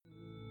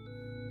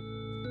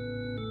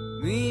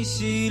見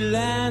知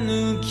ら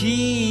ぬ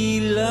黄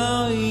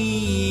色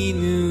い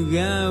犬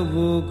が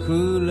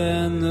僕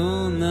ら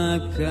の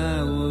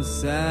中を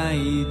咲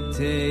い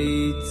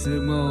ていつ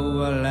も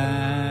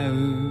笑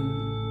う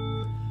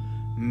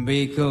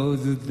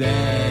Because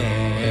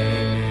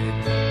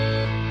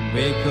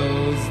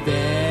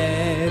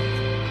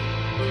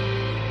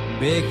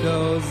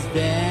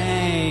that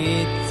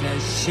it's a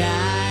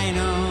shine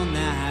on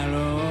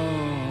arrow.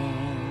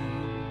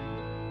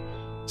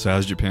 So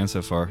how's Japan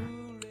so far?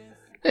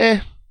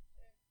 Eh.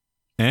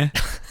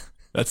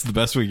 That's the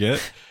best we get.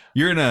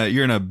 You're in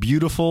a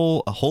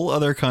beautiful, a whole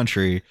other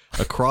country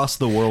across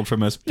the world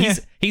from us.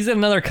 He's in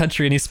another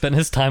country and he spent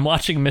his time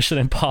watching Mission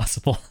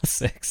Impossible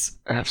 6.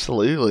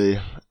 Absolutely.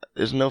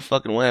 There's no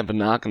fucking way I'm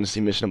not going to see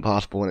Mission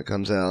Impossible when it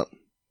comes out.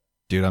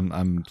 Dude,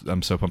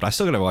 I'm so pumped. I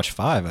still gotta watch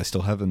 5. I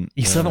still haven't.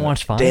 You still haven't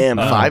watched 5? Damn,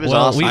 5 is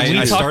awesome.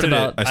 We started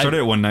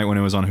it one night when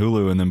it was on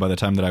Hulu, and then by the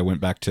time that I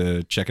went back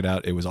to check it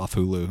out, it was off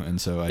Hulu,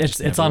 and so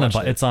it's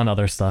on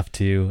other stuff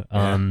too.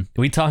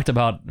 We talked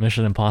about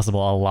Mission Impossible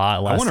a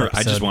lot last episode.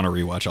 I just want to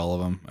rewatch all of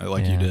them,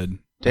 like you did.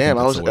 Damn,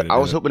 I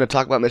was hoping to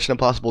talk about Mission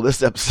Impossible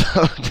this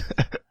episode.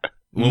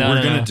 Well,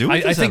 we're gonna do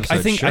it. I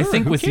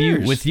think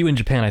with you in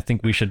Japan, I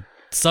think we should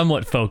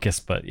somewhat focus,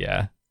 but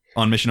yeah.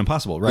 On Mission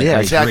Impossible, right?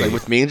 Yeah, exactly.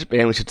 With me in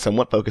Japan, we should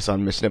somewhat focus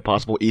on Mission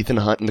Impossible, Ethan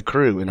Hunt and the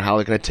crew, and how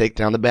they're going to take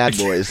down the bad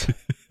boys.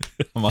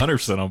 I'm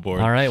 100% on board.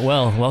 All right,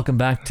 well, welcome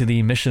back to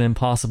the Mission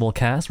Impossible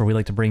cast, where we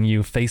like to bring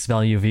you face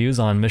value views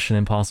on Mission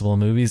Impossible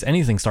movies,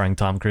 anything starring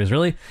Tom Cruise,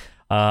 really.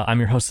 I'm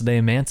your host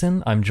today,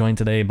 Manton. I'm joined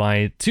today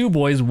by two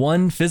boys,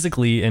 one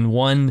physically and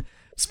one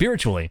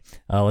spiritually.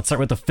 Let's start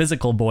with the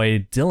physical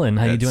boy, Dylan.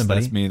 How you doing,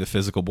 buddy? That's me, the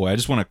physical boy. I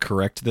just want to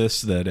correct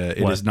this, that it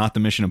is not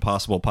the Mission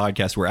Impossible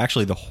podcast. We're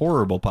actually the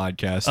Horrible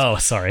podcast. Oh,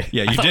 sorry.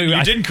 Yeah,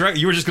 you didn't correct.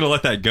 You were just going to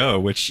let that go,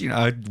 which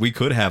we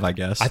could have, I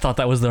guess. I thought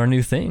that was our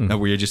new thing. No,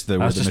 we're just the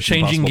Mission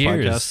changing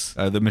Impossible gears.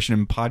 podcast. The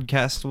Mission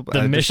podcast.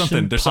 The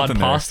Mission there's something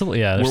Possible.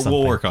 there. Yeah,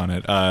 we'll work on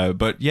it.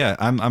 But yeah,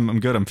 I'm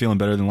good. I'm feeling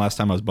better than last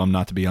time. I was bummed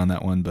not to be on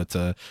that one, but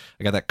I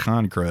got that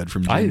con crud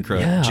from Gen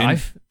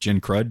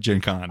Crud.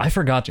 Gen Con. I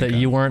forgot that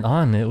you weren't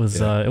on. It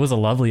was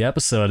a lovely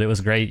episode. It was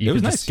great. You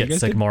could just get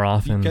sick more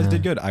often. You guys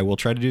did good. I will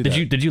try to do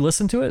that. Did you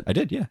listen to it? I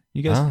did, yeah.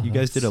 You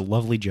guys did a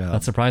lovely job.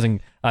 That's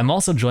surprising. I'm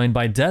also joined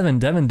by Devin.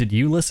 Devin, did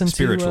you listen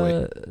to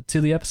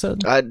the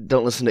episode? I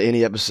don't listen to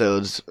any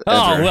episodes.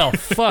 Oh, ever. well,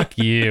 fuck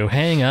you.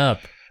 Hang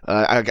up.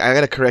 I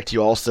got to correct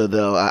you also,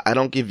 though. I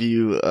don't give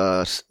you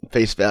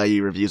face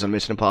value reviews on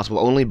Mission Impossible,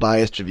 only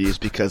biased reviews,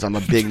 because I'm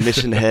a big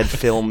Mission Head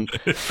film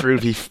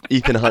fruity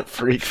Ethan Hunt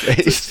freak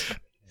face.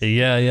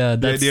 Yeah,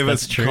 the idea of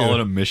that's us true. calling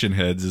them mission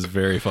heads is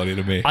very funny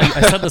to me. I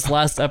said this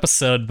last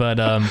episode, but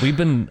we've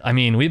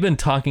been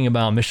talking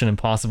about Mission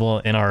Impossible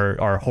in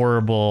our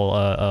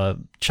horrible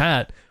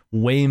chat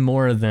way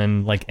more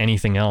than like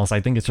anything else.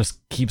 I think it just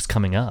keeps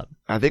coming up.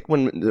 I think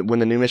when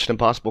the new Mission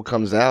Impossible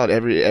comes out,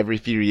 every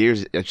few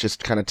years, it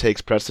just kind of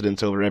takes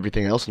precedence over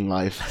everything else in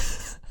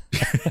life.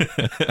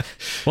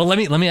 Well, let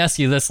me ask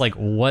you this: like,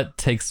 what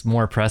takes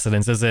more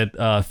precedence? Is it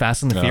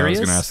Fast and the Furious?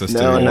 I was going to ask this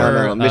No, too.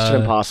 no. Mission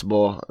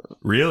Impossible.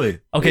 Really?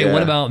 Okay, Yeah.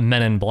 What about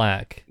Men in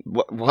Black?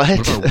 What?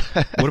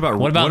 What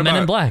about Men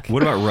in Black?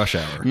 What about Rush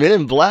Hour? Men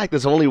in Black.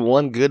 There's only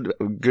one good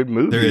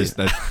movie. There is.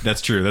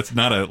 That's true. That's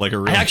not a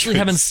really I actually good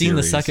haven't seen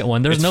the series. second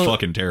one. There's it's no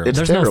fucking terrible.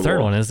 There's terrible. no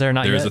third one, is there?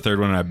 Not There yet. is a third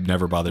one, and I've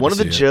never bothered. One to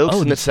of the see jokes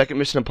Oh. in the second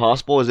Mission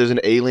Impossible is there's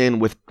an alien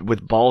with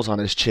balls on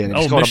his chin.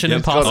 It's Oh, called Mission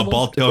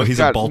Impossible? He's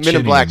a Balchinian. Men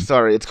in Black.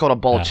 Sorry, it's called a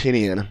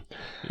Balchinian.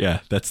 Yeah,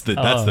 that's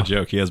the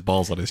joke. He has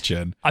balls on his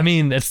chin. I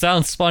mean, it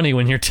sounds funny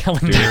when you're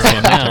telling me Dude, it it's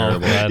right now. terrible.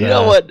 But, You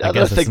know what? I I'm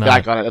gonna guess it's think not.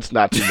 back on it. That's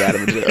not too bad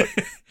of a joke.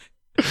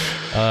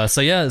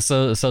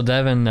 So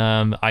Devin,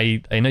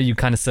 I know you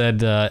kind of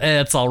said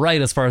it's all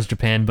right as far as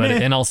Japan, but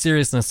in all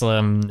seriousness,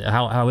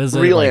 how is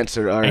it? Real Like,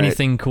 answer. All right.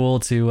 anything cool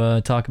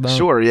to talk about?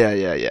 Sure.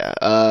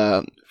 Yeah.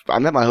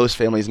 I'm at my host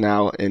family's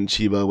now in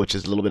Chiba, which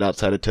is a little bit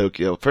outside of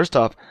Tokyo. First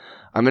off,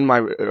 I'm in my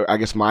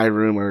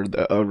room or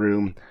a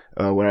room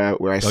where I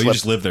Oh, slept. you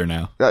just live there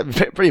now.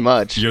 Pretty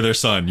much. You're their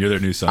son. You're their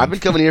new son. I've been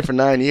coming here for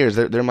 9 years.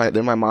 They're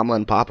my mama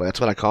and papa. That's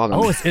what I call them.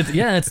 Oh, it's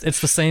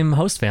the same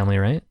host family,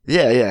 right?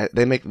 Yeah.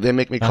 They make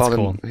me call That's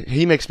them. cool.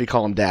 He makes me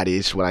call him daddy.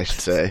 Is what I should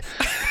say.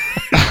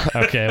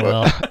 Okay,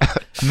 well,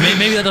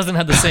 maybe that doesn't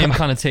have the same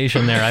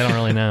connotation there. I don't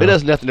really know. It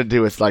has nothing to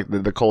do with like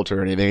the culture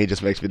or anything. He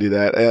just makes me do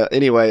that.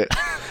 Anyway,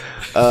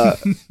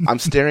 I'm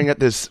staring at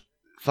this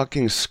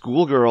fucking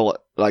schoolgirl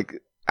like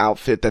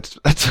outfit that's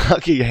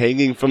fucking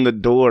hanging from the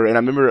door, and I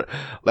remember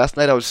last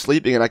night I was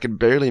sleeping and I could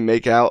barely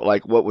make out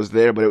like what was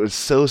there, but it was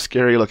so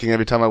scary looking.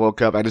 Every time I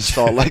woke up, I just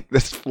saw like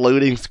this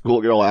floating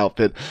schoolgirl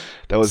outfit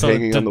that was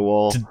hanging on the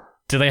wall.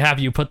 Do they have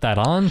you put that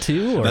on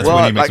too? Or? That's Well,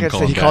 when he makes like I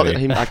him said, call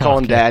him I call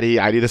him daddy.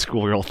 I do the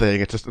schoolgirl thing.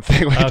 It's just a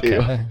thing we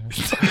do. Okay.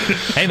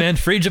 Hey man,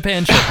 free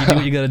Japan trip. You do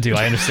what you gotta do.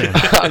 I understand.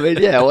 I mean,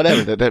 yeah,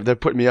 whatever. They're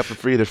putting me up for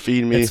free. They're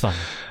feeding me. It's fine.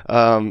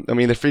 I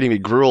mean, they're feeding me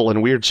gruel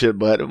and weird shit,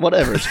 but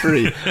whatever. It's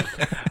free.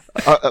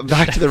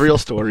 Back to the real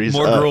stories.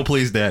 More girl,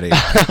 please, daddy.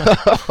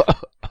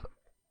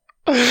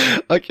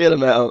 I can't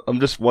imagine. I'm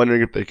just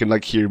wondering if they can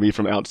like hear me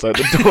from outside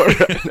the door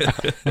right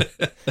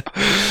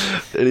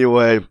now.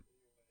 Anyway,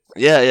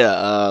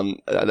 yeah.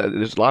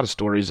 There's a lot of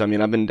stories. I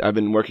mean, I've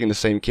been working the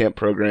same camp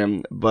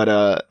program, but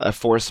I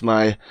forced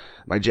my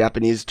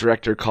Japanese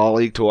director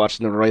colleague to watch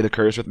Naroi the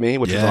Curse with me,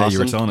 which was awesome. You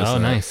were telling us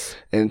that. Nice.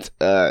 And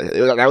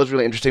that was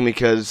really interesting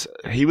because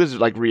he was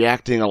like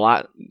reacting a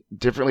lot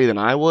differently than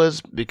I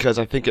was, because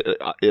I think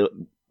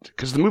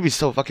because the movie's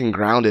so fucking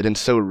grounded and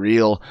so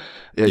real,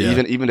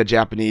 even to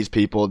Japanese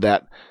people,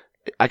 that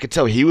I could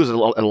tell he was a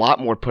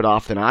lot more put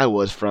off than I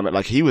was from it.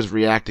 Like, he was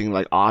reacting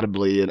like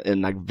audibly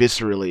and like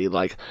viscerally,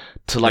 like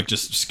to like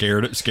just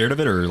scared of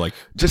it, or like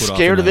just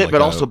scared of it,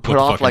 but also put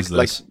off like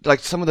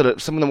some of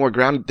the more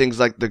grounded things,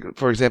 like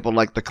for example,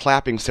 like the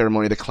clapping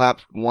ceremony. The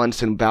clap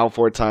once and bow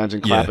 4 times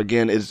and clap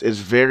again is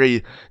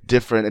very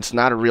different. It's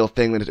not a real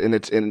thing,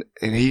 and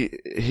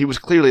he was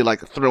clearly like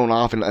thrown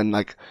off and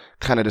like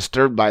kind of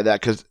disturbed by that,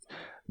 because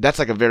that's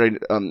like a very,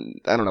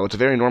 I don't know, it's a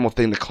very normal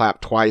thing to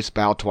clap twice,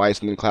 bow twice,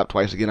 and then clap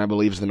twice again, I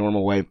believe is the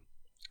normal way.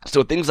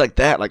 So things like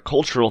that, like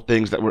cultural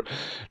things that were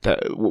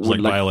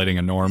like violating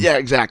a norm. Yeah,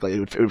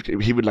 exactly.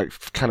 He would like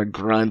kind of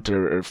grunt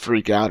or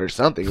freak out or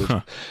something. It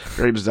was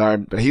very bizarre,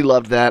 but he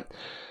loved that.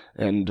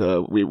 And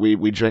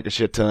we drank a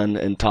shit ton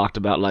and talked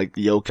about like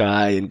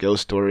yokai and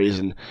ghost stories,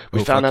 and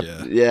we found out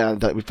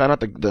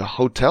that the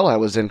hotel I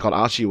was in, called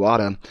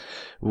Ashiwara,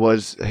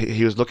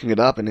 he was looking it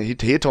up, and he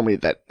had told me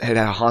that it had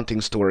a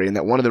haunting story, and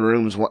that one of the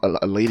rooms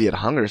a lady had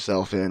hung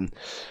herself in,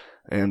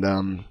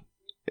 and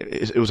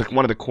it was like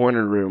one of the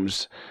corner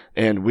rooms,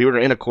 and we were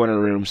in a corner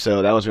room,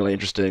 so that was really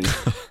interesting.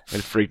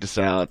 It freaked us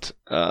out.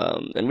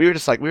 And we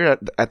were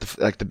at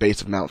the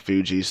base of Mount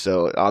Fuji,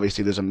 so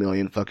obviously there's a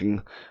million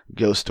fucking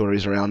ghost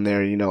stories around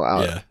there. You know,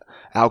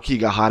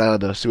 Aokigahara,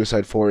 the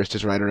suicide forest,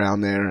 is right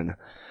around there. And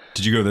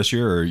did you go this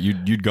year, or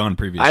you'd gone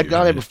previous? I'd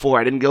gone there before.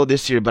 I didn't go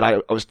this year, but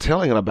I was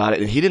telling him about it,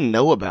 and he didn't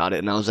know about it,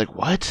 and I was like,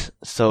 "What?"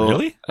 So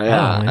really?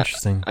 Yeah,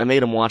 interesting. I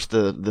made him watch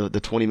the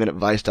 20-minute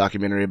Vice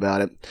documentary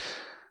about it,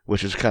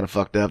 which was kind of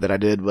fucked up that I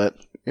did, but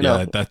you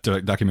know, that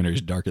documentary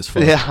is dark as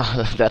fuck.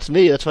 Yeah, that's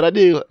me. That's what I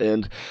do,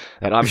 and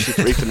that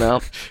obviously freaked him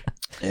out.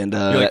 And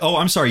you're like, oh,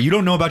 I'm sorry, you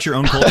don't know about your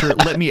own culture.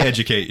 Let me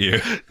educate you.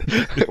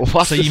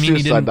 So you mean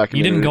you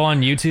didn't go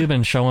on YouTube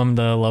and show him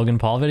the Logan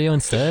Paul video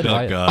instead?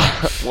 Oh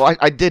God. Well,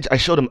 I did. I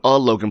showed him a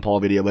Logan Paul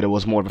video, but it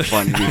was more of a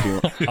fun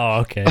video. Oh,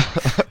 okay.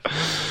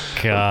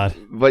 God.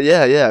 But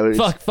yeah.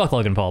 Fuck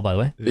Logan Paul, by the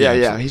way.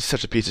 Yeah. He's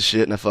such a piece of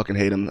shit, and I fucking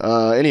hate him.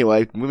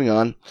 Anyway, moving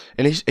on.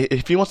 And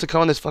if he wants to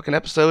come on this fucking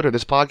episode or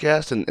this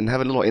podcast and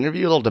have a little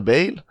interview, a little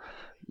debate,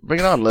 bring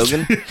it on,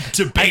 Logan.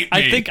 Debate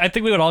me. I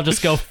think we would all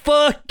just go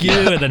fuck you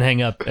and then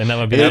hang up, and that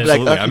would be it.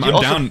 Absolutely. I'm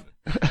down.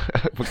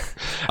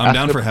 I'm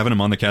down for having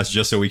him on the cast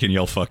just so we can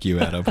yell "fuck you"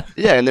 at him.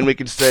 Yeah, and then we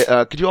could say,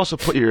 "Could you also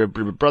put your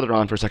brother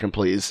on for a second,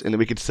 please?" And then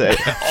we could say,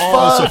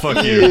 "Also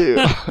fuck you."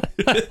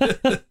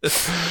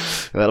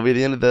 That'll be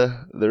the end of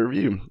the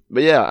review.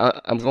 But yeah,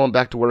 I'm going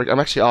back to work. I'm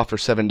actually off for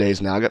 7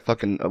 days now. I got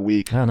fucking a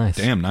week. Oh, nice.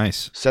 Damn,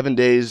 nice. 7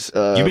 days.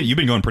 You've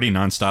been going pretty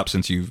nonstop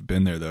since you've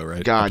been there, though,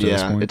 right? God,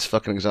 yeah, it's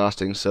fucking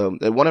exhausting. So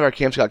one of our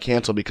camps got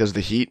canceled because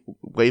the heat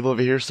wave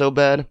over here is so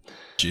bad.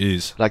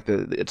 Jeez. Like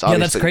it's obviously,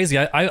 that's crazy.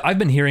 I've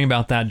been hearing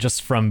about that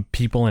just from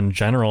people in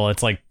general.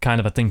 It's like kind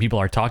of a thing people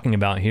are talking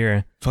about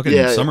here.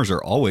 Fucking summers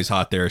are always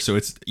hot there, so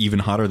it's even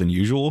hotter than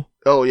usual.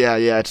 Oh yeah,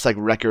 it's like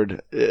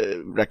record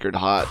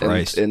hot.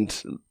 Christ.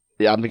 And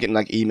yeah, I've been getting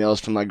like emails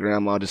from my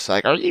grandma just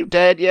like, "Are you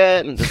dead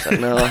yet?" And just like,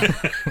 "No,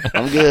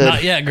 I'm good."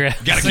 Not yet, Granny.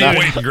 Gotta keep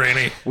waiting,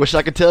 Granny. Wish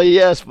I could tell you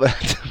yes, but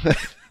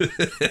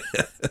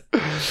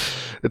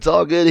it's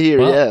all good here.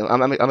 Well, yeah,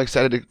 I'm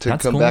excited to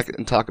come back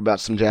and talk about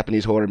some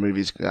Japanese horror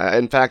movies.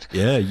 In fact,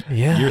 year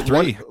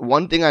 3.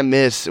 One thing I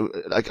miss,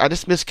 like I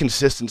just miss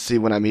consistency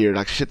when I'm here,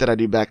 like shit that I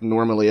do back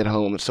normally at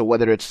home. So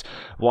whether it's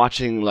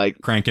watching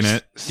like cranking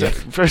it,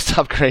 first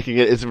off, cranking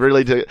it is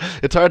really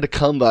it's hard to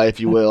come by, if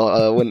you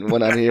will,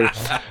 when I'm here.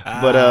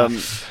 But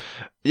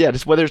yeah,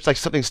 just whether it's like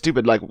something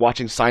stupid like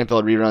watching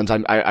Seinfeld reruns,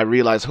 I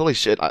realize, holy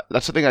shit,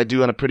 that's something I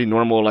do on a pretty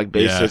normal like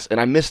basis,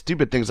 and I miss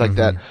stupid things like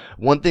that.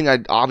 One thing I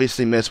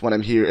obviously miss when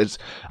I'm here is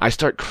I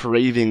start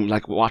craving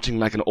like watching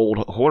like an old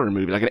horror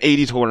movie, like an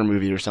 80s horror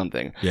movie or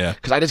something. Yeah.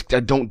 Because I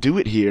don't do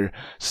it here.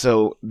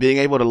 So being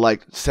able to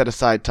like set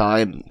aside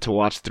time to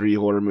watch 3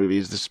 horror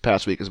movies this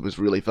past week was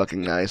really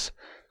fucking nice.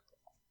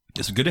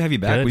 It's good to have you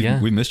back.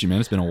 We missed you, man.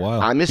 It's been a while.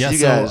 I missed you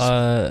guys.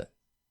 So,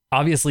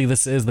 obviously,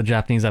 this is the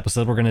Japanese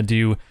episode. We're going to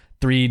do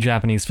 3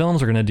 Japanese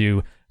films. We're going to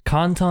do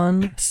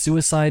Kantan,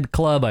 Suicide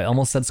Club. I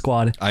almost said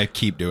Squad. I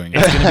keep doing it.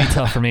 It's going to be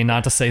tough for me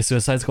not to say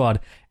Suicide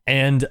Squad.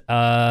 And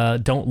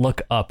Don't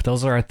Look Up.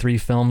 Those are our 3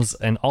 films.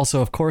 And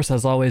also, of course,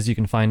 as always, you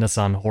can find us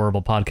on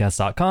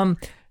horriblepodcast.com.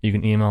 You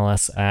can email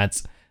us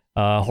at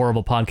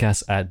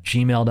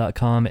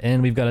horriblepodcast@gmail.com.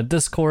 And we've got a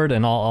Discord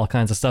and all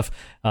kinds of stuff.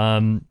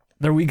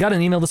 We got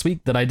an email this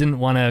week that I didn't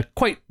want to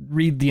quite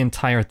read the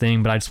entire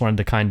thing, but I just wanted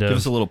to kind of give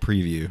us a little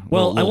preview.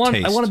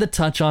 I wanted to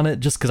touch on it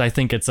just because I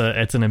think it's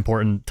an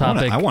important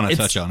topic. I want to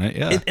touch on it.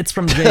 Yeah, it's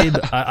from Jade.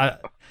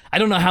 I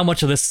don't know how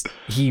much of this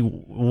he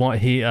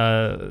wants me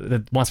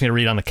to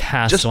read on the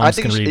cast. Just, so I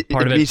think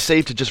it'd be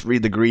safe to just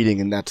read the greeting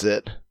and that's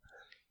it.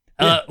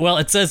 Well,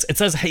 it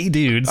says, "Hey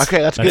dudes."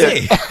 Okay, that's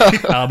good.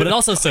 But it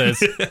also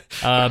says,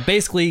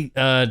 basically,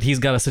 he's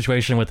got a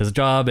situation with his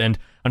job, and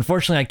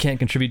unfortunately, I can't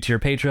contribute to your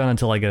Patreon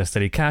until I get a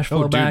steady cash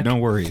flow back. No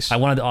worries. I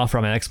wanted to offer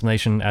up an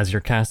explanation as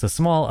your cast is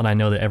small, and I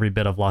know that every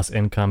bit of lost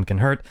income can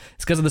hurt.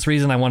 It's because of this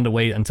reason I wanted to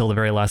wait until the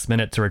very last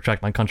minute to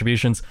retract my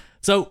contributions.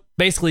 So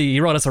basically, he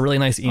wrote us a really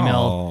nice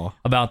email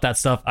about that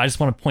stuff. I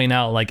just want to point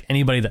out, like,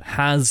 anybody that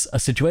has a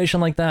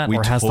situation like that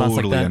or has thoughts like that,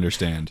 we totally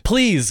understand.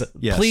 Please,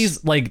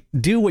 like,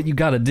 do what you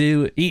got to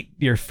do. Eat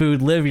your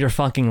food, live your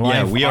fucking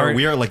life. Yeah,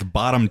 we are like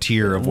bottom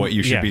tier of what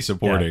you should be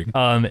supporting.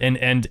 Yeah.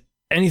 And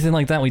anything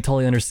like that, we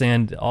totally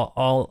understand.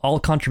 All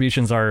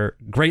contributions are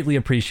greatly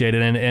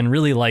appreciated, and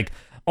really, like,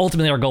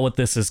 ultimately our goal with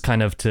this is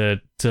kind of to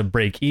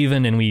break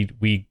even, and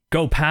we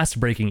go past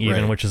breaking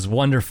even, which is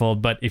wonderful.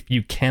 But if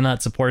you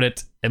cannot support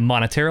it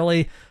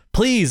monetarily,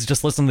 please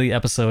just listen to the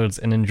episodes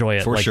and enjoy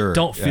it. For sure.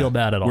 Don't feel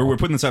bad at all. We're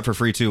putting this out for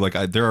free too. Like,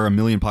 there are a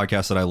million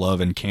podcasts that I love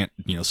and can't,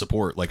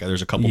 support. Like,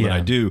 there's a couple that I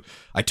do.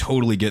 I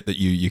totally get that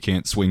you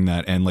can't swing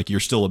that, and like, you're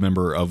still a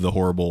member of the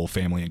Horrible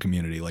family and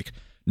community. Like,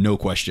 no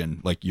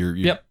question. Like, you're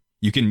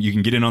You can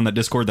get in on that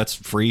Discord. That's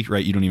free,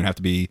 right? You don't even have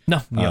to be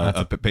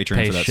a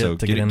patron for that. So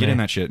get in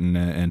that shit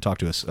and talk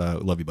to us.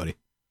 Love you, buddy.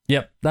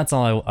 Yep, that's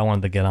all I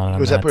wanted to get on.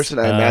 Was that person?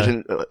 I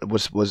imagine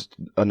was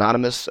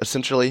anonymous,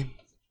 essentially.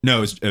 No,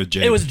 it was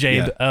Jabe. It was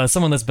Jabe,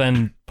 someone that's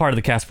been part of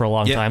the cast for a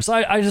long time. So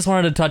I just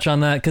wanted to touch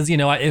on that because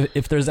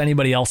if there's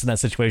anybody else in that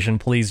situation,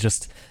 please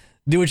just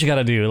do what you got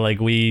to do. Like,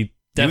 we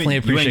definitely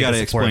appreciate. You ain't got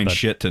to explain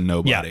shit to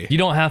nobody. Yeah, you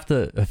don't have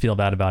to feel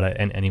bad about it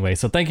in any way.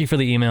 So thank you for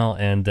the email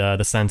and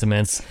the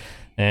sentiments.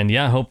 And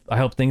yeah, I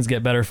hope things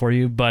get better for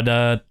you.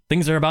 But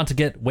things are about to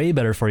get way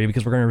better for you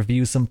because we're going to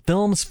review some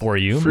films for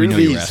you. We know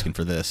you were asking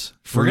for this.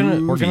 We're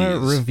gonna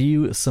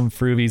review some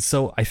Froovies.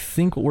 So I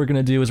think what we're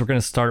gonna do is we're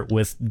gonna start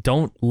with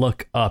Don't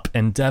Look Up.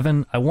 And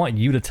Devin, I want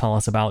you to tell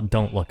us about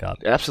Don't Look Up.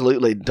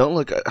 Absolutely, Don't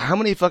Look Up. How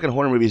many fucking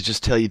horror movies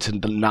just tell you to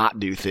not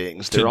do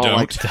things? They're all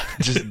like,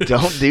 just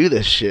don't do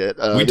this shit.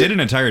 We did an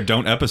entire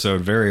Don't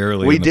episode very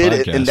early. We in the did podcast.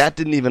 it, and that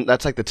didn't even.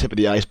 That's like the tip of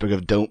the iceberg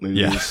of Don't movies.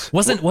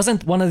 Yeah.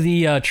 Wasn't one of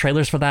the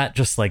trailers for that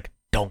just like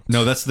Don't?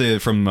 No, that's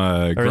from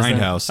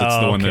Grindhouse.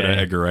 That's the one that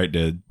Edgar Wright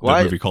did.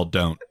 The movie called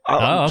Don't.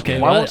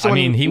 Okay. Well, I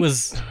mean, he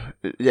was.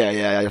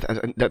 Yeah,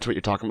 that's what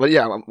you're talking about.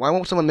 Yeah, why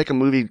won't someone make a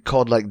movie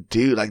called like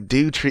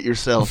Dude, treat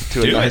yourself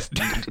to a nice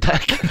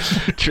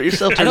treat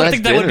yourself to a nice dinner. I don't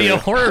think that would be a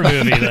horror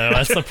movie though.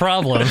 That's the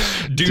problem.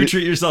 Dude,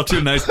 treat yourself to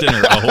a nice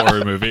dinner. A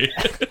horror movie.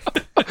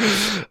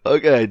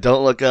 Okay,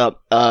 Don't Look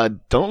Up.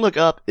 Don't Look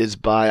Up is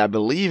by, I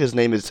believe his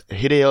name is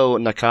Hideo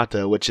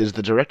Nakata, which is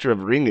the director of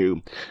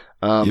Ringu.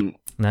 Yep.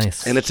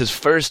 Nice. And it's his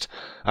first,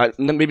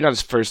 maybe not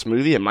his first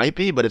movie, it might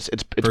be, but it's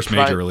first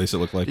major release, it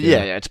looked like.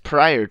 Yeah, it's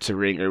prior to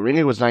Ringu.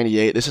 Ringu was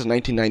 98, this is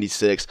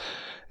 1996.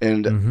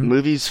 And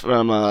movies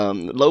from,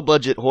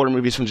 low-budget horror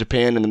movies from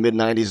Japan in the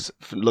mid-90s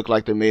look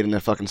like they're made in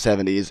the fucking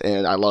 70s,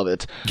 and I love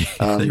it.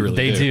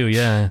 They do,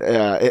 yeah.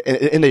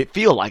 And they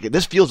feel like it.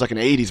 This feels like an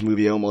 80s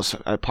movie almost,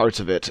 parts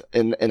of it,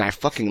 and I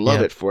fucking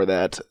love it for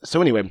that.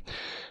 So anyway,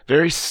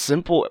 very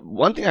simple.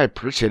 One thing I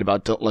appreciate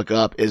about Don't Look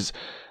Up is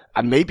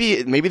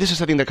maybe this is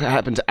something that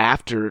happens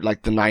after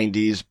like the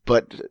 90s,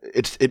 but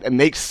it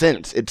makes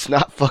sense. It's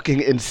not fucking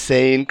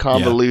insane,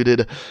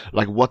 convoluted.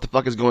 Like, what the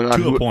fuck is going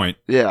on? To a point.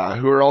 Yeah,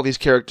 who are all these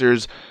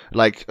characters?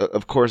 Like,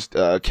 of course,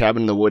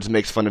 Cabin in the Woods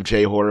makes fun of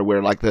J-horror,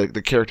 where like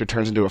the character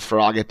turns into a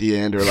frog at the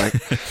end, or like,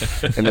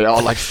 and they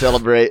all like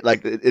celebrate.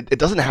 Like, it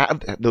doesn't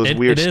have those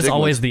weird. It is stigmas.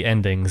 Always the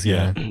endings.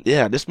 Yeah.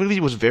 Yeah. This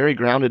movie was very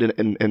grounded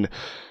and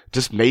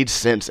just made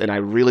sense, and I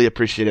really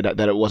appreciated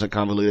that it wasn't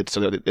convoluted.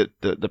 So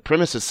the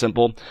premise is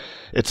simple.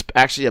 It's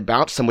actually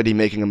about somebody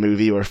making a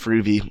movie, or a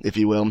Froovie, if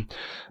you will.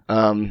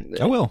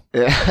 I will.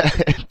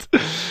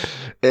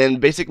 And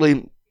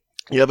basically,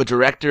 you have a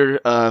director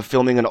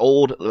filming an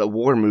old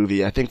war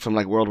movie, I think from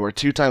like World War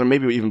II time, or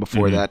maybe even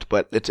before that,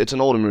 but it's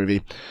an older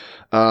movie.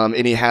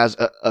 And he has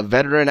a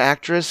veteran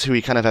actress who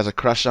he kind of has a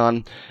crush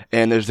on,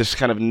 and there's this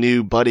kind of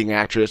new budding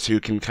actress who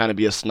can kind of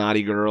be a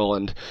snotty girl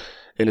and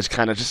is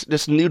kind of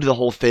just new to the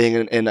whole thing,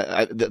 and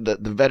the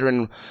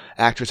veteran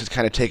actress has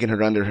kind of taken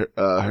her under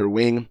her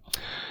wing.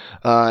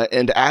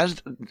 And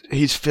as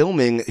he's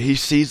filming, he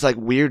sees like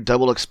weird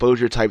double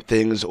exposure type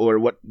things, or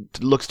what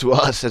looks to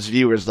us as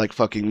viewers like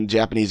fucking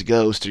Japanese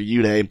ghost or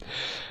Yurei.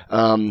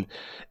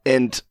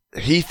 And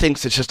he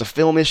thinks it's just a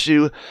film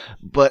issue,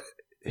 but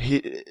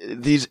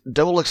these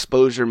double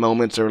exposure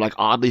moments are like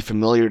oddly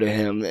familiar to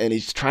him, and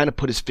he's trying to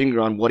put his finger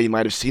on what he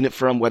might have seen it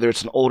from, whether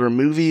it's an older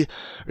movie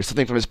or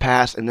something from his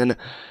past. And then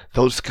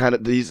those kind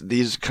of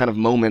these kind of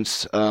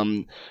moments,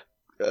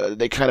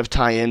 they kind of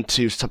tie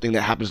into something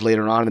that happens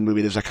later on in the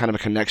movie. There's a kind of a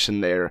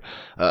connection there,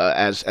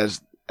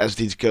 as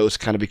these ghosts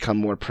kind of become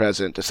more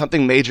present.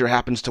 Something major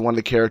happens to one of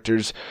the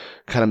characters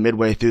kind of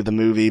midway through the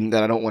movie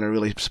that I don't want to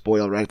really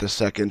spoil right at this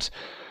second.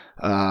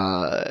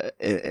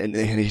 And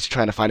he's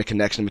trying to find a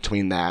connection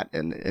between that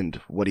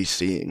and what he's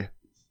seeing.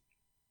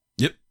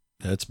 Yep.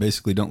 That's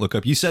basically Don't Look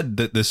Up. You said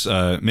that this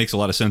makes a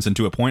lot of sense, and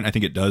to a point, I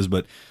think it does.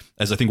 But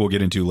as I think we'll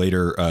get into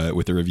later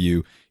with the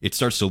review, it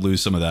starts to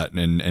lose some of that,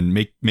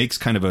 and makes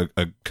kind of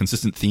a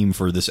consistent theme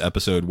for this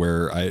episode,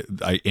 where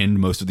I end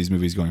most of these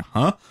movies going,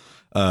 huh?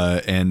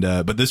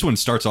 But this one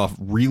starts off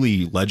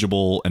really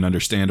legible and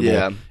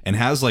understandable, and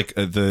has like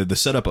the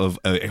setup of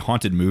a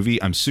haunted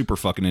movie. I'm super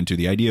fucking into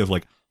the idea of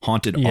like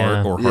haunted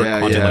art or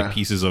haunted like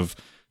pieces of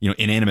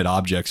inanimate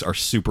objects are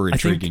super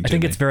intriguing. I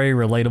think it's very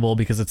relatable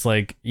because it's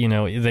like,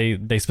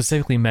 they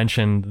specifically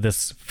mentioned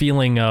this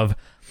feeling of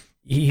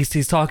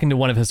he's talking to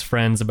one of his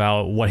friends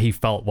about what he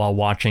felt while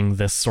watching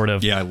this sort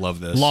of I love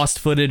this lost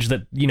footage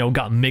that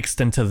got mixed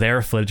into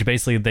their footage.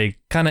 Basically, they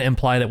kind of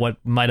imply that what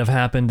might have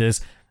happened is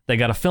they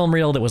got a film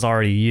reel that was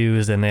already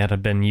used and they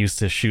had been used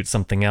to shoot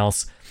something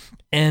else.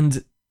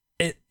 And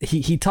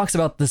he talks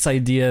about this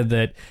idea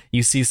that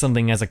you see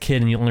something as a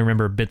kid and you only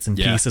remember bits and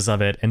pieces of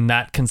it, and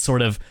that can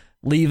sort of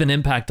leave an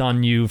impact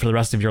on you for the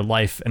rest of your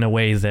life in a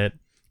way that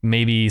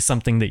maybe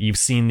something that you've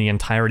seen the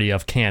entirety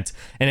of can't.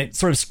 And it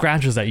sort of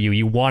scratches at you.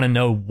 You want to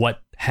know what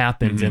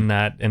happened in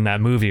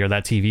that movie or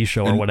that TV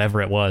show or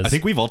whatever it was. I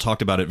think we've all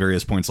talked about at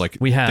various points, like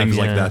we have, things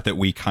like that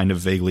we kind of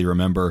vaguely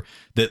remember,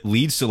 that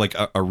leads to like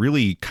a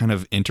really kind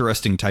of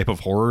interesting type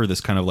of horror.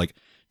 This kind of like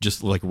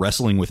just like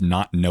wrestling with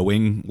not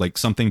knowing like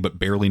something, but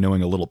barely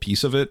knowing a little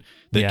piece of it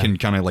that can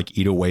kind of like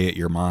eat away at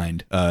your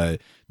mind.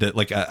 That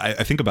like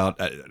I think about,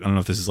 I don't know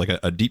if this is like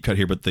a deep cut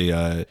here, but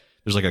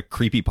there's like a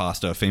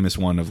creepypasta, a famous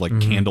one of like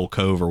Candle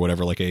Cove or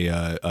whatever, like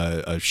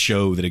a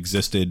show that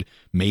existed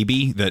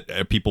maybe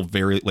that people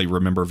very like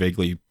remember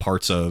vaguely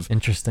parts of.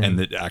 Interesting. And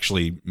that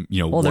actually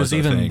well, was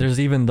there's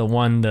even the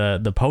one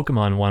the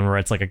Pokemon one where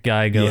it's like a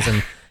guy goes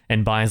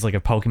and buys like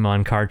a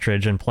Pokemon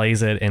cartridge and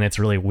plays it, and it's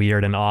really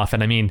weird and off.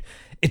 And I mean,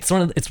 it's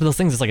one of those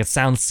things. It's like it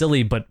sounds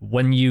silly, but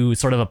when you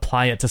sort of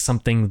apply it to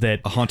something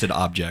that a haunted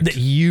object that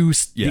you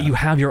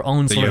have your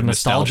own sort of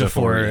nostalgia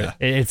for,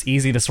 it's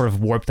easy to sort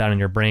of warp that in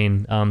your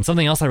brain.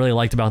 Something else I really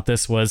liked about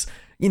this was,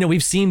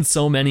 we've seen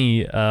so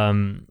many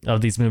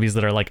of these movies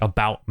that are like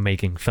about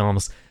making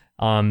films,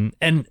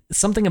 and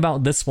something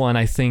about this one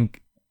I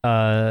think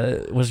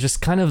was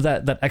just kind of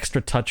that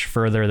extra touch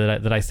further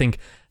that I think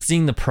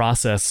seeing the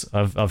process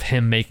of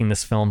him making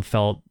this film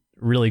felt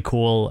really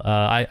cool.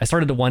 I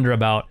started to wonder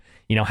about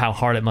how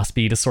hard it must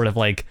be to sort of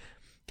like,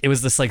 it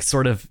was this like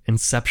sort of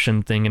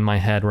Inception thing in my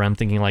head where I'm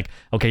thinking like,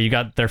 okay,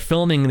 they're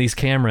filming these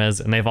cameras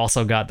and they've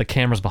also got the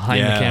cameras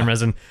behind the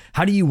cameras, and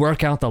how do you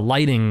work out the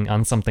lighting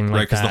on something like that?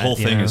 Right, because the whole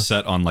thing is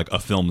set on like a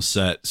film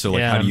set, so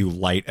like how do you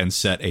light and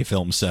set a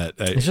film set?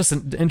 It's just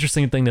an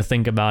interesting thing to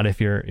think about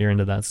if you're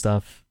into that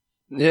stuff.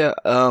 Yeah.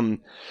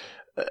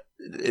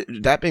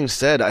 That being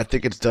said, I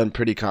think it's done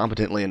pretty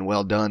competently and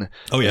well done.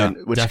 Oh yeah,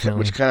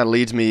 which kind of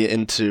leads me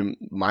into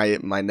my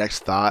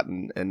next thought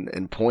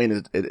and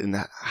point in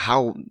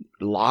how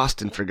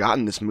lost and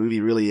forgotten this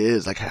movie really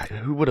is. Like,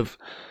 who would have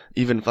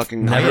even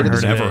fucking heard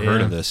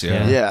of this?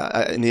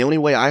 Yeah. And the only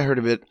way I heard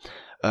of it,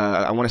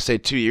 I want to say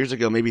 2 years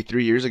ago, maybe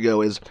 3 years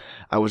ago, is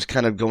I was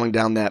kind of going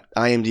down that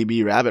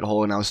IMDb rabbit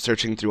hole, and I was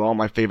searching through all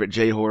my favorite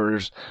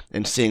J-horrors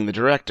and seeing the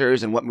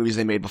directors and what movies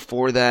they made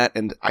before that,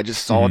 and I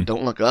just saw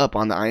Don't Look Up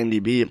on the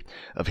IMDb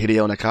of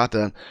Hideo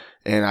Nakata,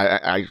 and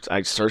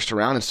I searched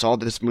around and saw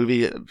this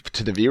movie.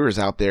 To the viewers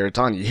out there, it's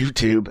on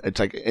YouTube. It's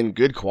like in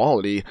good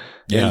quality,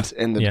 and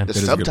the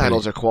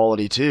subtitles are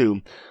quality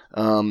too,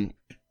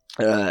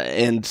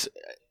 and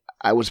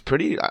I was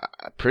pretty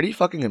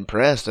fucking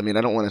impressed. I mean,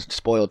 I don't want to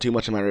spoil too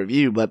much of my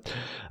review, but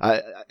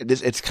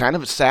it's kind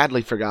of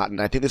sadly forgotten.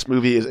 I think this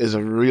movie is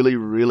a really,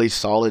 really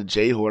solid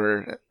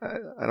J-horror.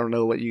 I don't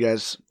know what you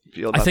guys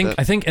feel about that.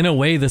 I think in a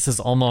way this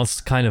is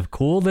almost kind of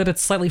cool that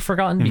it's slightly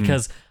forgotten,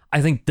 because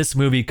I think this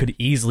movie could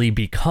easily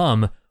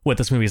become what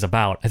this movie is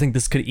about. I think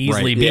this could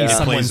easily be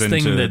someone's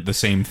thing that the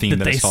same theme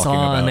that they it's talking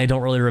saw about, and they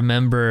don't really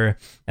remember,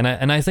 and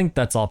I think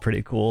that's all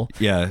pretty cool.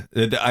 Yeah,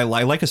 I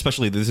like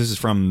especially this is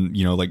from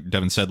like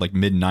Devin said, like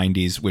mid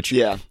 '90s, which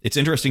it's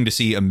interesting to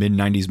see a mid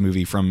 '90s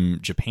movie from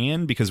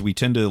Japan, because we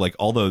tend to like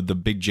all the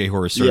big J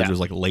horror surge was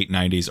like late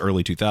 '90s,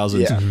 early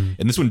 2000s,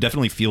 and this one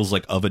definitely feels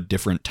like of a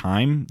different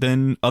time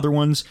than other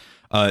ones.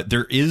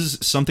 There is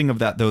something of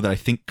that though that I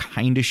think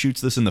kind of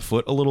shoots this in the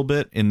foot a little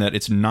bit, in that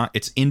it's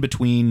in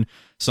between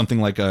something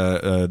like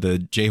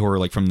the J horror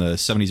like from the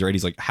 70s or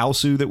 80s, like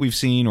Hausu that we've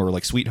seen, or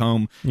like Sweet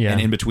Home, and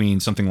in between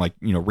something like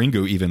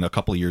Ringu even a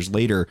couple of years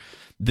later.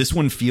 This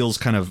one feels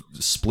kind of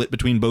split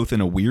between both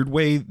in a weird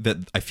way that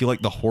I feel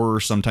like the horror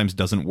sometimes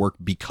doesn't work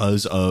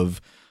because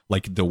of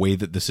like the way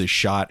that this is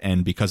shot,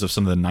 and because of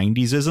some of the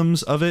 90s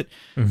isms of it.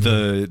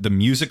 The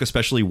music,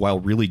 especially while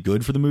really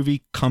good for the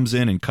movie, comes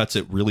in and cuts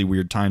at really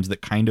weird times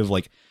that kind of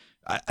like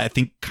I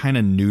think kind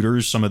of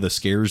neuters some of the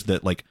scares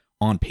that like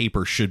on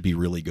paper should be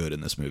really good in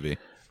this movie.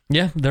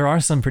 Yeah, there are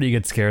some pretty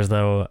good scares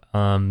though.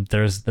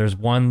 There's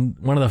one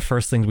of the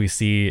first things we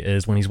see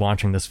is when he's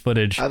watching this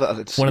footage. One of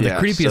the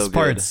creepiest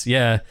parts.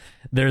 Yeah,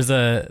 there's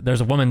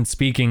a woman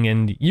speaking,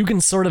 and you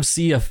can sort of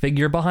see a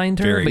figure behind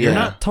her, but you're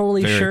not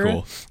totally sure.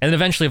 Cool. And then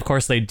eventually, of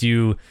course, they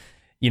do,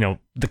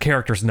 the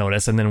characters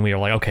notice, and then we are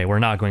like, okay, we're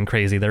not going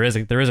crazy. There is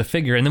a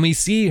figure, and then we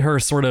see her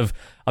sort of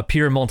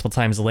appear multiple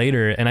times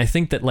later, and I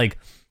think that like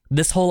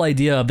this whole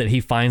idea of that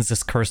he finds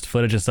this cursed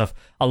footage and stuff,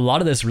 a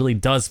lot of this really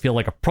does feel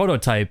like a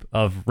prototype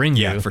of Ringu.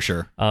 Yeah, for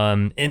sure.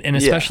 And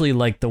especially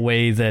like the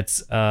way that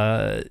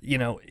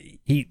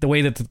the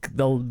way that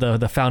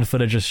the found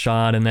footage is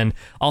shot, and then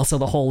also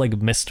the whole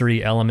like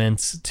mystery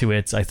element to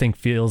it, I think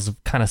feels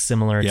kind of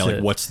similar. Yeah, to,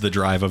 like what's the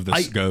drive of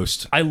this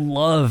ghost? I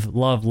love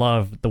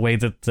the way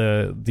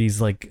that these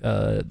like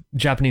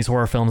Japanese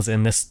horror films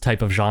in this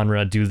type of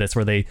genre do this,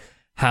 where they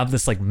have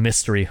this like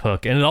mystery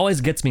hook, and it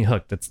always gets me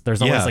hooked.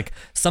 There's always like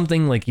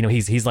something like,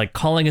 he's like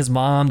calling his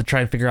mom to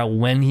try to figure out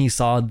when he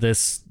saw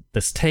this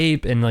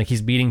tape, and like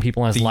he's meeting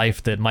people in his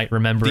life that might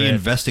remember the it.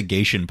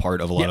 investigation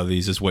part of a lot of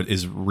these is what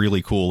is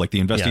really cool. Like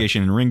the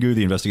investigation in Ringu,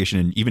 the investigation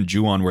in even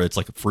Ju-on, where it's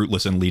like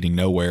fruitless and leading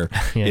nowhere,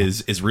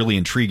 is really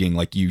intriguing.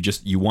 Like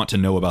you want to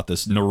know about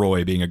this.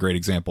 Noroi being a great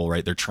example,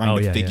 right? They're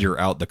trying to figure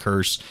out the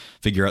curse,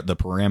 figure out the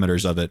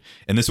parameters of it.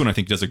 And this one I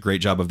think does a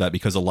great job of that,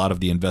 because a lot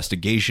of the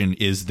investigation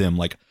is them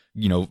like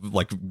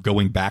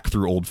going back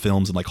through old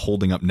films and like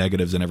holding up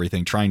negatives and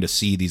everything, trying to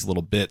see these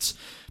little bits.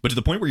 But to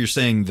the point where you're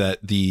saying that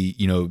the,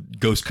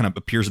 ghost kind of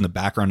appears in the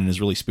background and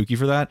is really spooky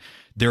for that,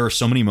 there are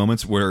so many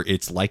moments where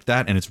it's like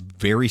that, and it's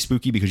very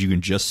spooky because you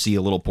can just see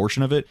a little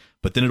portion of it,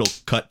 but then it'll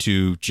cut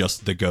to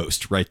just the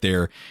ghost right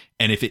there.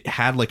 And if it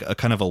had like a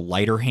kind of a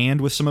lighter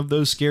hand with some of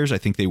those scares, I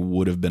think they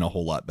would have been a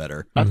whole lot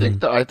better. I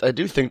think I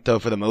do think though,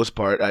 for the most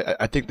part,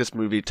 I think this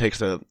movie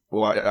takes I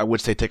would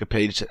say take a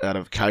page out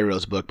of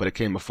Cairo's book, but it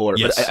came before.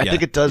 Yes, but I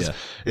think it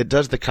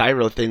does the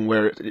Cairo thing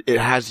where it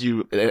has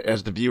you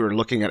as the viewer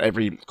looking at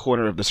every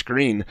corner of the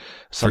screen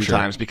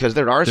sometimes, because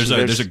there's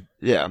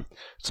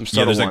some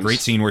subtle there's ones. that great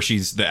scene where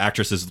the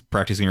actress is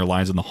practicing her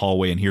lines in the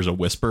hallway and hears a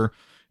whisper,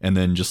 and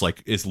then just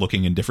like is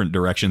looking in different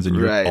directions, and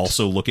you're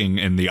also looking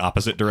in the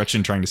opposite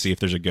direction trying to see if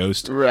there's a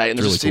ghost. Right, and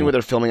there's really a scene cool where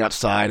they're filming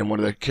outside, and one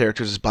of the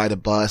characters is by the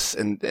bus,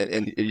 and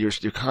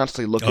you're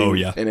constantly looking. Oh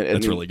yeah, and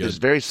that's really good. There's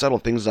very subtle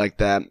things like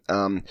that.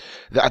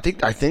 I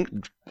think.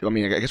 I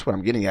mean, I guess what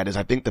I'm getting at is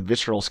I think the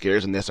visceral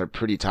scares in this are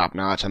pretty top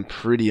notch. I'm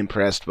pretty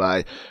impressed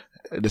by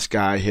this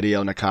guy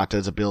Hideo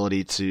Nakata's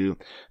ability to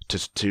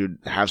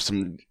have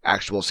some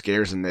actual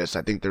scares in this.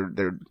 I think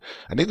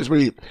I think this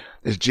really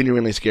is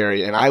genuinely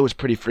scary, and I was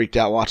pretty freaked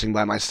out watching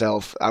by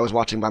myself. I was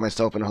watching by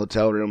myself in a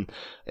hotel room,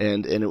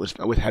 and it was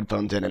with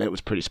headphones in, and it was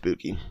pretty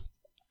spooky.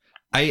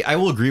 I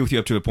will agree with you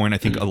up to a point. I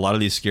think a lot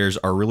of these scares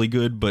are really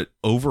good, but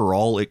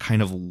overall it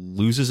kind of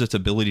loses its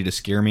ability to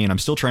scare me, and I'm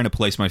still trying to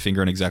place my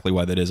finger on exactly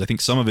why that is. I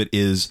think some of it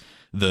is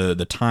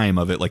the time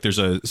of it. Like there's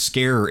a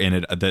scare in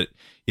it that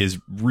is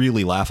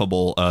really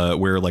laughable,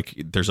 where like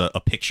there's a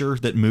picture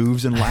that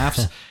moves and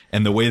laughs,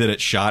 and the way that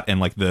it's shot and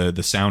like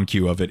the sound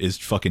cue of it is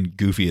fucking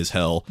goofy as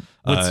hell.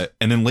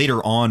 And then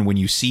later on, when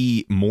you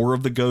see more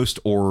of the ghost,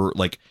 or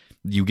like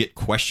you get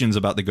questions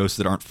about the ghost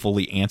that aren't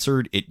fully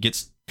answered, it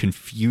gets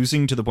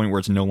confusing to the point where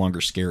it's no longer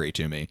scary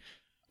to me.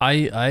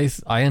 I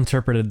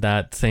interpreted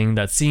that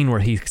scene where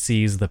he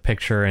sees the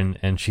picture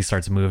and she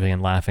starts moving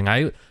and laughing.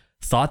 I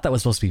thought that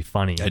was supposed to be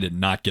funny. I did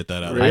not get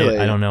that out of it. Really?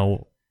 I don't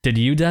know. Did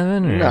you,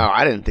 Devin? Or? No,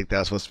 I didn't think that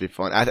was supposed to be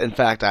fun. In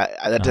fact,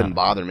 that didn't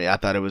bother me. I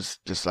thought it was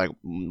just like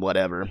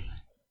whatever.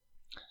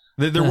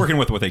 They're working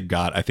with what they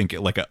got. I think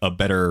like a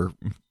better,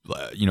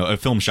 a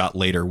film shot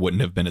later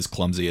wouldn't have been as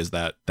clumsy as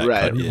that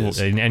cut is.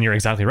 And you're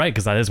exactly right,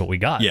 because that is what we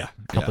got. Yeah,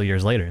 a couple of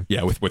years later.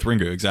 Yeah, with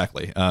Ringu,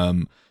 exactly.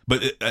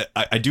 But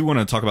I do want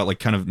to talk about like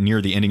kind of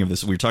near the ending of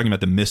this. We were talking about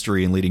the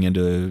mystery and leading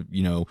into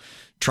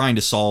trying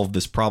to solve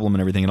this problem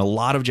and everything. And a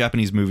lot of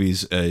Japanese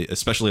movies,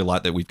 especially a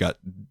lot that we've got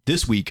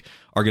this week,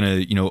 are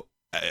gonna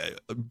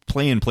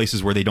play in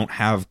places where they don't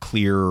have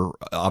clear,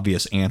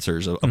 obvious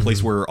answers. A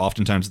place where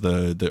oftentimes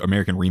the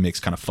American remakes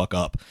kind of fuck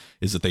up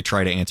is that they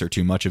try to answer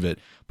too much of it.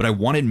 But I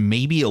wanted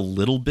maybe a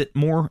little bit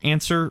more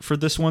answer for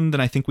this one than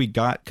I think we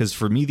got, because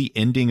for me the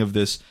ending of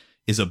this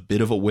is a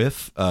bit of a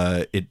whiff.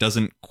 It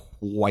doesn't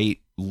quite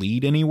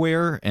lead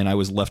anywhere, and I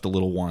was left a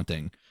little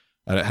wanting.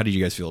 How did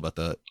you guys feel about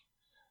that?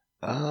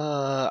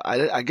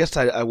 I guess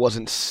I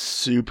wasn't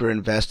super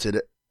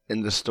invested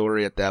in the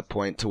story at that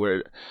point, to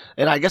where,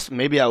 and I guess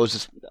maybe I'm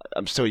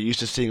so used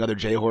to seeing other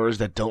J-horrors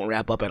that don't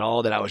wrap up at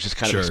all that I was just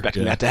kind of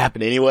expecting that to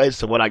happen anyway.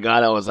 So when I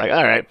got it, I was like,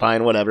 all right,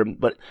 fine, whatever.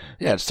 But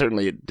yeah,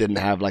 it didn't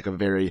have like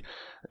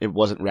it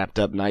wasn't wrapped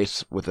up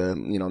nice with a,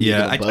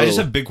 I just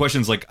have big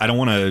questions. Like, I don't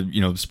want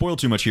to, spoil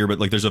too much here, but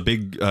like there's a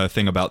big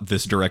thing about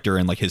this director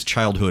and like his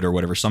childhood or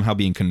whatever somehow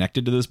being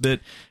connected to this bit.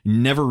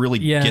 Never really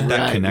get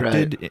that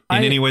connected in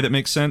any way that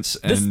makes sense.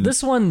 And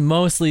this one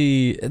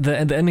mostly, the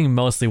ending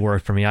mostly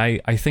worked for me.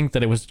 I think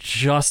that it was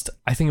just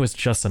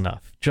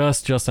enough.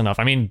 Just enough.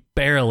 I mean,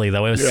 barely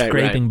though. It was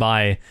scraping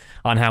by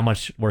on how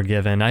much we're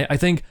given. I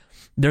think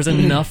there's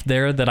enough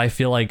there that I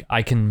feel like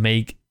I can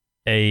make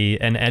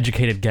an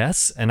educated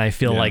guess, and I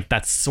feel like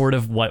that's sort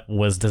of what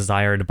was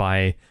desired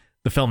by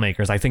the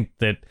filmmakers. I think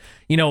that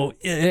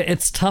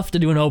it's tough to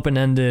do an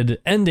open-ended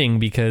ending,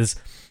 because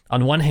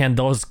on one hand,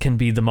 those can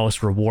be the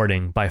most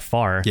rewarding by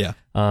far. Yeah.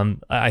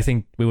 I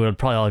think we would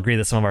probably all agree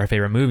that some of our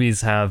favorite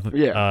movies have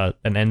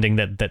an ending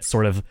that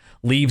sort of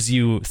leaves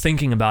you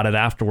thinking about it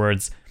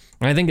afterwards.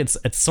 And I think it's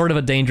sort of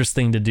a dangerous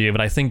thing to do,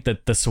 but I think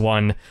that this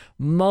one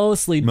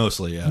mostly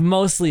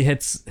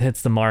hits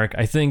the mark.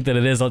 I think that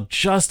it is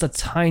just a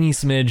tiny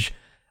smidge.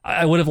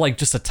 I would have liked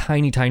just a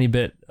tiny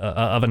bit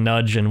of a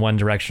nudge in one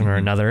direction or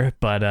another,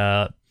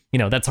 but you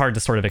know, that's hard to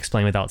sort of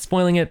explain without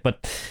spoiling it.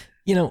 But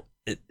you know,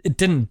 it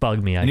didn't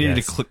bug me. I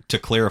needed to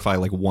clarify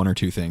like one or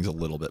two things a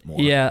little bit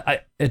more. Yeah,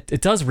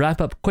 it does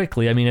wrap up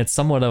quickly. I mean, it's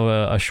somewhat of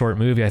a short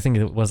movie. I think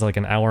it was like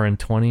an hour and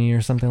 20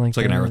 or something like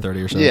that. It's like an hour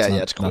 30 or so. Yeah,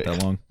 it's quick. not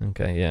that long.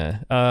 Okay, yeah.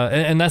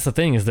 And that's the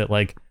thing, is that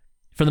like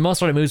for the most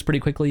part it moves pretty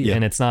quickly,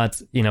 and it's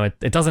not, you know,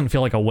 it doesn't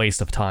feel like a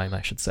waste of time,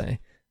 I should say.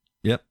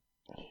 Yep.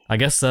 I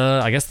guess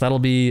that'll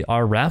be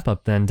our wrap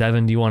up then.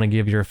 Devin, do you want to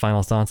give your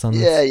final thoughts on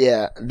this?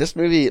 Yeah. This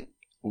movie,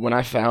 when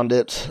I found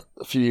it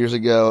a few years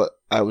ago,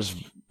 I was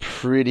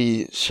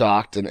pretty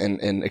shocked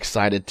and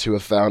excited to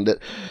have found it,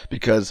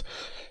 because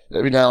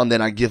every now and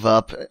then I give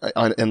up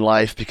in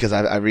life because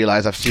I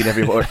realize I've seen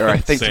every horror, or I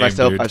think to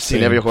myself, I've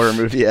seen every horror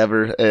movie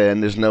ever,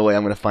 and there's no way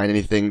I'm going to find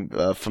anything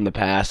from the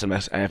past, and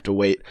I have to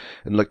wait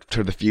and look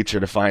to the future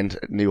to find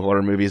new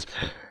horror movies,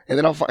 and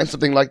then I'll find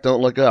something like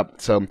Don't Look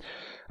Up. So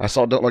I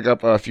saw Don't Look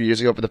Up a few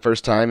years ago for the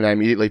first time, and I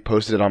immediately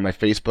posted it on my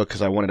Facebook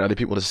because I wanted other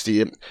people to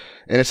see it.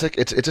 And it's like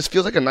it just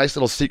feels like a nice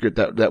little secret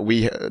that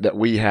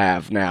we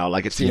have now.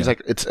 Like it seems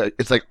like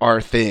it's like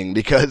our thing,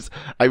 because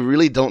I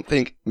really don't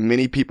think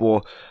many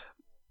people.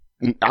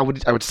 I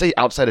would say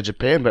outside of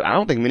Japan, but I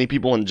don't think many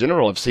people in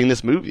general have seen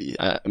this movie.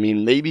 I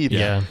mean, maybe in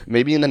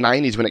the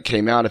 90s when it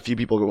came out, a few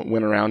people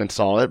went around and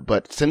saw it,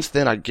 but since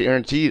then, I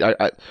guarantee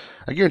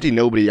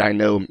nobody I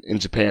know in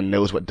Japan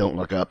knows what Don't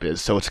Look Up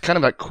is. So it's kind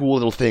of a cool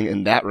little thing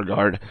in that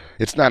regard.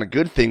 It's not a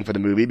good thing for the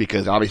movie,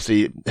 because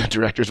obviously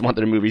directors want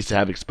their movies to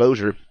have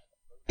exposure,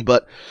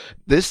 but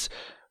this,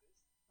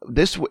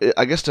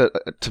 I guess to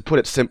put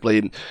it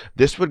simply,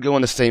 this would go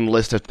on the same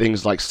list of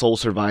things like Soul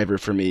Survivor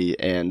for me,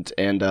 and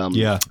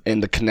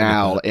The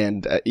Canal,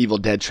 and Evil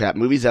Dead Trap,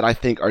 movies that I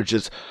think are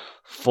just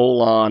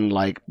full on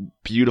like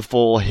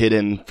beautiful,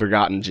 hidden,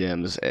 forgotten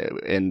gems,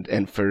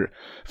 and for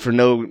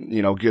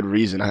no good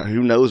reason.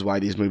 Who knows why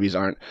these movies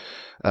aren't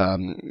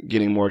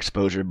getting more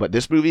exposure? But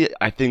this movie,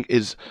 I think,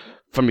 is,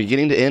 from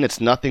beginning to end, it's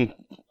nothing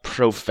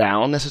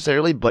profound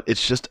necessarily, but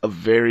it's just a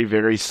very,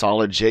 very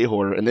solid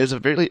J-horror. And there's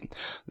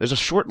a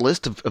short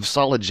list of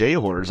solid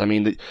J-horrors. I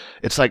mean,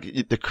 it's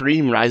like the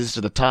cream rises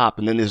to the top,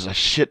 and then there's a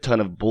shit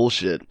ton of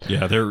bullshit.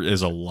 Yeah, there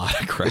is a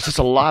lot of crap. It's just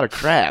a lot of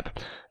crap.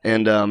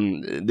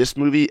 And this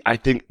movie, I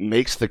think,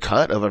 makes the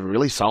cut of a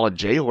really solid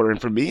J-horror.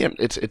 And for me,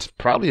 it's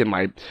probably in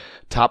my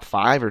top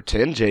 5 or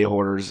 10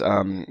 J-horrors.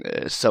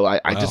 So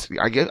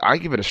I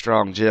give it a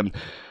strong gem.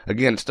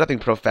 Again, it's nothing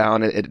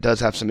profound. It does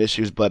have some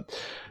issues, but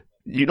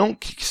you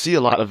don't see a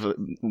lot of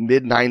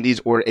mid-90s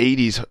or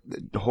 80s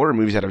horror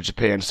movies out of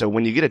Japan. So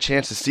when you get a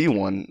chance to see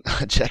one,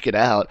 check it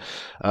out,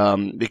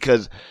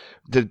 because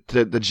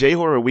the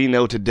J-horror we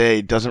know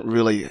today doesn't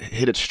really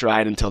hit its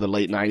stride until the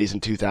late 90s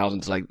and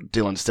 2000s, like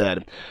Dylan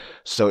said.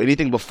 So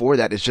anything before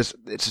that it's just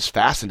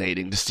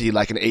fascinating to see,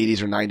 like an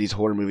 80s or 90s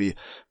horror movie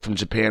from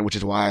Japan, which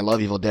is why I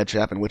love Evil Dead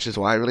Trap, and which is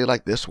why I really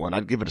like this one.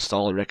 I'd give it a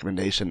solid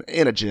recommendation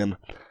and a gem.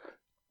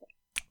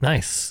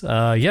 Nice.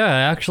 Yeah,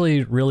 I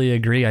actually really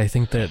agree. I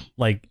think that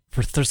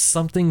there's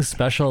something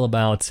special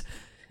about,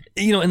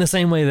 in the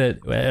same way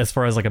that as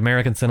far as like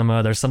American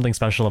cinema, there's something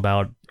special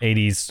about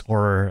 80s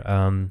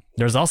horror.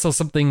 There's also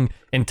something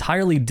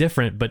entirely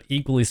different but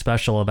equally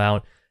special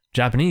about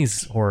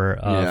Japanese horror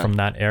from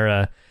that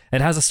era.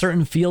 It has a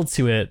certain feel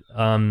to it,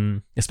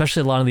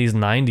 especially a lot of these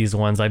 90s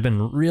ones. I've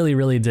been really,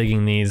 really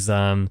digging these.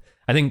 I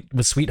think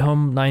was Sweet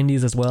Home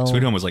 90s as well.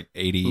 Sweet Home was like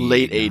 80,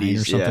 late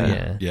 80s or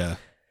something. Yeah.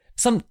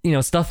 Some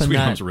stuff in Sweet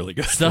that. Home's really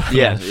good. Stuff.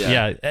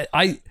 Yeah.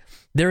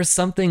 There's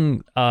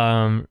something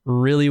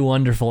really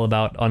wonderful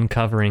about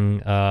uncovering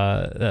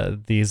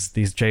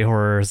these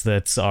J-horrors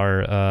that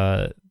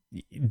are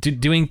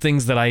doing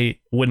things that I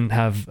wouldn't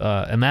have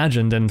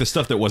imagined, and the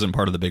stuff that wasn't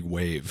part of the big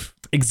wave.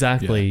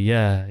 Exactly.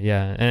 Yeah.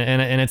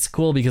 And it's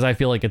cool because I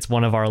feel like it's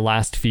one of our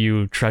last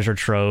few treasure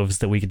troves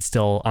that we could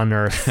still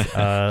unearth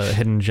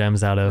hidden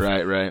gems out of.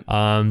 Right.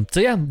 So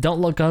yeah, Don't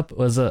Look Up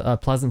was a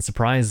pleasant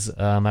surprise.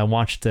 I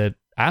watched it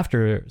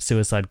after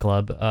Suicide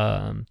Club,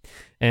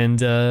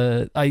 and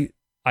I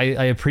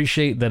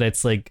appreciate that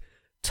it's like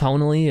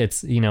tonally,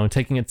 it's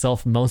taking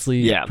itself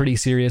mostly pretty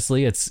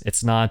seriously.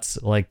 It's not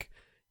like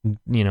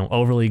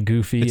overly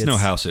goofy. It's no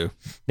Hausu.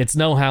 It's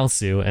no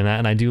Hausu,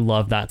 and I do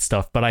love that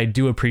stuff. But I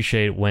do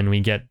appreciate when we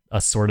get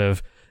a sort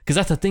of, because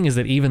that's the thing, is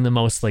that even the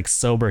most like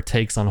sober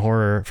takes on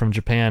horror from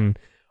Japan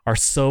are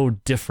so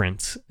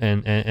different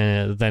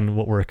and than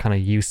what we're kind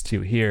of used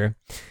to here.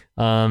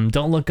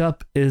 Don't Look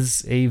Up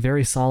is a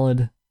very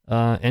solid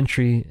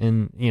entry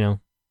in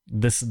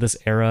this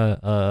era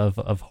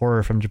of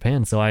horror from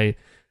Japan. So I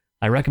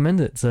I recommend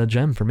it. It's a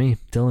gem for me.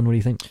 Dylan, what do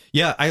you think?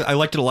 Yeah, I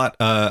liked it a lot.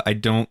 I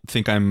don't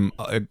think I'm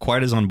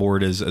quite as on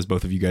board as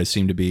both of you guys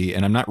seem to be,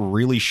 and I'm not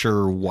really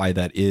sure why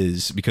that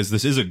is, because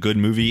this is a good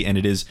movie, and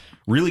it is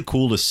really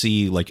cool to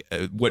see like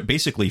what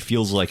basically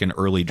feels like an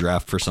early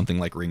draft for something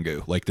like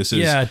Ringu. Like this is,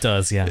 yeah, it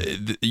does. Yeah,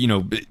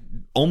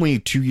 only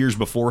 2 years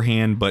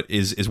beforehand, but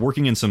is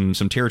working in some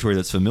territory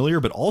that's familiar,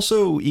 but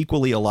also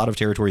equally a lot of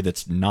territory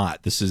that's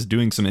not. This is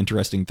doing some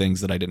interesting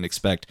things that I didn't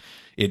expect.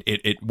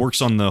 It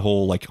works on the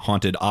whole like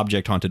haunted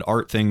object, haunted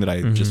art thing that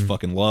I just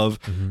fucking love.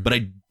 But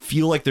I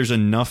feel like there's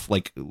enough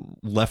like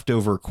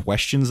leftover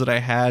questions that I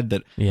had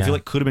that I feel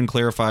like could have been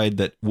clarified,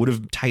 that would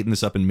have tightened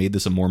this up and made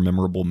this a more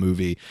memorable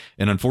movie.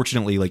 And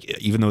unfortunately, like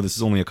even though this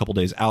is only a couple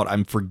days out,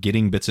 I'm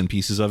forgetting bits and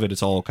pieces of it.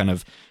 It's all kind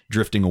of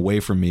drifting away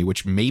from me,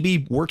 which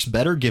maybe works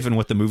better given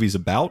what the movie's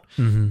about.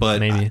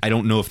 But I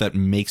don't know if that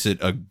makes it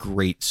a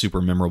great,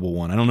 super memorable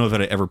one. I don't know if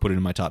I'd ever put it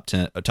in my top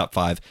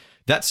 5.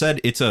 That said,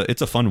 it's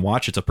a fun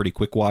watch. It's a pretty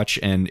quick watch,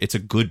 and it's a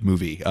good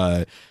movie.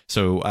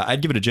 So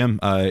I'd give it a gem.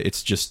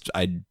 It's just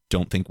I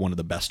don't think one of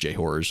the best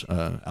J-horrors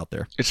out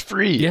there. It's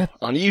free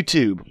on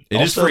YouTube. It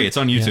is free. It's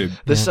on YouTube.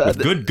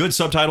 With good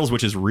subtitles,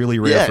 which is really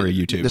rare for a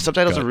YouTube. The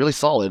subtitles are really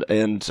solid,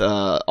 and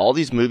all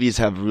these movies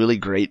have really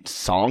great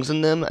songs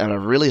in them, and I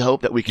really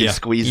hope that we can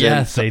squeeze in.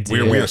 Yes, they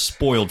do. We are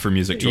spoiled for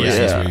music choice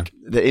this week.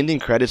 The ending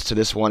credits to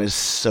this one is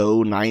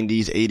so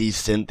 90s, 80s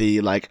synthy.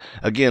 Like,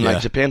 again,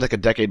 like Japan's like a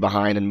decade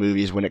behind in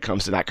movies when it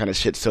comes to that kind of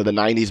shit. So the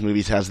 90s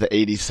movies has the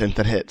 80s synth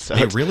in it. So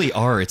they really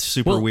are. It's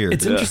super weird.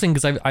 It's interesting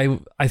because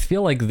I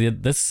feel like the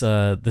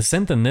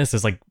synth in this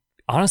is like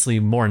honestly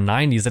more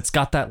 90s. It's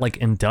got that like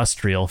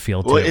industrial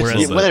feel to it.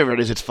 Whereas whatever it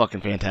is, it's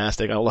fucking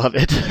fantastic. I love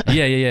it.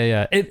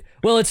 Yeah.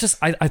 It's just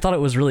I thought it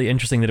was really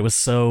interesting that it was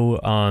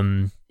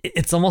so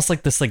it's almost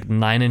like this like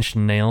Nine Inch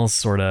Nails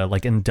sort of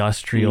like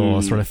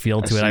industrial sort of feel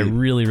to it. I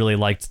really, really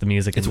liked the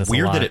music in this a lot. It's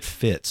weird that it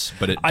fits,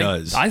 but it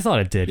does. I thought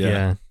it did,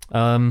 yeah.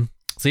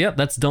 So yeah,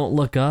 that's Don't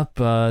Look Up,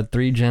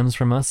 3 gems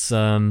from us.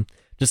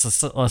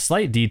 Just a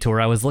slight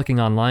detour. I was looking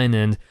online,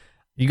 and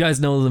you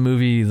guys know the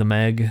movie The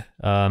Meg.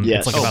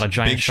 It's like about a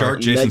giant big shark.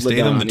 Jason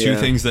Statham, the two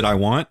things that I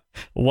want.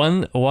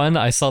 One,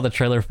 I saw the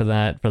trailer for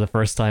that for the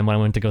first time when I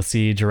went to go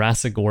see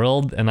Jurassic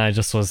World, and I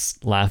just was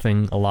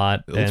laughing a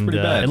lot. It looks pretty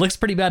bad. It looks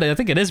pretty bad. I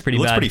think it is pretty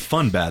bad. It looks pretty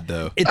fun bad,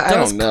 though. It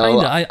does kind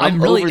of.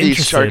 I'm really over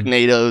interested.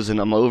 these Sharknadoes, and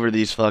I'm over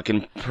these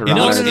fucking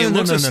piranhas. It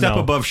looks a step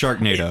above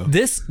Sharknado.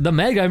 The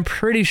Meg, I'm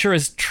pretty sure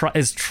is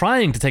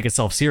trying to take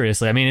itself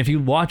seriously. I mean, if you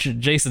watch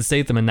Jason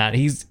Statham in that,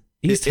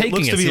 He's taking it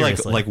looks to be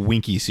seriously. like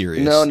winky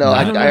serious. No,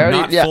 I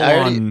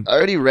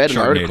already read an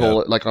Sharknado.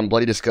 article like on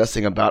Bloody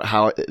Disgusting about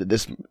how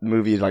this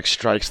movie like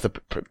strikes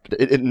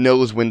it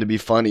knows when to be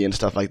funny and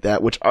stuff like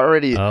that, which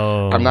already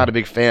I'm not a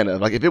big fan of.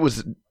 Like if it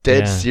was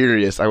dead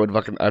serious,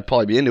 I'd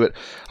probably be into it.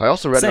 I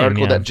also read an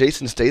article that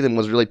Jason Statham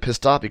was really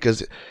pissed off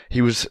because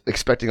he was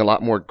expecting a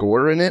lot more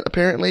gore in it.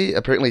 Apparently,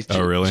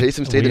 really?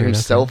 Jason Statham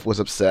himself was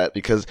upset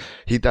because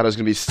he thought it was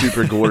going to be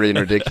super gory and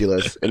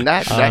ridiculous, and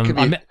that could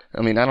be.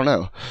 I mean, I don't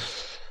know.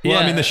 Well,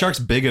 I mean, the shark's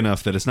big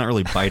enough that it's not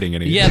really biting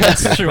anything. Yeah,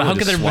 that's true. How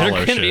could there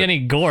be any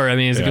gore? I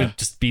mean, it's going to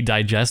just be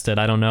digested.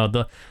 I don't know.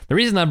 The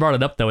reason I brought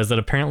it up, though, is that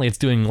apparently it's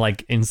doing,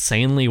 like,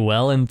 insanely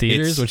well in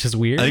theaters, which is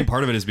weird. I think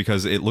part of it is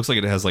because it looks like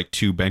it has, like,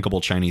 2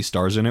 bankable Chinese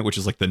stars in it, which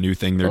is, like, the new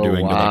thing they're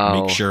doing to,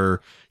 like, make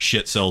sure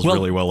shit sells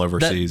really well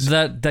overseas.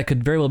 That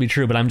could very well be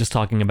true, but I'm just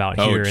talking about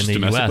here in the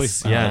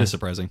U.S. Yeah, that is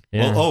surprising.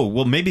 Yeah.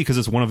 Well, maybe because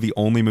it's one of the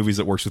only movies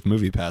that works with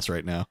MoviePass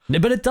right now.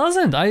 But it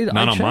doesn't.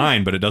 Not on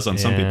mine, but it does on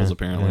some people's,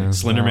 apparently.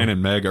 Slenderman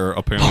and Meg are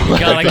apparently...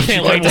 God, I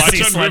can't wait to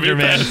see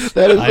Slenderman.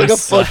 That is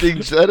like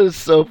that is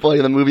so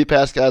funny. The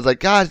MoviePass guy's like,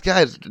 guys,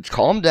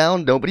 calm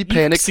down. Nobody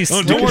panic.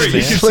 Don't worry. You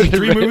can see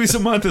 3 movies a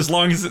month as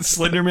long as it's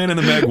Slenderman and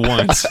the Meg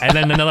once. And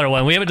then another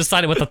one. We haven't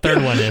decided what the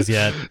third one is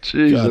yet.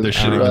 Jesus God, they're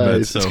shitting the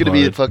bed so it's going to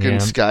be a fucking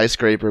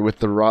skyscraper with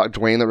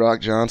Dwayne The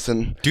Rock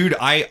Johnson. Dude,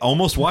 I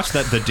almost watched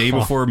that the day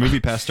before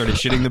MoviePass started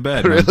shitting the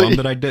bed. Really? I'm bummed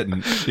that I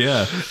didn't.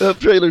 Yeah. That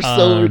trailer's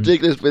so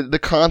ridiculous, but the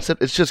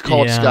concept, it's just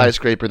called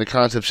Skyscraper. The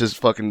concept's just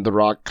fucking The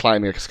Rock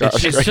climbing a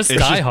skyscraper. It's just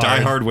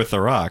Die Hard with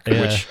The Rock,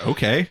 which,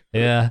 okay.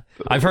 Yeah.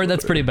 I've heard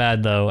that's pretty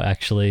bad, though,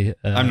 actually.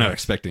 I'm not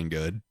expecting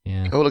good.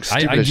 Yeah. Oh, it looks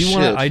stupid as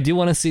shit. I do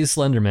want to see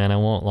Slenderman, I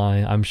won't lie.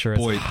 I'm sure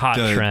it's hot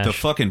trash. The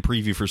fucking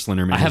preview for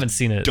Slenderman I haven't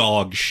seen it.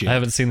 Dog shit. I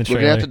haven't seen the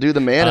trailer. We're going to have to do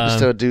the Man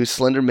episode, do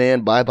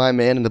Slenderman, Bye-Bye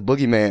Man, and the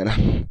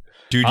Boogeyman.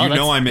 Dude,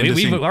 I'm into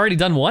We've already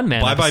done one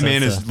Man Bye episode, Bye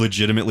Man is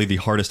legitimately the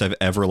hardest I've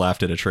ever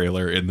laughed at a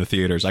trailer in the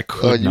theaters. I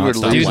could not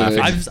stop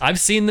laughing. I've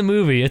seen the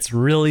movie. It's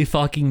really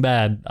fucking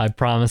bad. I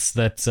promise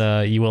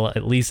that you will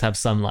at least have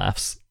some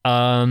laughs.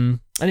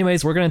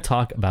 Anyways, we're going to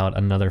talk about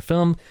another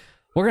film.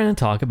 We're going to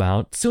talk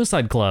about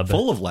Suicide Club.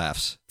 Full of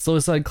laughs.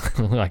 Suicide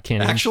Club. I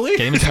can't actually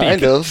even speak.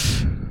 Kind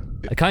of.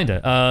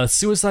 Kinda.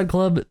 Suicide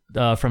Club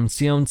from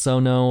Sion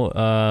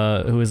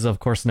Sono, who is of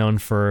course known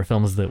for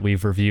films that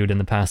we've reviewed in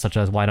the past, such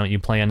as Why Don't You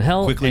Play in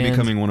Hell? Quickly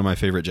becoming one of my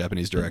favorite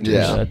Japanese directors.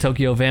 Yeah.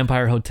 Tokyo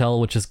Vampire Hotel,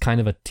 which is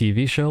kind of a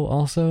TV show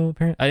also,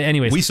 apparently.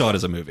 Anyways. We saw it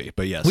as a movie,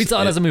 but yes. We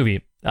saw it as a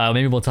movie.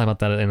 Maybe we'll talk about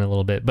that in a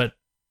little bit. But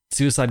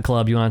Suicide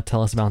Club. You want to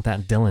tell us about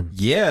that, Dylan?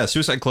 Yeah,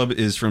 Suicide Club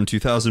is from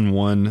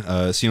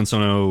 2001. Sion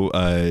Sono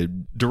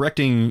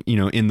directing,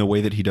 in the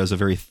way that he does, a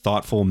very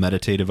thoughtful,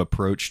 meditative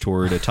approach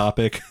toward a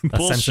topic. A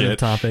sensitive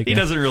topic. He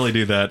doesn't really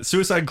do that.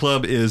 Suicide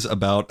Club is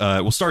about,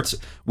 starts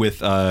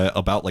with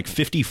about like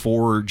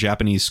 54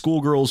 Japanese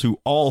schoolgirls who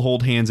all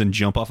hold hands and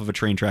jump off of a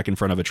train track in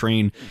front of a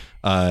train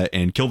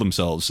and kill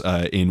themselves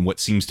in what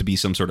seems to be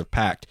some sort of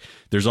pact.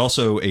 There's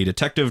also a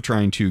detective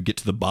trying to get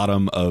to the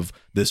bottom of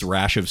this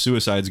rash of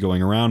suicides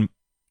going around.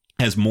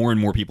 As more and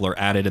more people are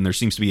added, and there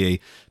seems to be a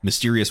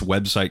mysterious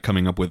website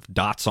coming up with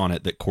dots on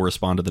it that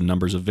correspond to the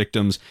numbers of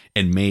victims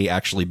and may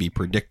actually be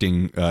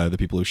predicting the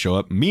people who show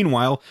up.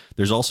 Meanwhile,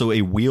 there's also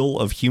a wheel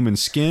of human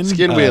skin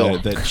wheel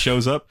that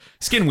shows up.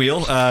 Skin wheel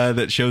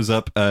that shows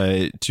up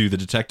to the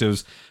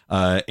detectives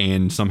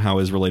and somehow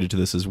is related to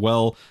this as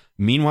well.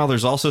 Meanwhile,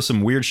 there's also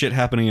some weird shit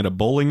happening at a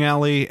bowling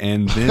alley,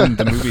 and then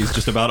the movie is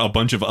just about a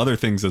bunch of other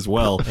things as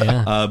well.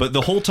 Yeah. But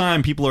the whole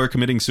time, people are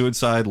committing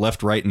suicide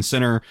left, right, and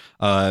center.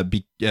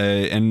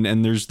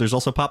 And there's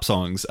also pop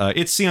songs.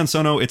 It's Sion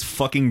Sono. It's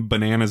fucking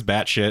bananas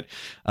batshit,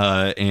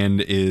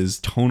 and is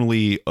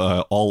tonally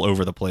all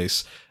over the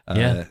place.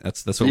 Yeah,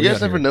 that's what you we guys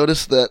got ever here.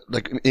 notice that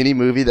like any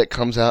movie that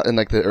comes out in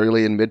like the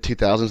early and mid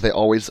 2000s, they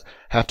always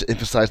have to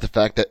emphasize the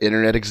fact that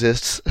internet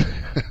exists?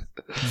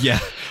 Yeah.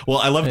 Well,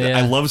 I love Yeah.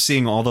 I love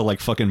seeing all the like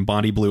fucking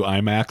Bonnie Blue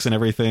IMAX and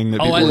everything.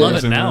 That Oh, people I love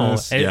use it in now.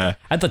 this. Yeah.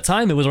 At the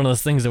time, it was one of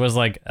those things that was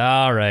like,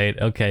 all right,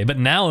 okay. But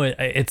now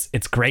it's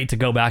great to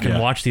go back and Yeah.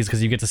 watch these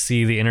because you get to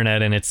see the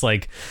internet and it's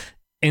like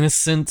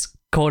innocent,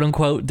 quote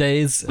unquote,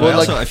 days. Well,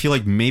 I feel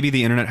like maybe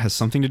the internet has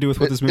something to do with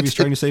what this movie's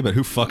trying to say, but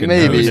who fucking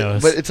Maybe, knows?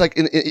 knows? but it's like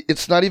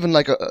it's not even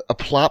like a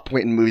plot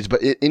point in movies.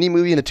 But any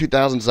movie in the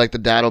 2000s, like the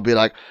dad will be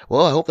like,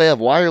 "Well, I hope they have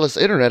wireless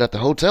internet at the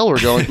hotel we're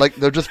going." Like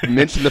they'll just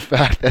mention the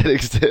fact that it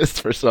exists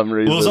for some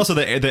reason. Well, it's also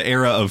the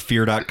era of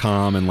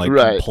Fear.com and like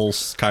Right.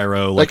 Pulse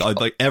Cairo. Like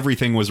Like-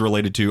 everything was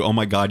related to, oh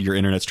my god, your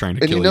internet's trying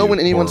to and kill you know when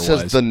anyone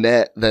horror-wise. says the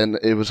net, then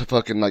it was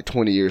fucking like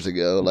 20 years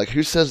ago. Like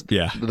who says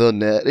Yeah. the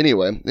net?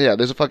 Anyway, yeah,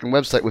 there's a fucking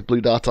website with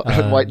blue dots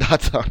on, white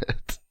dots on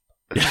it.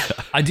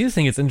 I do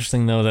think it's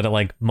interesting though that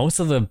like most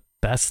of the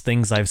best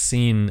things I've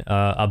seen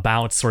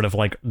about sort of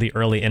like the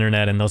early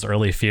internet and those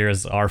early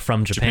fears are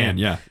from Japan.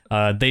 yeah.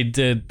 They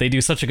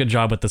do such a good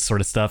job with this sort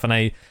of stuff.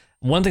 And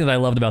one thing that I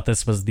loved about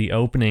this was the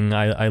opening.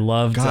 I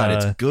loved God,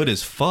 it's good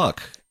as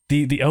fuck.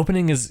 the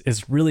opening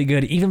is really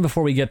good even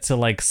before we get to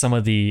like some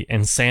of the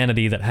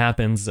insanity that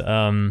happens.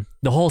 The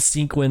whole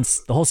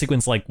sequence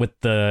like with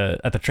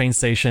at the train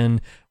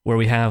station where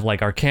we have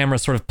like our camera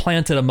sort of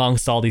planted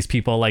amongst all these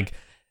people, like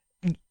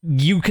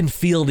you can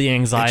feel the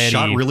anxiety. It's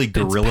shot really It's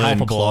guerrilla and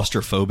palpable.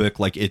 claustrophobic.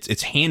 Like it's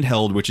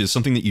handheld, which is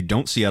something that you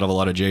don't see out of a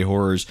lot of J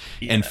horrors,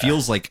 and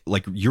feels like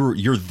you're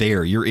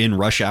there. You're in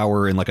rush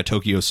hour in like a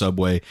Tokyo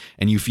subway,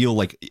 and you feel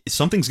like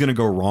something's gonna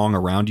go wrong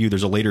around you.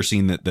 There's a later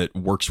scene that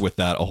works with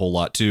that a whole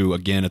lot too.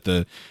 Again at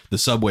the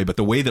subway, but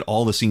the way that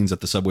all the scenes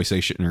at the subway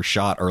station are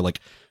shot are like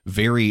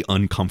very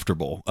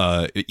uncomfortable,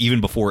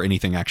 even before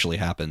anything actually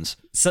happens.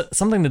 So,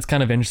 something that's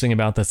kind of interesting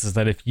about this is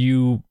that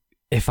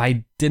if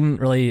I didn't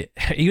really,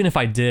 even if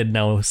I did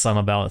know some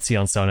about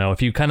Sion Sono,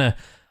 if you kind of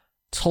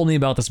told me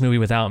about this movie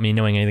without me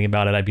knowing anything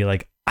about it, I'd be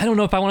like, I don't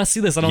know if I want to see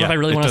this. I don't know if I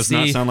really want to It does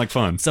not see sound like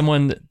fun.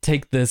 someone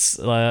take this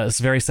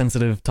very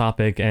sensitive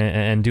topic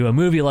and do a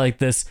movie like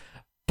this.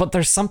 But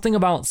there's something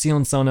about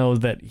Sion Sono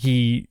that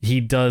he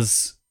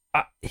does.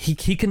 He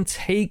can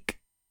take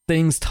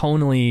things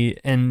tonally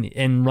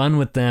and run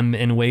with them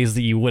in ways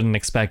that you wouldn't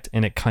expect,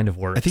 and it kind of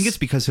works. I think it's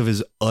because of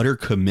his utter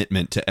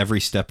commitment to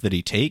every step that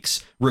he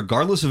takes,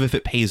 regardless of if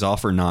it pays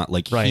off or not.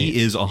 Like Right. he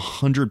is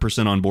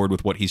 100% on board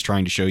with what he's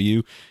trying to show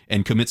you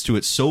and commits to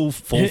it so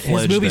full-fledged.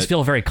 his movies that,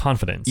 feel very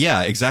confident.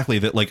 yeah, exactly.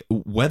 That like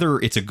whether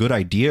it's a good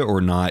idea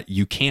or not,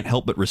 you can't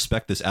help but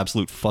respect this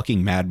absolute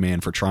fucking madman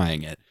for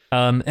trying it.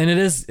 And it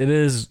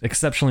is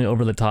exceptionally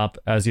over the top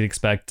as you'd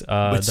expect.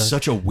 It's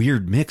such a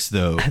weird mix,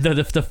 though.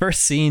 The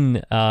first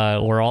scene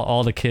where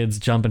all the kids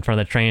jump in front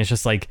of the train is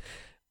just like,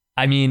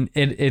 I mean,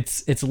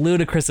 it's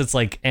ludicrous. It's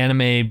like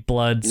anime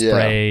blood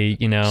spray,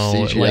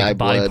 CGI like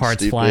body blood,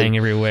 parts stupid. flying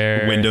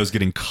everywhere. Windows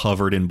getting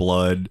covered in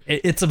blood.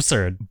 It's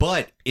absurd.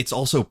 But it's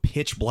also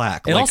pitch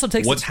black. It also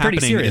takes what's it pretty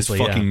happening is seriously,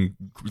 yeah. fucking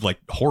like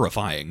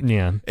horrifying.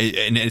 Yeah.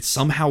 And it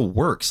somehow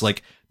works.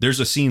 Like there's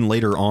a scene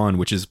later on,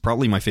 which is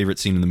probably my favorite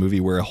scene in the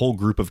movie, where a whole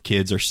group of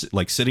kids are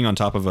like sitting on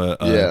top of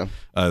a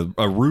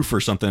roof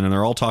or something, and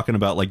they're all talking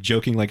about like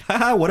joking, like,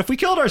 "Haha, what if we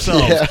killed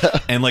ourselves?" Yeah.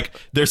 And like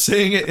they're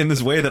saying it in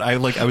this way that I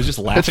was just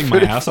laughing my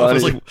ass off. I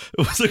was funny.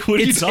 like,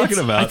 "What are you talking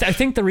about?" I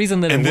think the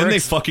reason that and it then works, they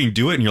fucking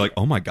do it, and you're like,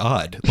 "Oh my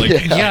god!" Like,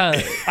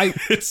 yeah,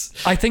 it's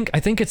I think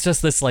it's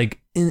just this like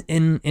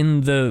in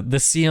the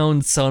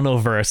Sion Sono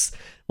verse,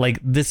 like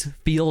this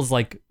feels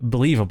like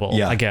believable.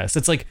 Yeah. I guess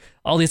it's like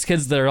all these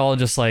kids that are all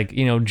just like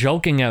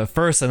joking at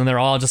first, and then they're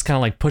all just kind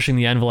of like pushing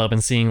the envelope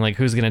and seeing like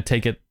who's gonna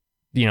take it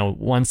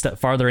one step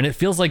farther, and it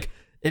feels like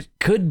it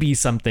could be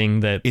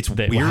something that it's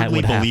that weirdly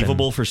would happen.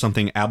 believable for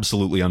something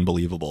absolutely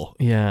unbelievable.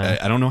 Yeah,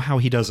 I don't know how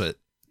he does it.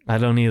 I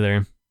don't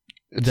either.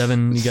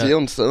 Devin, you got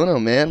Sion Sono,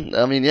 man.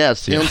 I mean, yeah,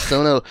 Sion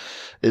Sono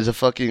is a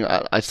fucking.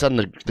 I said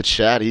in the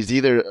chat, he's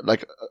either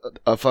like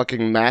a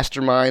fucking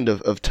mastermind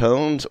of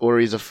tones, or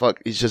he's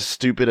just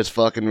stupid as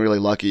fuck and really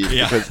lucky.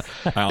 Yeah, because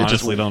I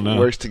honestly don't know.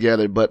 Works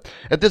together, but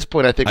at this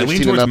point, I think I we've lean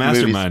seen towards enough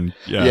mastermind.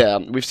 movies. Yeah,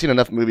 we've seen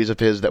enough movies of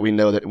his that we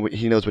know that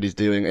he knows what he's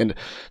doing, and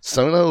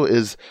Sono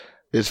is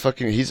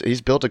fucking.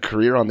 He's built a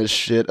career on this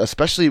shit,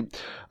 especially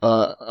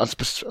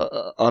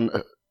on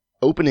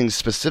openings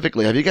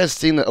specifically. Have you guys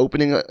seen the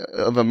opening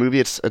of a movie?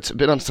 It's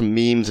been on some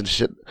memes and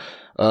shit,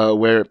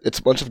 where it's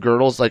a bunch of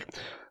girls like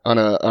on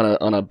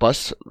a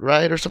bus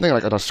ride or something,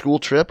 like on a school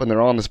trip, and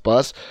they're all on this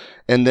bus,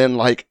 and then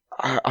like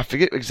I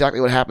forget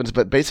exactly what happens,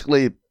 but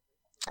basically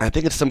I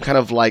think it's some kind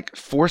of like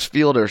force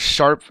field or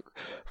sharp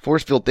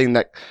force field thing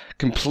that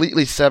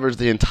completely severs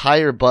the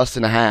entire bus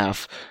in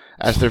half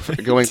as they're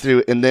going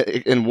through,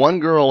 and one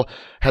girl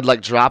had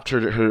like dropped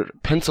her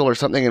pencil or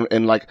something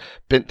and like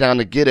bent down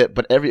to get it,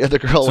 but every other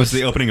girl was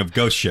the opening of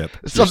Ghost Ship,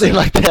 something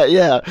like that.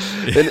 Yeah,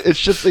 and it's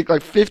just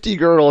like 50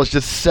 girls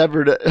just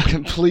severed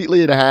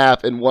completely in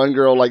half, and one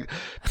girl like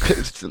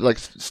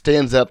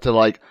stands up to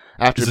like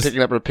after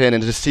picking up her pen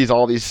and just sees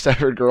all these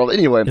severed girls.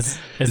 Anyway, is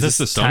this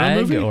the Sono Tag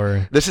movie?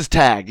 Or this is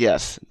Tag?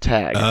 Yes,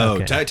 Tag. Oh,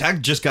 Okay.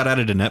 Tag just got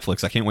added to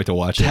Netflix. I can't wait to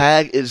watch it.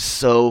 Tag is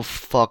so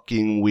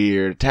fucking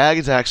weird. Tag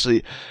is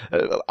actually,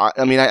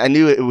 I mean, I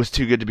knew it was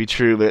too good to be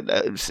true, but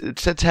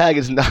Tag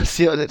is not.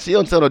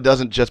 Sion Sono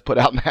doesn't just put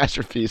out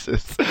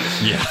masterpieces.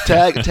 Yeah.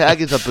 Tag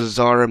is a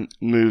bizarre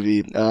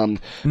movie.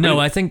 no,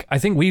 I think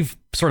we've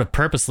sort of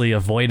purposely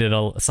avoided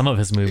some of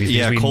his movies.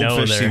 Yeah, because we know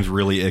Coldfish they're seems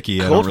really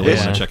icky. I don't really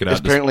Coldfish want to check it out.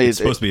 apparently it's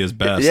supposed to be his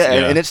best. Yeah,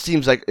 and it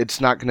seems like it's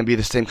not going to be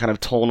the same kind of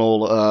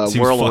tonal seems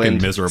fucking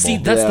whirlwind. miserable. See,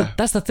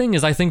 that's the thing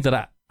is I think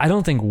that I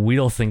don't think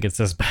we'll think it's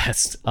his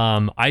best.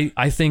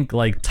 I think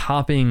like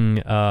topping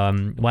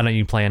Why Don't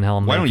You Play in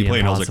Hell? Why Don't You Play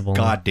in Hell is a impossible.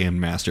 goddamn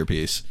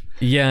masterpiece.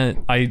 Yeah,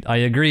 I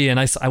agree, and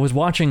I was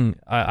watching.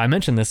 I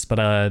mentioned this,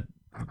 but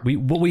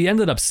what we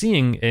ended up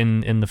seeing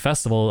in the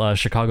festival,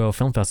 Chicago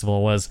Film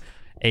Festival, was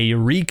a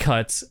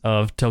recut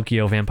of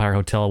Tokyo Vampire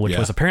Hotel, which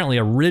was apparently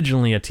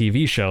originally a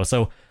TV show.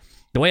 So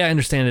the way I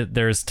understand it,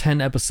 there's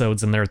 10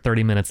 episodes and they're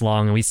 30 minutes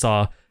long, and we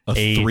saw a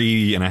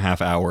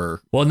 3.5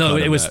 hour. Well, no, cut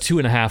it of was that.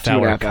 2.5 2.5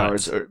 hour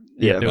hours. cuts.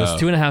 Yeah, It was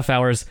 2.5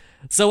 hours.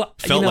 So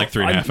Felt like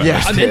 3.5 hours.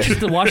 Yeah. I'm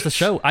interested to watch the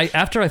show.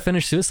 After I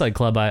finished Suicide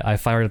Club, I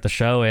fired at the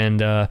show,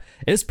 and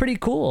it's pretty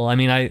cool. I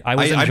mean, I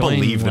was I enjoying,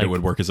 believe that like, it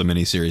would work as a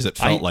miniseries. It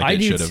felt like I it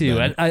do should have too.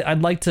 been.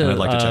 I'd like to,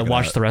 check it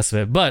watch out. the rest of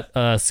it,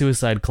 but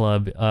Suicide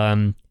Club,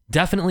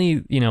 definitely,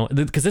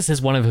 because this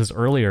is one of his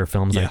earlier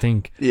films, I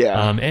think.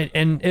 Yeah.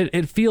 And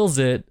it feels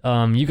it.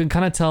 You can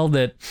kind of tell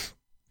that.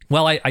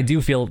 Well, I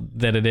do feel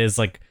that it is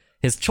like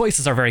his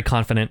choices are very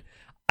confident.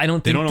 I don't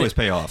think They don't always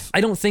pay off.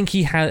 I don't think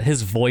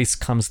his voice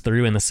comes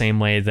through in the same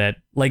way that,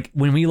 like,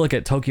 when we look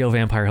at Tokyo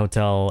Vampire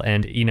Hotel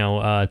and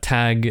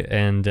Tag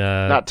and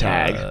Not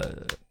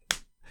Tag.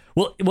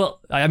 Well,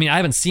 I mean, I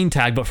haven't seen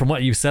Tag, but from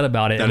what you said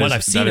about it and what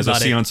I've seen that is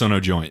about a Sion Sono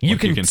joint. you You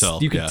can can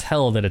tell. you can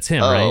tell that it's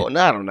him, Oh, right? no,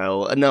 I don't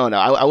know. No.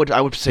 I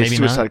would say Maybe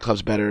Suicide not?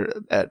 Club's better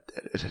at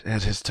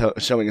his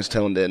showing his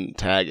tone than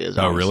Tag is.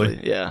 Oh, honestly.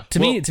 really? Yeah. To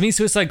me,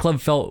 Suicide Club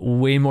felt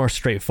way more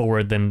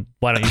straightforward than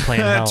Why Don't You Play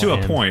in Hell? to a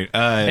and- point.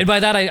 And by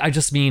that, I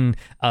just mean,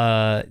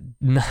 I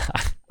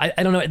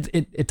don't know.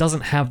 It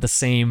doesn't have the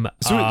same.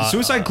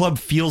 Suicide Club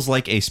feels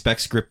like a spec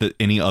script that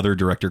any other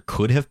director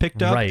could have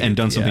picked up Right, and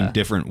done something yeah.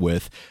 different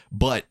with,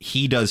 but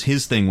he does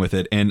his thing with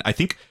it. And I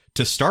think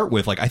to start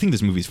with, like, I think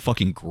this movie's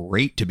fucking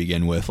great to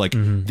begin with. Like,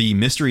 the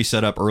mystery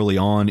setup early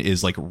on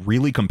is like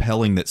really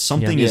compelling that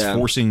something is Yeah.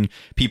 forcing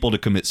people to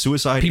commit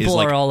suicide. People is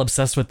like, are all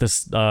obsessed with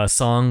this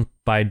song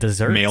by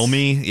Desserts. Mail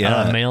Me,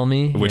 yeah. Mail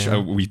Me, which yeah.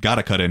 we've got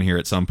to cut in here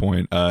at some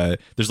point.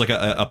 There's like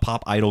a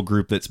pop idol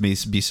group that's may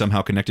be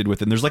somehow connected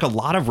with, and there's like a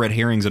lot of red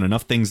herrings and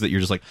enough things that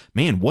you're just like,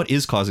 man, what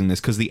is causing this?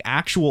 Because the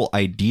actual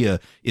idea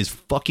is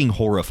fucking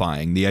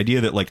horrifying. The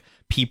idea that like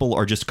people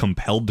are just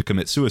compelled to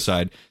commit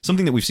suicide,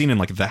 something that we've seen in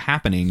like The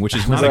Happening, which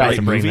is not a about great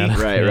to bring movie, that up.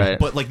 Right, right.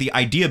 but like the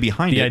idea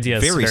behind The it, idea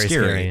is very very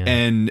scary. scary,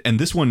 yeah. And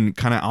this one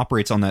kind of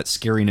operates on that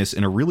scariness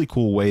in a really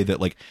cool way that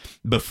like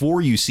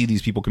before you see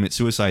these people commit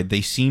suicide,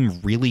 they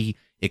seem really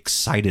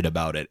excited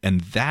about it,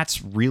 and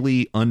that's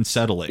really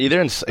unsettling.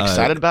 Either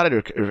excited about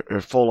it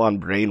or full on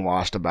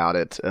brainwashed about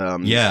it.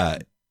 Yeah.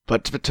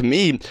 But to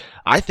me,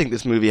 I think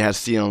this movie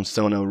has Sion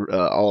Sono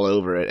all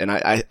over it, and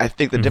I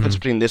think the difference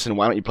between this and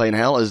Why Don't You Play in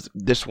Hell is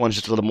this one's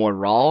just a little more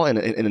raw,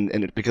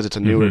 and because it's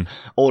a newer,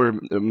 older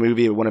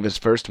movie, one of his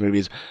first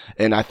movies,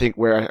 and I think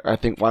Why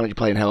Don't You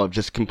Play in Hell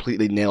just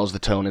completely nails the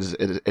tone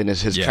and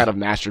is his kind of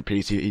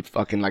masterpiece. He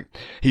fucking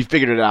he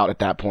figured it out at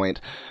that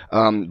point.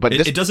 But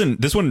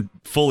This one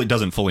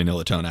doesn't fully nail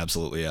the tone.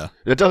 Absolutely, yeah.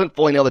 it doesn't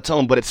fully nail the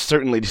tone, but it's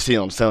certainly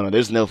Sion Sono.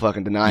 There's no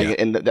fucking denying it,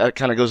 and that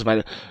kind of goes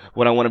by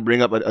what I want to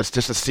bring up. It's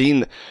just a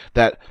scene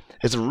that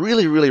is a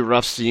really, really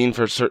rough scene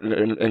for certain,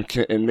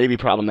 and maybe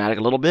problematic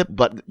a little bit.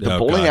 But the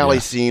bowling alley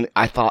scene,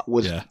 I thought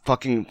was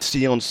fucking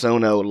Sion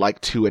Sono like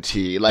to a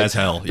T. Like As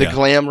hell, the yeah.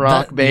 glam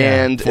rock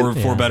band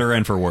For better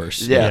and for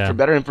worse. for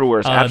better and for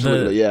worse.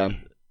 Absolutely, yeah.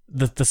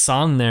 the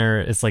song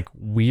there is like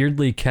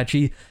weirdly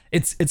catchy.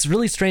 It's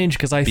really strange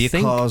because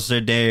because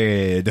they're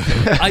dead.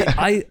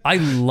 I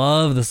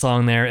love the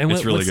song there, and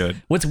it's really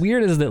good. What's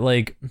weird is that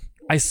like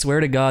I swear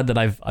to God that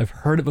I've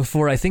heard it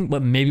before. I think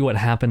what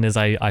happened is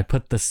I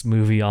put this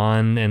movie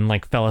on and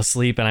like fell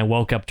asleep, and I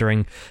woke up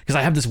because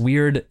I have this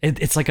weird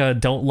it's like a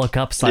Don't Look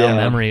Up style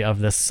memory of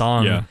this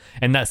song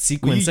and that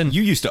sequence. Well, and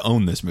you used to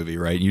own this movie,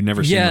 right? You'd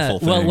never seen the full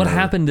thing. Well, what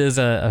happened is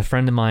a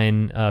friend of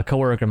mine, a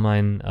coworker of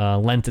mine,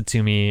 lent it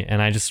to me,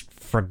 and I just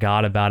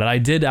forgot about it. I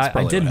did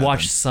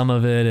watch some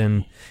of it,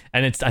 and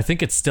I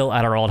think it's still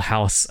at our old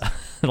house,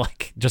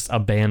 like just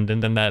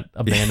abandoned in that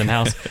abandoned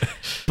house.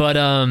 But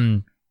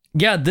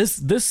yeah,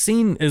 this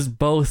scene is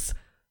both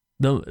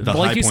the like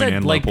high you point said,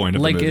 and like low point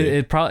of the movie.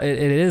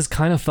 it is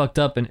kind of fucked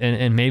up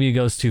and maybe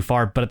goes too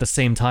far, but at the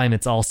same time,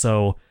 it's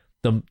also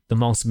the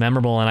most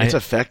memorable. And it's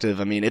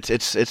effective. I mean, it's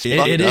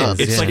fucked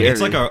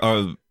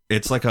up.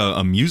 It's like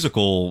a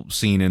musical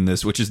scene in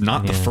this, which is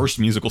not the first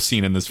musical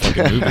scene in this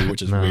fucking movie,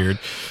 which is weird.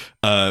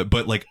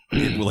 But like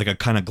a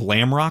kind of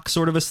glam rock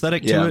sort of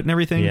aesthetic to it and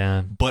everything.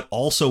 Yeah. But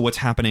also what's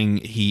happening,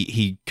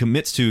 he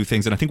commits to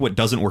things, and I think what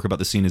doesn't work about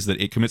the scene is that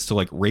it commits to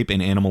like rape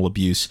and animal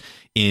abuse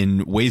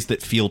in ways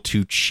that feel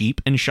too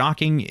cheap and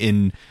shocking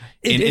in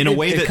a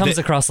way that comes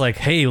across like,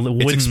 hey,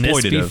 wouldn't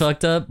this be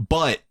fucked up?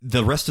 But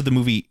the rest of the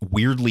movie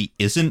weirdly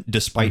isn't,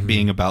 despite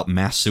being about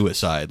mass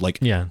suicide. Like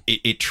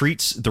it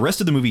treats, the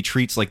rest of the movie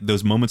treats like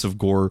those moments of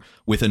gore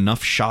with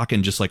enough shock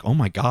and just like, oh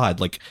my God,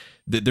 like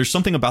there's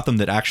something about them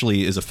that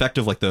actually is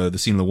effective, like the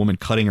scene of the woman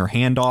cutting her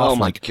hand off. Oh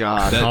my like,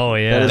 God.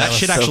 That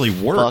shit actually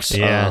works.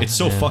 It's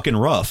so Yeah. fucking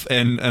rough.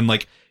 And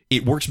like,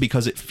 it works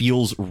because it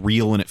feels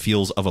real and it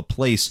feels of a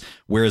place,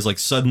 whereas like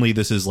suddenly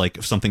this is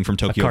like something from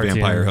Tokyo cartoon,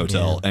 Vampire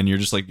Hotel, and you're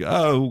just like,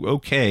 oh,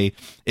 okay.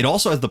 It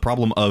also has the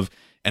problem of,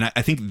 and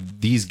I think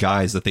these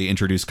guys that they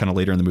introduce kind of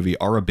later in the movie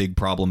are a big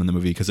problem in the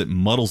movie because it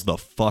muddles the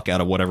fuck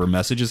out of whatever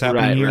message is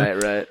happening here.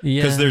 Right.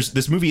 Because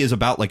this movie is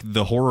about like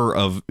the horror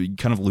of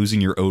kind of losing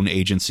your own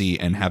agency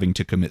and having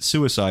to commit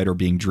suicide or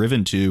being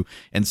driven to,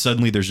 and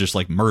suddenly there's just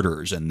like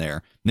murderers in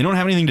there. They don't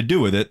have anything to do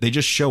with it. They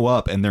just show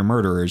up and they're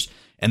murderers.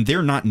 And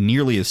they're not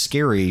nearly as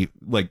scary,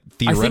 like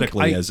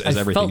theoretically, as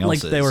everything else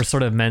like is. They were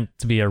sort of meant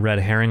to be a red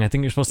herring. I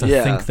think you're supposed to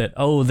think that,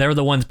 oh, they're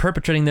the ones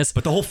perpetrating this.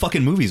 But the whole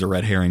fucking movie's a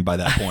red herring by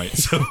that point,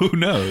 so who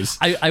knows?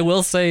 I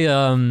will say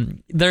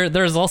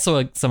there's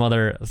also some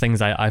other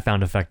things I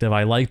found effective.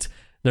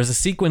 There's a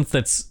sequence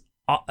that's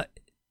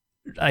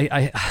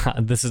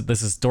this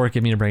is dorky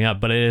of me to bring up,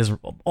 but it is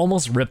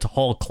almost ripped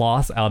whole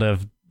cloth out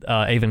of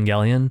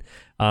Evangelion.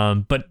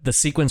 But the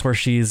sequence where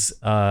she's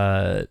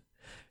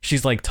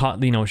like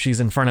taught, she's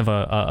in front of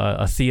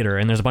a theater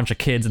and there's a bunch of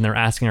kids and they're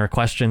asking her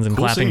questions and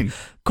clapping. Scene.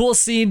 Cool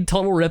scene,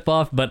 total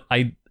ripoff, but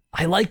I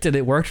liked it.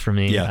 It worked for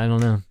me. Yeah. I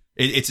don't know.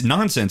 It's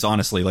nonsense,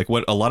 honestly. Like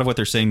a lot of what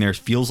they're saying there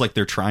feels like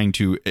they're trying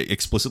to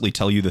explicitly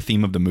tell you the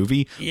theme of the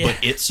movie, but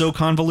it's so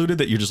convoluted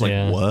that you're just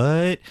like,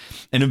 what?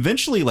 And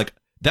eventually, like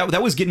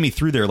that was getting me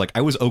through there. Like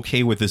I was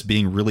okay with this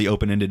being really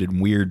open-ended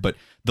and weird, but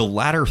the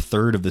latter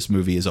third of this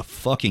movie is a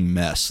fucking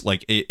mess.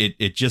 Like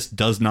it just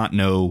does not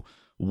know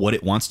what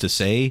it wants to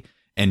say,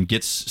 and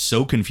gets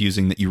so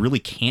confusing that you really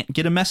can't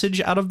get a message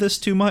out of this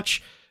too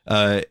much.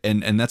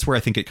 And that's where I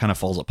think it kind of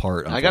falls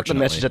apart. I got the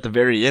message at the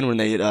very end when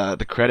they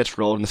the credits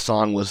rolled and the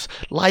song was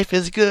 "Life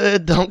is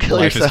good, don't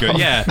kill yourself." Is good.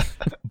 Yeah,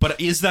 but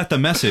is that the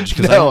message?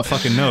 Because I don't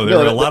fucking know. There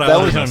were a lot of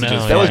other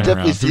messages. That was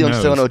definitely Sion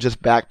Sono just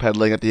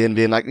backpedaling at the end,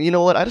 being like, you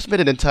know what? I just made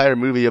an entire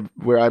movie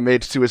where I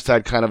made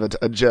suicide kind of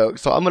a joke,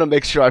 so I'm gonna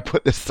make sure I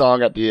put this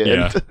song at the end.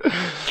 Yeah.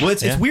 Well,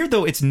 it's weird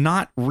though. It's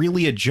not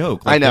really a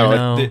joke. Like, I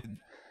know.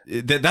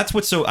 That's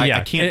what's so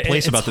I can't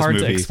place about this movie.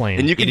 To explain.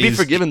 And you can be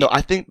forgiven though.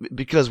 I think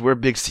because we're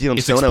big Sion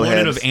Sono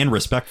heads. It's exploitative and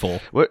respectful.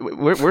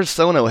 We're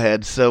Sono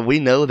heads, so we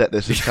know that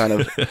this is kind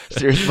of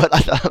serious.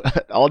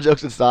 But all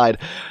jokes aside,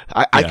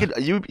 I could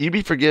you'd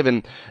be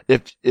forgiven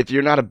if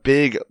you're not a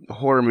big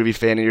horror movie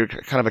fan and you're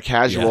kind of a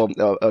casual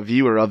a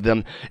viewer of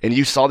them, and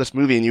you saw this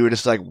movie and you were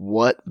just like,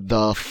 what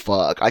the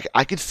fuck?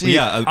 I could see.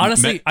 Yeah,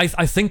 honestly,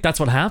 I think that's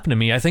what happened to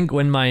me. I think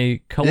when my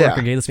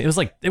coworker gave this to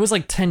me, it was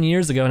like 10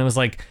 years ago, and it was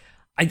like.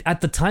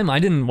 At the time, I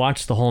didn't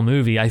watch the whole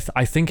movie. I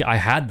think I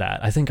had that.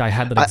 I think I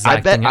had that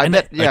exact thing. I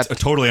bet, it's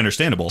totally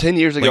understandable. 10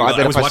 years ago, I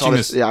bet if I saw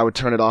this, I would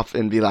turn it off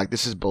and be like,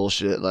 this is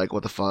bullshit. Like,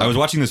 what the fuck? I was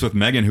watching this with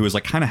Megan, who was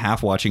like kind of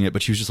half watching it,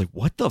 but she was just like,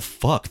 what the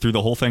fuck through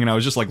the whole thing? And I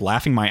was just like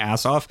laughing my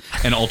ass off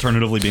and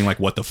alternatively being like,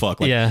 what the fuck?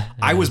 Like,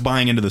 I was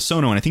buying into the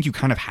Sono, and I think you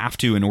kind of have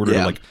to in order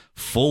to like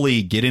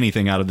fully get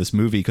anything out of this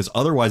movie, because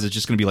otherwise it's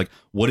just going to be like,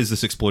 what is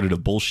this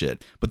exploitative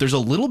bullshit? But there's a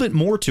little bit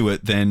more to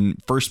it than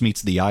first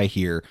meets the eye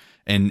here.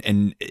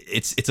 And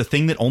it's a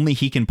thing that only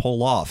he can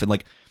pull off. And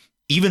like,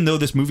 even though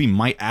this movie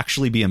might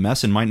actually be a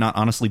mess and might not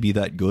honestly be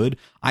that good,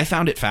 I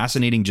found it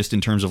fascinating just in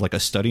terms of like a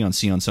study on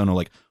Sion Sono.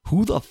 Like,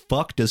 who the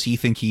fuck does he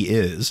think he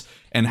is?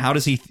 And how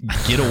does he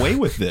get away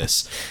with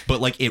this?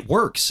 But like, it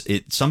works.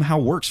 It somehow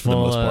works for the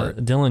most part.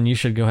 Dylan, you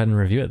should go ahead and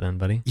review it then,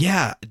 buddy.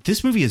 Yeah,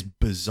 this movie is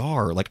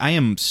bizarre. Like, I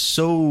am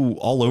so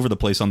all over the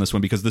place on this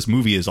one because this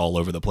movie is all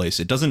over the place.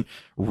 It doesn't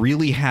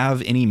really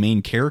have any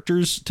main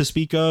characters to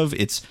speak of.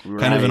 It's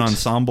kind of an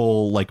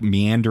ensemble, like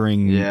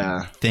meandering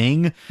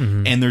thing.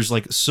 Mm-hmm. And there's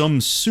like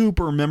some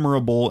super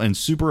memorable and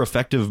super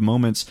effective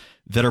moments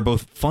that are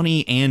both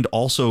funny and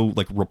also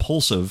like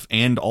repulsive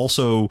and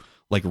also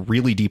like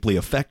really deeply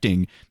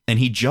affecting, and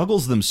he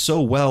juggles them so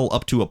well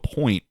up to a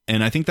point.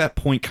 And I think that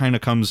point kind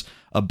of comes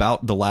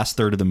about the last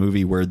third of the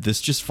movie where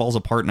this just falls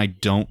apart and I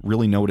don't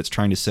really know what it's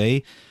trying to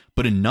say,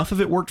 but enough of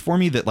it worked for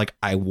me that like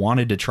I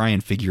wanted to try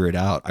and figure it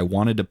out. I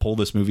wanted to pull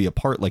this movie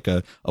apart like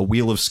a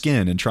wheel of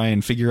skin and try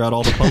and figure out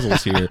all the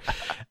puzzles here.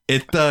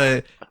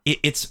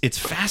 It's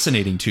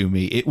fascinating to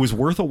me. It was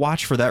worth a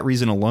watch for that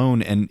reason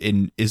alone,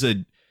 and is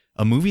a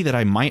movie that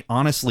I might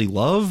honestly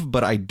love,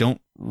 but I don't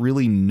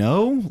really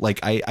know. Like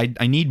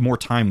I need more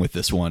time with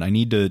this one. I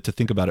need to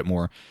think about it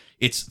more.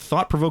 It's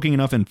thought-provoking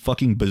enough and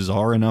fucking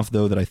bizarre enough,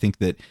 though, that I think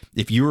that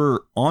if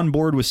you're on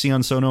board with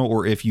Sion Sono,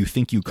 or if you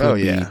think you could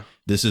be,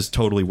 this is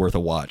totally worth a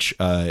watch.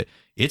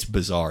 It's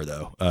bizarre,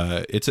 though.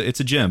 It's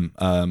a gem,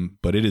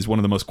 but it is one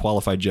of the most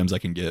qualified gems I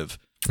can give.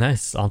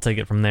 Nice. I'll take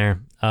it from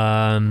there.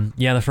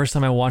 The first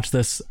time I watched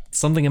this,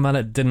 something about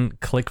it didn't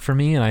click for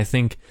me, and I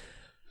think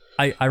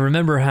I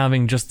remember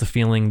having just the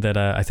feeling that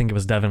I think it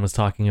was Devin was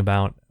talking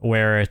about,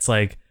 where it's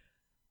like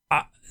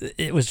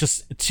it was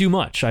just too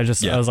much. I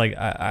was like,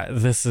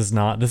 this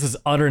is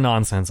utter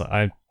nonsense.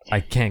 I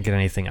can't get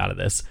anything out of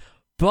this.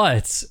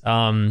 But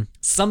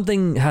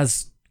something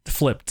has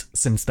flipped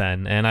since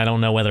then, and I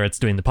don't know whether it's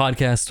doing the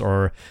podcast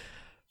or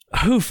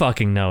who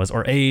fucking knows,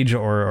 or age,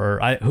 or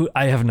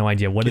I have no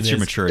idea what it's it is. Your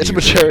maturity. It's a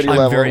maturity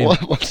level.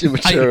 What's your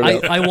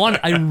maturity?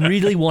 I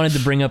really wanted to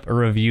bring up a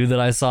review that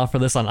I saw for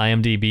this on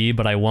IMDb,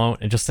 but I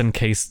won't, just in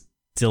case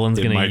Dylan's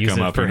going to use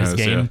it for his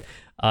game.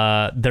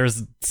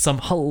 There's some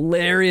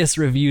hilarious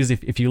reviews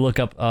if you look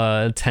up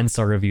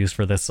 10-star reviews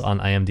for this on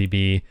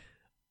IMDb.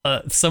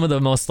 Some of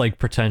the most like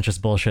pretentious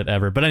bullshit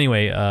ever. But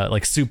anyway,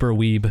 like super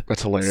weeb.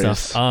 That's hilarious.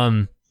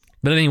 Stuff.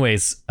 But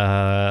anyways,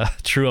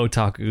 true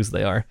otakus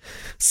they are.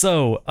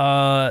 So,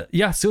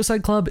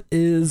 Suicide Club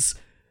is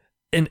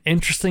an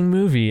interesting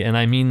movie, and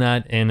I mean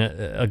that in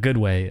a good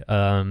way.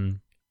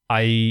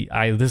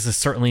 This is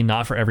certainly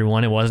not for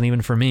everyone. It wasn't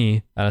even for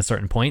me at a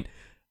certain point.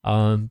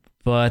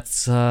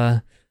 But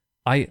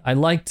I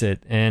liked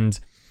it, and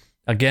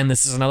again,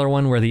 this is another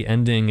one where the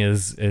ending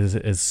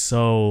is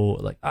so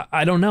like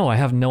I don't know. I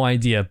have no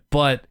idea,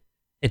 but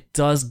it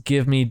does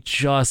give me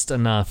just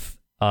enough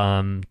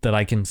that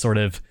I can sort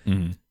of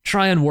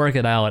try and work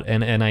it out,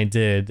 and I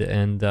did.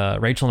 And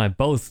Rachel and I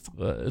both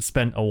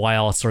spent a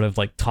while sort of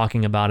like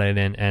talking about it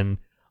and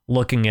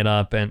looking it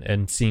up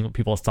and seeing what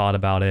people thought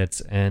about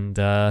it. And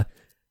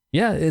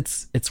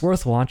it's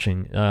worth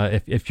watching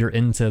if you're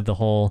into the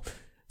whole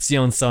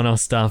Sion Sono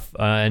stuff.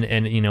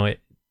 And you know,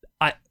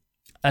 I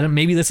don't,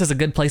 maybe this is a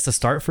good place to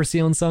start for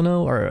Sion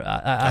Sono, or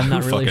I'm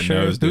not really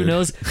sure. Who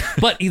knows?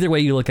 But either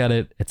way you look at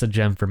it, it's a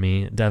gem for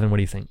me. Devin, what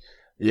do you think?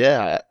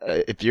 Yeah,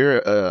 if you're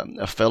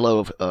a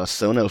fellow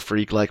Sono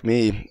freak like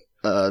me,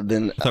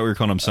 then... I thought we were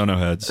calling them Sono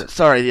heads.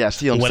 Sorry, yeah,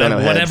 Sono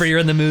heads. Whatever you're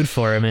in the mood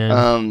for,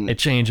 man. It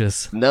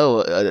changes.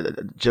 No,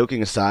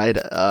 joking aside,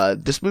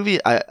 this movie,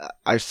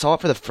 I saw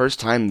it for the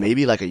first time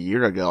maybe like a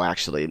year ago,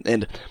 actually,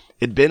 and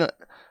it'd been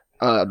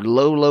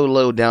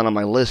low down on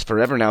my list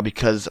forever now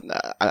because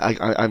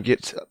I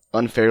get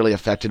unfairly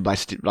affected by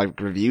like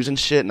reviews and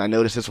shit, and I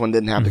noticed this one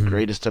didn't have the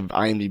greatest of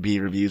IMDb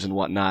reviews and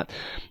whatnot.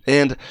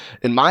 And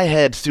in my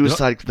head,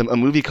 a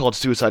movie called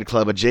Suicide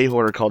Club, a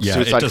J-horror called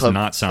Suicide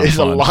Club, is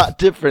a lot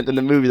different than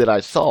the movie that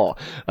I saw.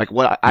 Like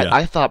what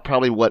I thought,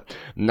 probably what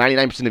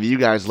 99% of you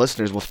guys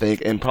listeners will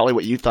think, and probably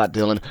what you thought,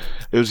 Dylan,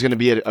 it was going to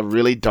be a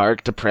really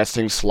dark,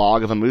 depressing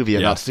slog of a movie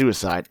about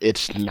suicide.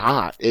 It's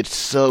not. It's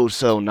so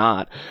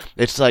not.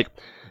 It's like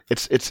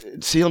it's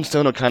Sion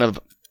Sono kind of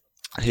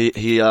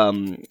he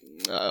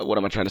what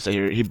am I trying to say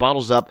here? He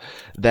bottles up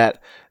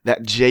that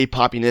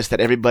J-poppiness that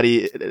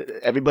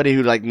everybody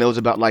who like knows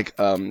about like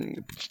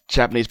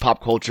Japanese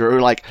pop culture or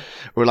like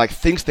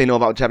thinks they know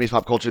about Japanese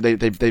pop culture.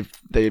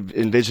 They've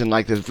envisioned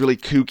like this really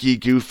kooky,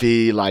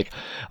 goofy, like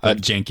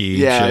janky,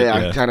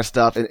 shit, kind of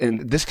stuff.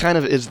 And this kind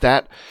of is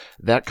that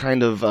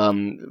kind of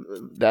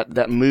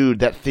that mood,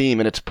 that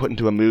theme, and it's put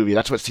into a movie.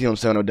 That's what Sion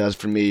Sono does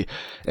for me,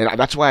 and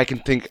that's why I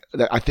think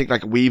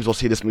like weebs will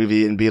see this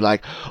movie and be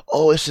like,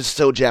 "Oh, this is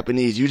so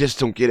Japanese. You just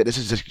don't get it. This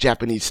is just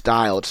Japanese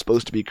style. It's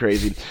supposed to be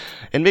crazy."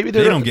 And And maybe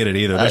they don't get it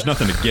either. There's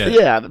nothing to get.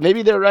 Yeah,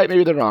 maybe they're right,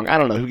 maybe they're wrong. I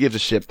don't know. Who gives a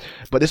shit?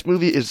 But this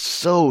movie is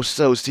so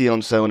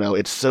Sion Sono.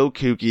 It's so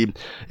kooky.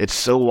 It's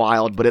so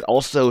wild. But it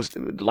also,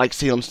 like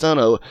Sion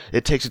Sono,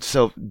 it takes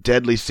itself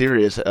deadly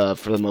serious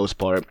for the most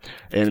part.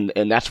 And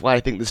that's why I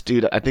think this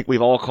dude, I think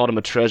we've all called him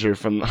a treasure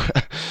from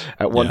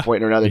at one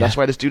point or another. That's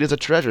why this dude is a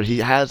treasure. He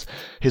has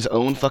his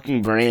own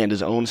fucking brand,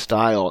 his own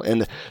style.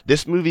 And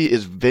this movie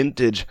is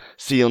vintage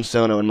Sion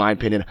Sono, in my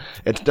opinion.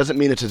 It doesn't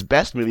mean it's his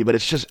best movie, but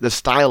it's just the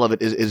style of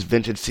it is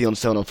vintage Sion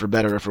Sono, for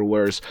better or for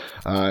worse.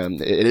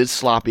 It is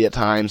sloppy at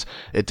times.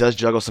 It does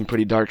juggle some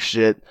pretty dark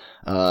shit.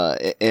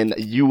 And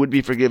you would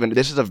be forgiven.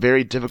 This is a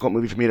very difficult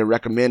movie for me to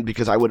recommend,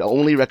 because I would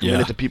only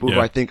recommend it to people who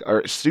I think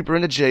are super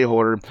into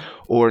J-horror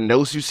or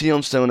knows who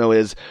Sion Sono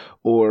is,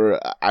 or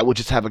I would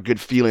just have a good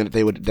feeling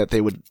that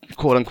they would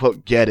quote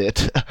unquote get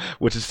it,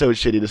 which is so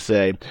shitty to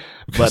say.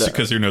 But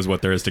because who knows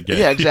what there is to get.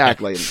 Yeah,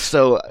 exactly.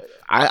 So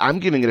I'm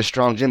giving it a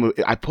strong gem.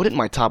 I put it in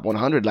my top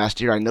 100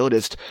 last year, I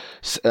noticed.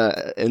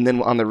 And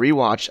then on the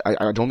rewatch,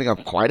 I don't think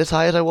I'm quite as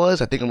high as I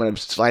was. I think I'm going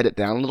to slide it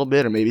down a little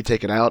bit or maybe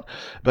take it out.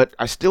 But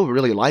I still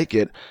really like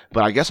it.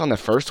 But I guess on the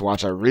first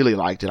watch, I really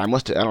liked it. I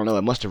don't know,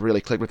 it must have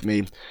really clicked with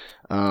me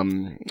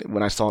when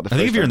I saw it the first time. I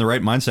think if you're in the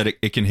right mindset,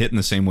 it can hit in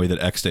the same way that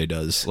X-Day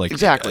does. Like,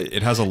 exactly.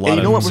 It has a lot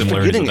of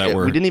similarities with that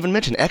word. We didn't even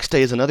mention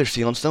X-Day is another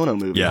Sion Sono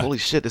movie. Yeah. Holy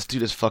shit, this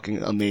dude is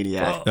fucking a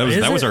maniac.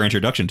 That was our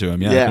introduction to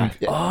him. Yeah.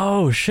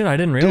 Oh shit, I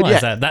didn't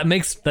realize that. That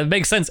makes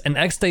sense. And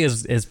X-Day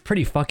is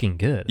pretty fucking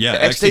good. Yeah,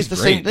 X-Day's the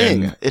same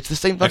thing. It's the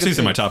same fucking X-Day's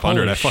in my top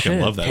 100. I fucking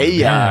love that. Hey,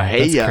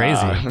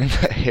 that's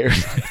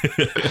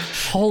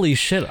crazy. Holy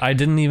shit, I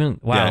didn't even.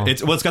 Wow. Yeah,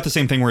 it's got the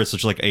same thing where it's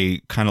such like a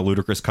kind of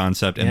ludicrous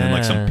concept, and then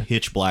like some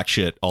pitch black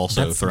shit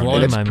also thrown in.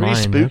 And it's pretty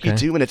spooky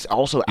too, and it's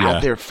also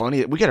out there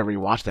funny. We gotta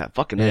rewatch that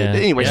fucking movie.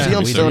 Anyway,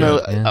 Sion Sono,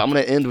 I'm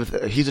gonna end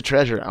with he's a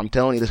treasure. I'm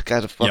telling you, this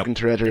guy's a fucking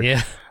treasure.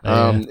 Yeah.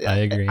 I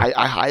agree.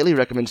 I highly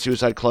recommend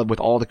Suicide Club with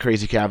all the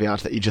crazy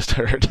caveats that you just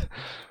heard.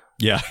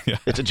 Yeah.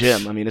 It's a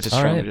gem. I mean, it's a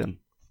strong gem.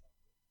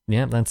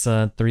 Yeah, that's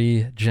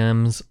 3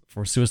 gems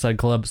for Suicide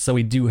Club. So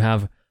we do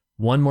have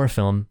one more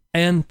film,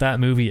 and that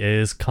movie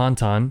is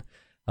Kantan.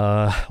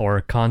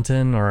 Or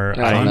Kantan, or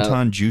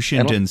Kantan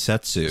Jushin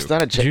Densetsu. It's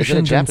not a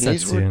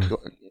Japanese word.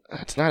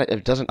 It's not.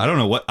 It doesn't. I don't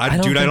know what. I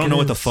don't know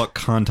what the fuck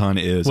Kantan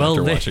is. Well,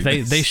 after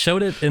watching they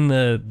showed it in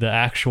the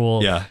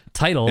actual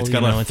title. It's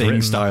got a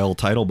thing style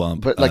title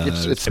bump, but like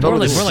it's spelled more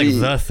like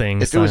the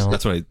thing style.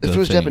 That's what. If it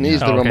was Japanese,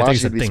 the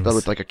romaji would be things. spelled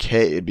with like a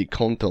K. It'd be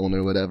Konton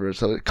or whatever.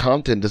 So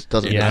Kantan just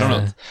doesn't. Yeah. I don't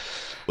know.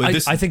 Well,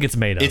 I think it's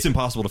made up. It's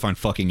impossible to find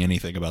fucking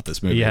anything about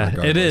this movie. Yeah,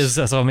 regardless. it is.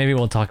 So maybe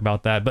we'll talk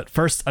about that. But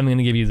first, I'm going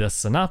to give you the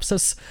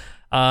synopsis.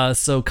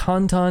 So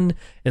Kantan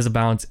is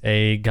about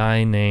a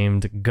guy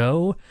named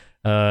Goku.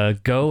 No.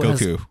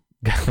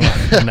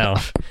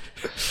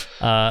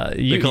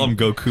 They call him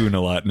Gokun a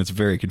lot, and it's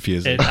very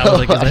confusing. I was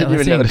like, I didn't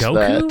even notice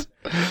Goku?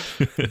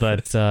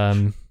 But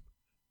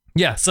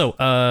yeah, so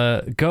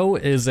Go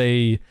is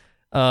a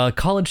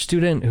college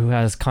student who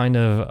has kind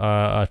of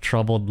a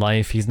troubled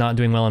life. He's not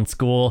doing well in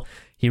school.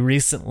 He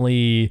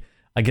recently,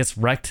 I guess,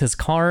 wrecked his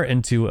car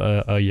into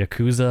a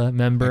Yakuza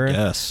member.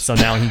 Yes. So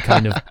now he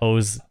kind of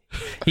owes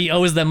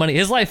them money.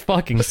 His life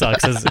fucking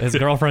sucks. His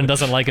girlfriend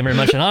doesn't like him very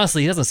much, and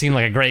honestly, he doesn't seem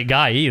like a great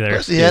guy either.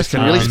 Plus he has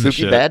some really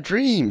spooky bad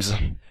dreams.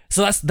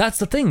 So that's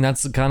the thing.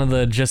 That's kind of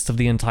the gist of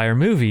the entire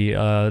movie.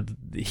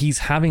 He's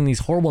having these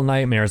horrible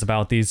nightmares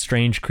about these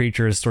strange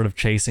creatures sort of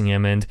chasing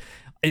him, and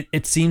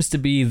it seems to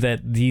be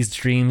that these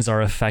dreams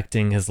are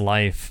affecting his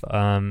life.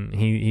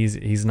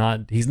 He's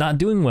not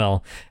doing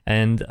well,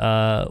 and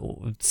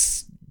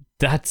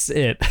that's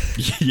it.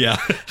 Yeah.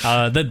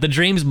 The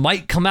dreams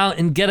might come out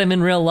and get him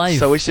in real life.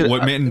 So we should.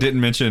 What Manton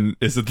didn't mention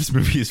is that this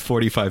movie is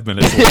 45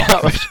 minutes long.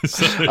 I was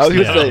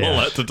going to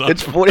say,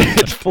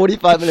 it's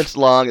 45 minutes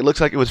long. It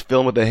looks like it was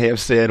filmed with a ham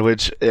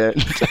sandwich. And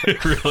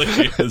it really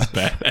is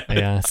bad.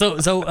 Yeah. So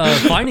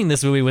finding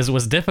this movie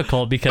was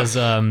difficult because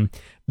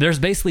there's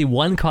basically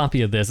one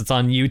copy of this. It's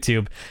on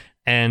YouTube.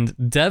 And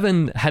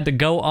Devin had to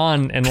go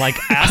on and like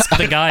ask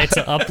the guy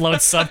to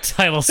upload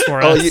subtitles for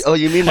us.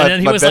 You mean my and then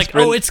he my was best like,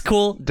 friend, "Oh, it's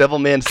cool."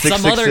 Devilman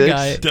 666. Some other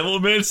guy,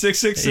 Devilman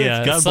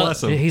 666. God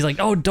bless him. He's like,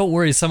 "Oh, don't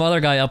worry." Some other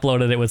guy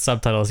uploaded it with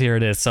subtitles. Here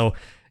it is. So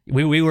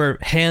we were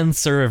hand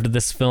served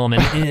this film,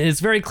 and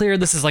it's very clear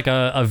this is like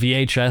a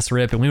VHS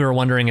rip, and we were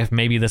wondering if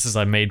maybe this is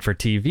a made for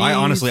TV.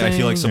 I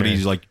feel like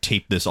somebody's like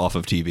taped this off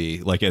of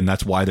TV, like, and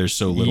that's why there's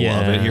so little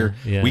of it here.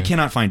 Yeah. We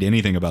cannot find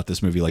anything about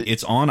this movie. Like,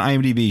 it's on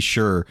IMDb,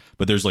 sure,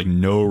 but there's like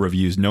no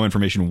reviews, no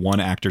information. One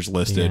actor's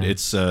listed.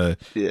 Yeah.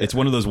 It's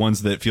one of those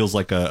ones that feels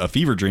like a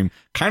fever dream,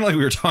 kind of like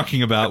we were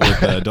talking about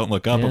with Don't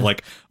Look Up, of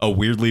like a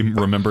weirdly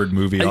remembered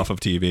movie off of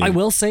TV. I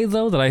will say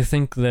though that I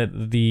think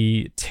that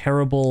the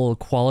terrible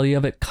quality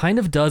of it kind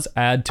of does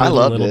add to it a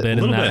little bit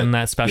in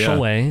that special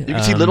way. You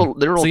can see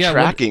literal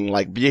tracking,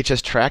 like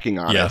VHS tracking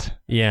on it.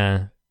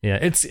 Yeah,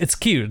 it's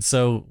cute.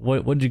 So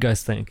what did you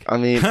guys think? I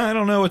mean, I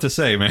don't know what to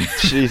say, man.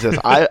 Jesus,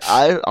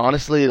 I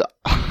honestly,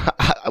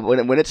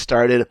 when it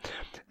started,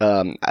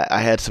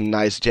 I had some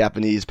nice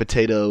Japanese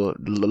potato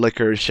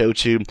liquor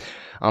shochu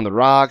on the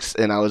rocks,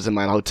 and I was in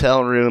my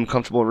hotel room,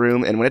 comfortable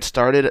room, and when it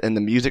started and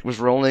the music was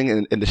rolling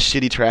and the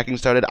shitty tracking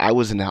started, I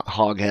was in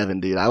hog heaven,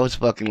 dude. I was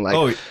fucking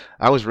like,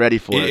 I was ready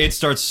for it. It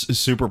starts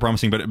super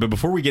promising, but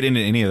before we get into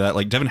any of that,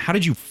 like, Devin, how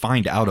did you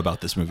find out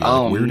about this movie?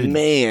 Like, where did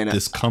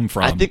this come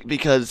from? I think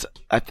because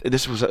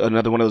this was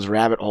another one of those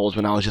rabbit holes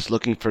when I was just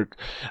looking for,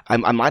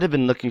 I might have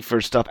been looking for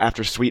stuff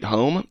after Sweet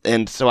Home,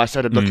 and so I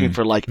started looking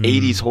for like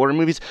 80s horror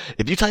movies.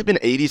 If you type in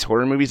 80s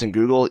horror movies in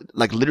Google,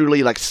 like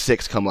literally like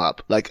 6 come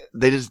up. Like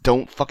they just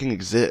don't fucking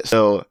exist.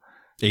 So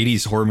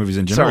 80s horror movies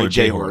in general. Sorry, or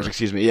J-horrors,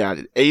 excuse me. Yeah,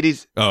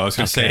 80s. Oh, I was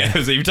going to say,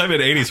 if you type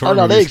in 80s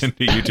horror movies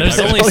into YouTube, there's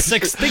only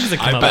 6 things that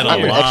come up.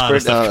 I'm an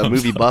expert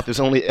movie buff. There's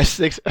only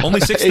 6. Only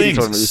 6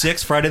 things.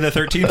 6 Friday the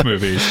 13th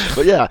movies.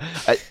 But yeah,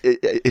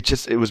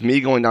 it was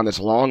me going down this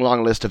long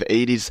list of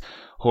 80s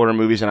horror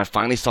movies, and I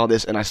finally saw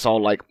this, and I saw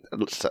like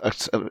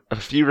a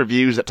few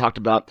reviews that talked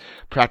about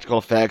practical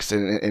effects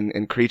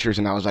and creatures,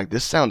 and I was like,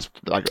 this sounds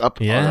like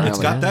up. Yeah, it's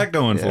got that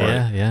going for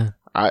it. Yeah.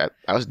 I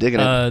was digging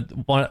it.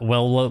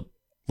 Well,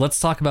 let's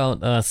talk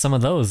about some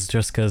of those,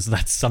 just because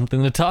that's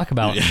something to talk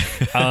about.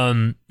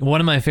 One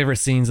of my favorite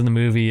scenes in the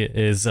movie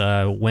is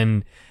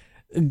when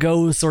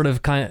Go sort of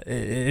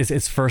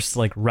is first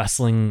like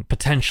wrestling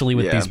potentially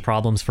with these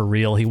problems for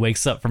real. He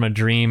wakes up from a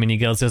dream and he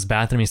goes to his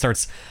bathroom. He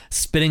starts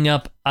spitting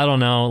up, I don't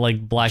know,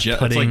 like black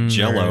pudding, it's like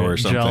Jello or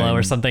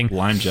something.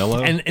 Lime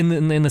Jello, and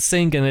in the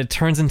sink, and it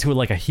turns into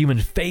like a human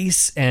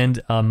face,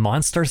 and a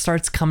monster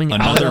starts coming.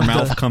 Another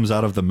mouth comes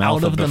out of the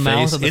mouth of the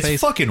face.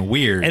 It's fucking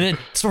weird. And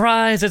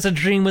surprise! It's a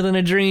dream within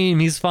a dream.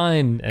 He's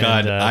fine.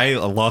 God, I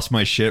lost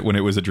my shit when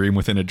it was a dream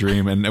within a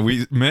dream, and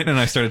Matt and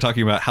I started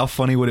talking about how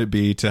funny would it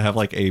be to have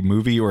like a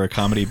movie or a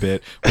comedy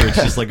bit where it's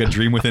just like a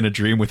dream within a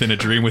dream within a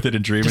dream within a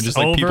dream, and just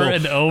like people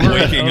waking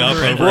up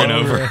over and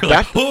over.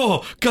 Like,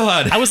 oh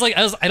God!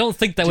 I don't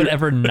think that would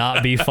ever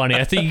not be funny.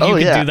 I think you could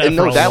do that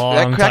for a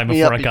long time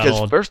before it got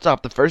old. First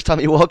off, the first time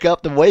he woke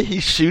up, the way he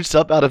shoots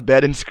up out of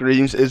bed and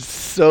screams is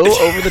so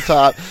over the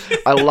top.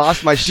 I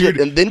lost my shit,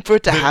 and then for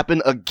it to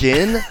happen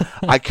again,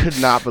 I could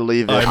not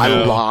believe it.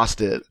 I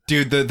lost it,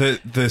 dude.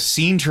 The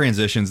scene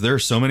transitions. There are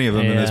so many of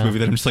them in this movie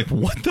that I'm just like,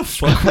 what the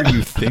fuck were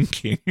you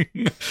thinking?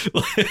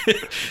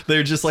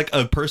 They're just like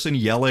a person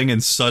yelling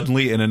and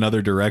suddenly in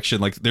another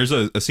direction. Like there's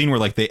a scene where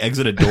like they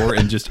exit a door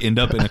and just end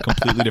up in a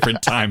completely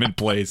different time and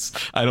place.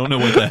 I don't know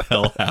what the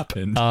hell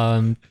happened.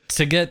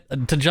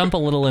 To jump a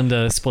little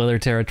into spoiler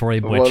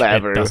territory, which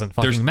it doesn't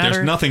fucking matter.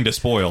 There's nothing to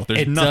spoil.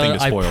 There's nothing to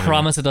spoil. I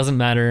promise it doesn't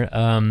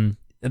matter.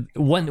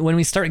 When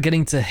we start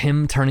getting to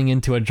him turning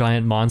into a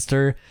giant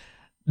monster,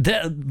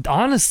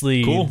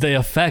 honestly, the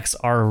effects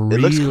are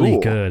really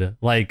good.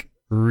 Like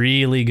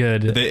really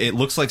good. It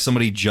looks like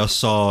somebody just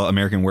saw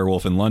American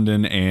Werewolf in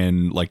London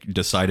and like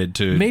decided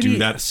to do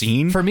that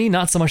scene. For me,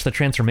 not so much the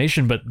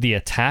transformation, but the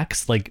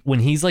attacks. Like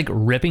when he's like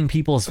ripping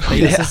people's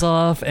faces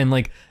off, and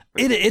like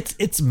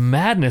it's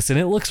madness, and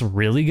it looks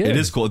really good. It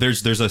is cool.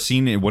 There's a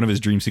scene in one of his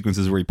dream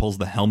sequences where he pulls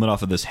the helmet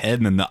off of this head,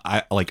 and then the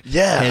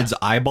head's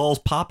eyeballs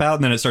pop out,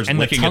 and then it starts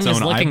licking its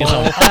own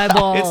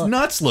eyeball. It's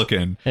nuts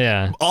looking.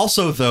 Yeah.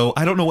 Also, though,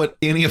 I don't know what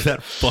any of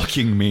that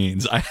fucking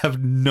means. I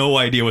have no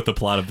idea what the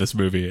plot of this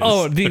movie is.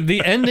 Oh,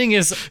 the ending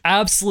is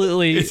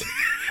absolutely.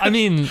 I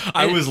mean,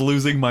 I was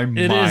losing my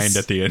mind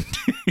at the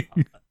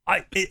ending.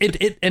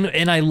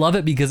 And I love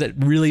it because it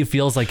really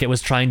feels like it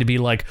was trying to be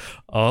like,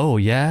 oh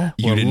yeah,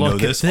 you didn't know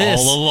this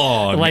all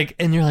along. Like,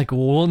 and you're like,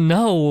 well,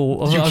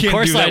 no, you of can't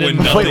course do that I didn't.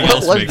 when nothing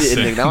else what makes was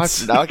the ending?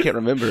 sense. Now I can't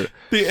remember.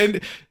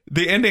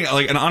 The ending,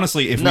 like, and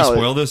honestly, if we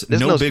spoil this,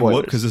 no big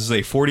whoop, because this is a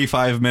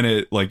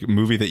 45-minute like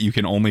movie that you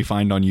can only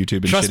find on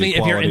YouTube. Trust me,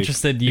 if you're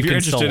interested, you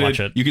can still watch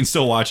it. You can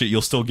still watch it.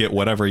 You'll still get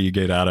whatever you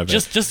get out of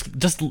it.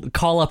 Just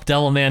call up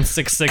Devilman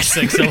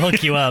 666. He'll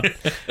hook you up.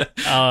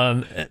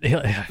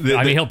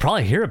 He'll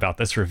probably hear about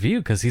this review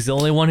because he's the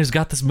only one who's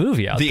got this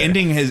movie out. The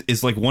ending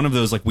is like one of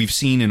those like we've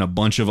seen in a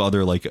bunch of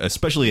other like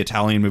especially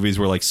Italian movies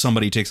where like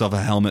somebody takes off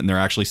a helmet and they're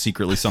actually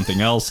secretly something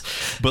else.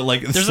 But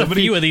like there's a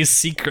few of these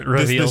secret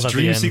reveals. This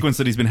dream sequence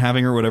that he's been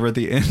having or whatever at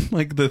the end,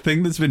 like the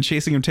thing that's been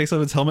chasing him takes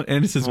off his helmet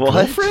and it's his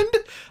girlfriend.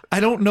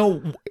 I don't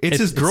know. It's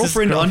his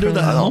girlfriend under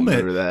the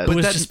helmet. That. But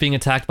was just being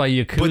attacked by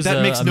Yakuza. But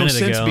that makes no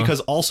sense because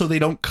also they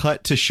don't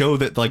cut to show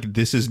that like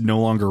this is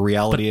no longer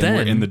reality and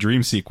we're in the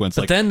dream sequence.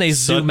 But then they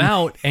zoom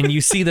out and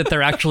you see that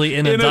they're actually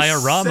in a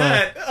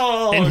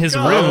diorama in his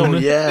room. Oh,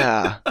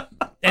 yeah.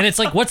 And it's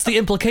like, what's the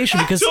implication?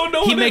 Because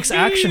he makes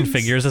action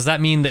figures. Does that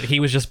mean that he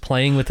was just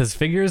playing with his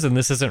figures and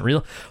this isn't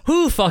real?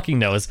 Who fucking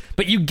knows?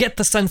 But you get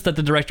the sense that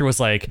the director was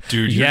like,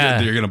 dude,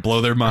 you're going to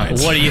blow their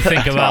minds. What do you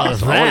think about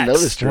that?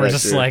 We're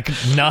just like,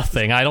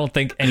 nothing. I don't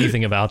think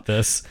anything about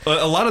this.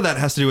 A lot of that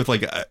has to do with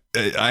like,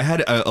 I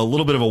had a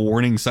little bit of a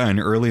warning sign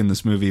early in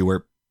this movie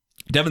where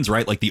Devin's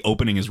right, like the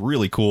opening is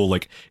really cool,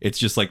 like it's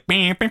just like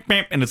bam, bam,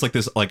 bam, and it's like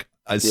this like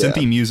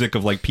synthy music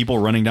of like people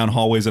running down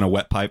hallways in a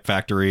wet pipe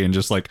factory and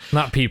just like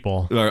not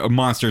people,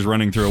 monsters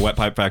running through a wet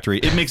pipe factory.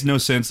 It makes no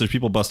sense. There's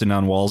people busting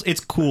down walls. It's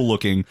cool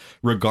looking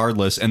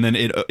regardless. And then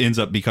it ends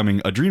up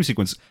becoming a dream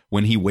sequence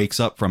when he wakes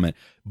up from it.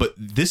 But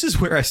this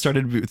is where I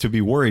started to be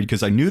worried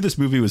because I knew this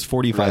movie was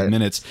 45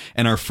 minutes.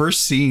 And our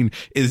first scene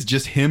is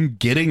just him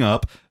getting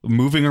up,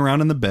 moving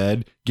around in the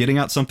bed, getting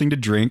out something to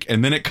drink.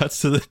 And then it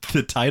cuts to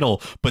the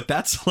title. But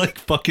that's like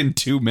fucking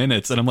 2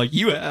 minutes. And I'm like,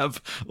 you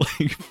have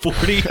like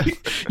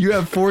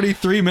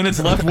 43 minutes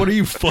left. What are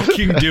you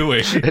fucking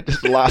doing? It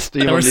just lost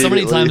you. There were so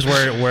many times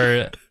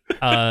where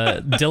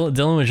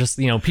Dylan was just,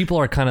 people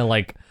are kind of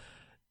like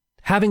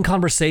having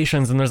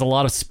conversations and there's a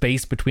lot of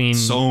space between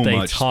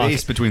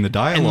space between the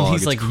dialogue. And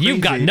he's like, you've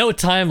got no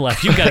time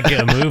left. You've got to get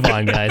a move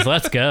on, guys.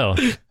 Let's go.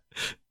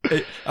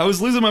 I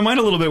was losing my mind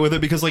a little bit with it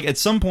because like at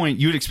some point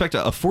you'd expect a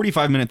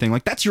 45-minute thing.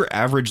 Like that's your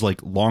average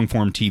like long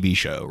form TV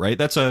show, right?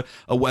 That's a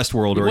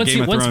Westworld or a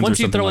Game of Thrones or something like that.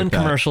 Once you throw in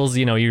commercials,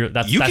 you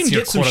can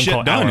get some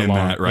shit done in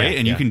that, right?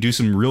 And you can do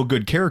some real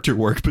good character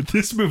work. But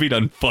this movie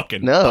doesn't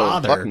fucking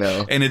bother. Fuck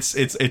no. And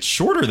it's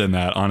shorter than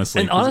that,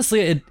 honestly. And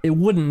honestly, it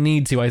wouldn't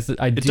need to.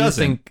 I do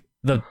think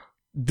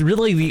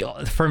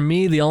for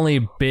me the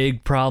only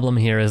big problem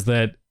here is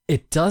that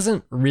it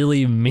doesn't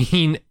really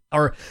mean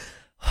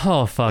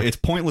oh fuck, it's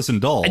pointless and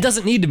dull. It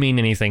doesn't need to mean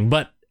anything,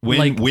 but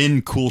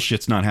when cool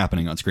shit's not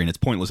happening on screen, it's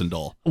pointless and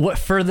dull. What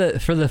for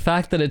the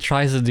fact that it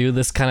tries to do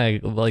this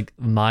kind of like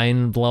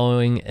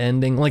mind-blowing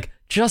ending, like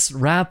just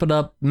wrap it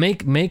up,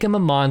 make him a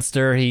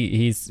monster.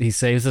 He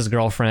saves his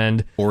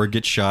girlfriend or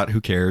gets shot,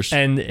 who cares?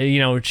 And he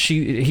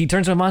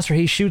turns into a monster,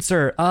 he shoots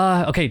her.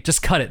 Okay,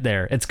 just cut it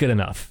there. It's good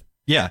enough.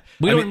 Yeah,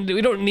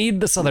 we don't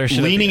need this other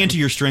shit. Leaning into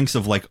your strengths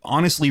of like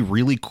honestly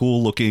really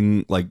cool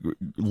looking like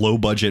low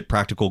budget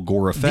practical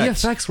gore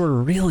effects. The effects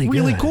were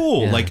really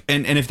cool. Yeah. Like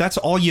and if that's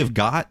all you've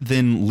got,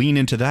 then lean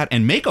into that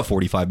and make a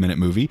 45-minute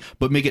movie,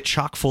 but make it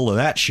chock full of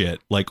that shit.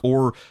 Like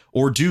or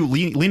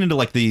lean into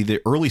like the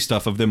early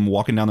stuff of them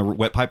walking down the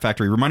wet pipe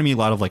factory. Reminded me a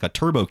lot of like a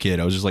Turbo Kid.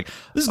 I was just like,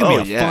 this is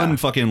gonna be a fun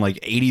fucking like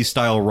 80s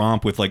style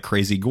romp with like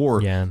crazy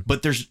gore. Yeah.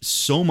 But there's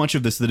so much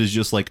of this that is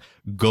just like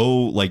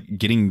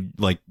getting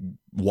like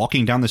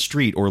walking down the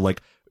street or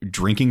like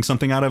drinking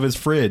something out of his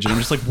fridge, and I'm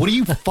just like, what are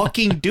you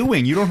fucking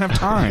doing? You don't have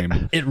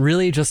time. It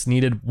really just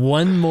needed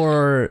one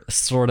more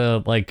sort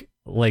of like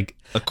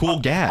a cool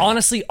gag.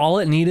 Honestly, all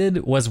it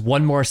needed was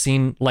one more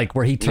scene like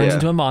where he turns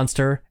into a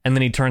monster and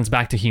then he turns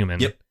back to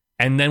human. Yep.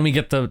 And then we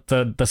get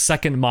the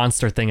second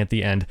monster thing at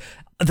the end.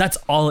 That's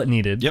all it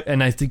needed. Yep.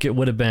 And I think it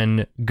would have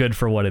been good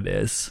for what it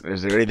is.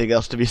 Is there anything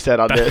else to be said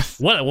on this?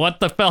 What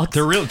the fuck?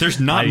 There's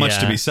not much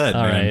to be said.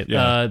 All man. right.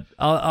 Yeah.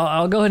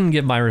 I'll go ahead and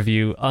give my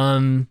review.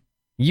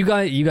 You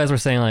guys were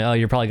saying like, oh,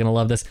 you're probably gonna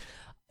love this.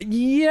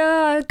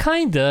 Yeah,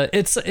 kinda.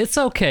 It's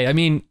okay. I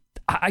mean,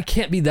 I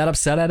can't be that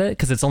upset at it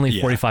because it's only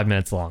 45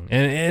 minutes long,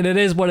 and it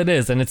is what it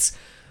is, and it's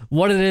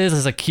what it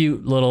is a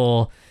cute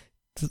little.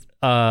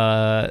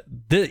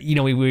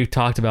 We've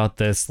talked about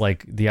this,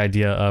 like the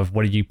idea of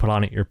what do you put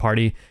on at your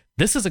party.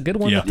 This is a good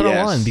one to throw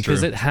on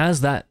because it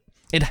has that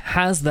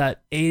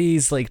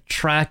 80s like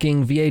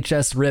tracking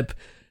VHS rip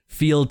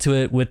feel to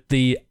it with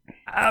the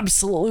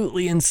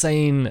absolutely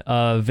insane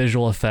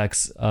visual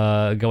effects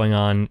going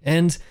on,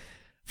 and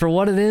for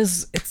what it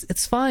is,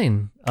 it's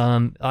fine.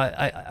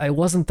 I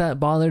wasn't that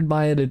bothered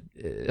by it.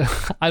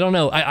 I don't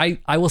know.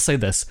 I will say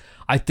this.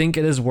 I think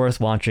it is worth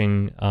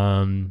watching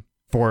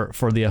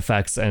for the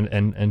effects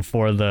and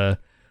for the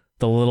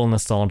little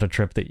nostalgia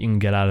trip that you can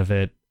get out of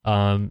it.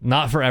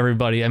 Not for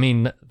everybody. I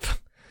mean,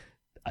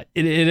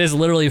 it is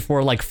literally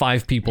for like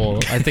 5 people.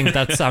 I think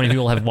that's how many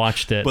people have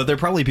watched it. But there are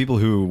probably people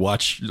who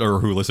watch or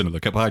who listen to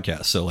the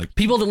podcast. So like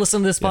people that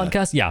listen to this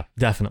podcast, yeah,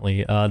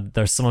 definitely.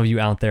 There's some of you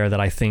out there that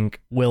I think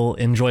will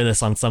enjoy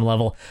this on some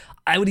level.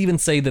 I would even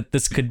say that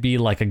this could be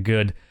like a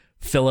good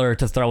filler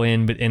to throw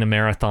in, but in a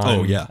marathon.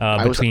 Oh yeah,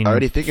 I was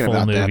already thinking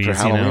about that for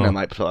Halloween. I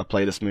might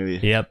play this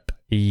movie. Yep.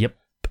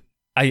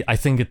 I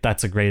think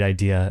that's a great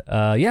idea.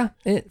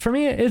 For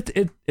me,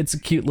 it's a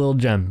cute little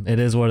gem. It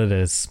is what it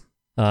is.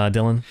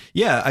 Dylan?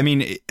 Yeah, I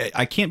mean,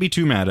 I can't be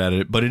too mad at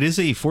it, but it is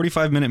a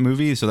 45-minute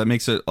movie, so that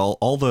makes it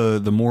all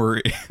the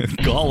more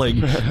galling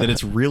that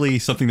it's really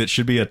something that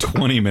should be a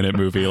 20-minute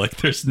movie. Like,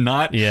 there's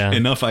not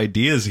enough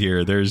ideas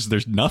here.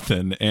 There's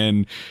nothing,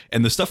 and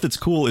the stuff that's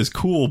cool is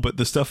cool, but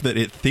the stuff that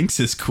it thinks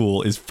is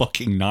cool is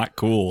fucking not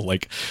cool.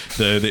 Like,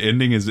 the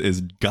ending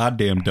is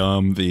goddamn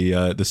dumb.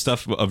 The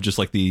stuff of just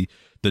like the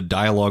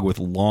dialogue with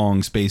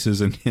long spaces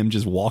and him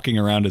just walking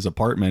around his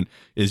apartment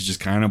is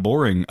just kind of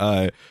boring.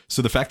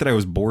 So the fact that I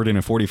was bored in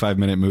a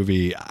 45-minute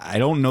movie, I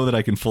don't know that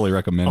I can fully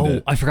recommend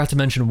it. I forgot to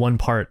mention one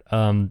part.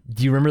 Do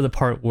you remember the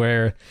part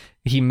where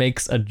he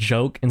makes a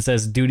joke and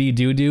says "doody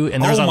doo doo"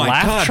 and there's a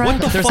laugh track?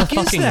 What the there's fuck a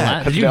fucking is that?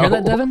 laugh. Did you hear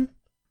that, Devin?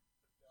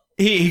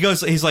 He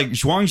goes, he's like,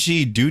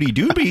 Zhuangzi doody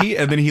doobie,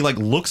 and then he like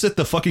looks at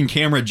the fucking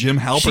camera Jim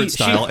Halpert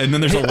style, and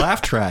then there's a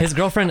laugh track. His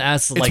girlfriend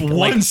asks, like, it's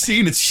one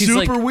scene, it's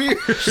super weird.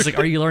 She's like,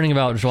 are you learning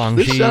about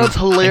Zhuangzi? This sounds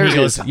hilarious. And he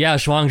goes, yeah,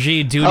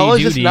 Zhuangzi doody How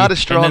is doody. this not a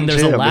strong and then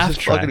there's Jim? a laugh This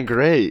is track. fucking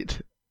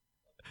great.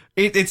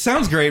 It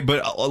sounds great,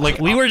 but like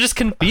we were just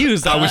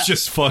confused. I was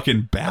just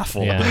fucking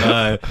baffled.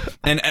 Yeah.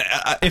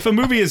 If a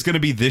movie is going to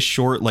be this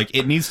short, like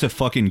it needs to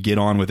fucking get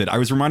on with it. I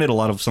was reminded a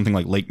lot of something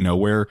like Lake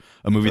Nowhere,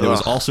 a movie that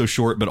was also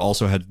short but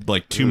also had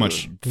like too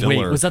much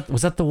filler. Wait, was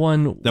that the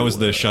one? That was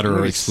the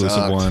Shudder exclusive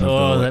sucked. one.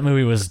 Oh, that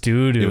movie was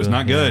doo-doo. It was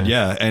not good,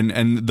 yeah.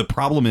 And the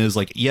problem is,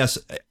 like, yes,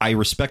 I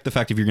respect the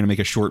fact if you're going to make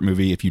a short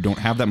movie, if you don't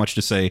have that much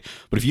to say,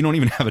 but if you don't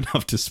even have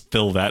enough to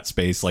fill that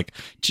space, like,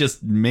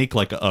 just make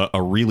like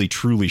a really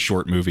truly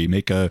short movie.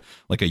 Make a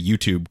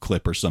YouTube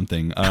clip or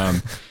something.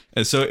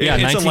 So yeah,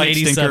 it's a light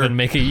stinker.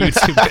 Make a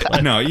YouTube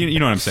clip. No, you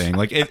know what I'm saying.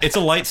 Like it's a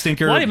light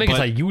stinker. Why do you make it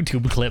a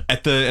YouTube clip?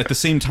 At the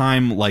same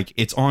time, like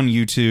it's on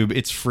YouTube,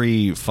 it's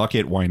free. Fuck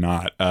it, why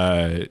not?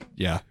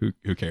 Yeah,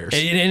 who cares?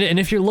 And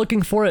if you're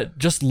looking for it,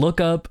 just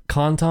look up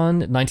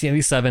Kanton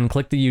 1987.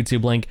 Click the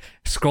YouTube link.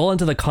 Scroll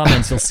into the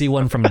comments. You'll see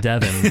one from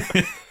Devin.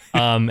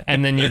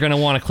 And then you're going to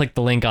want to click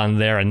the link on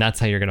there, and that's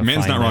how you're going to find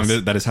Man's not wrong.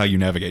 this. That is how you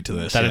navigate to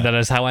this. That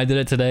is how I did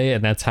it today,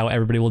 and that's how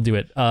everybody will do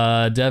it.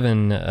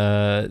 Devin,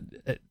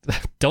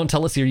 don't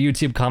tell us your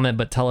YouTube comment,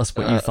 but tell us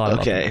what you thought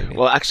about the movie.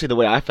 Well, actually, the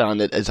way I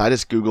found it is I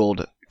just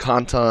Googled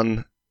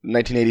Kanton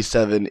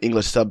 1987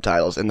 English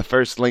subtitles, and the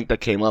first link that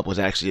came up was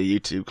actually a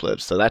YouTube clip,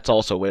 so that's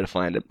also a way to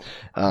find it.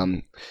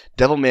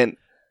 Devilman...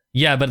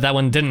 Yeah, but that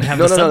one didn't have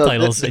the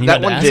subtitles. And you that had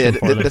to one ask did. him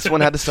for them. This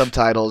one had the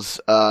subtitles,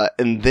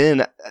 and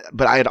then,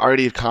 but I had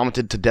already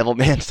commented to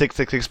Devilman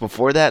 666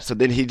 before that. So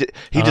then he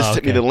just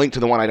sent me the link to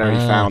the one I'd already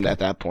found at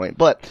that point.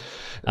 But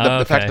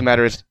the fact of the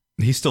matter is,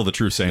 he's still the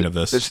true saint of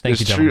this.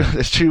 There's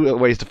true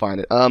ways to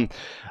find it.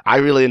 I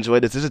really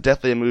enjoyed this. This is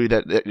definitely a movie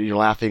that you're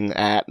laughing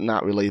at.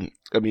 Not really.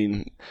 I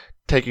mean,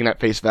 taking that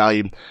face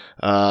value.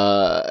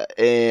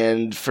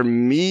 And for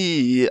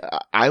me,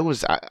 I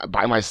was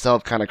by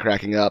myself kind of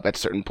cracking up at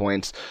certain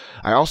points.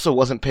 I also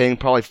wasn't paying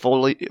probably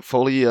full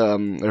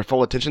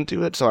attention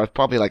to it. So I was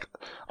probably like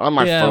on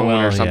my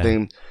phone or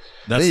something. Yeah.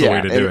 That's the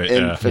way to do it.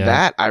 And for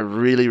that, I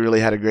really, really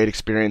had a great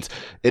experience.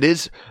 It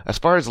is, as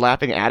far as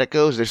laughing at it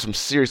goes, there's some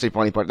seriously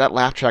funny part. That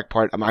laugh track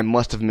part, I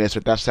must have missed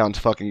it. That sounds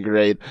fucking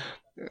great.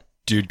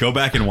 Dude, go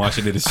back and watch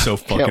it. It is so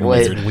fucking Can't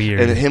wait. weird.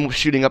 And him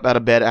shooting up out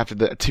of bed after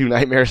the 2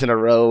 nightmares in a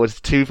row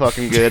was too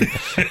fucking good.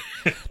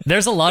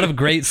 There's a lot of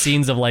great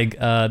scenes of like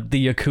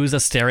the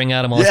Yakuza staring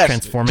at him while he's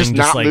transforming, just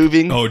not like,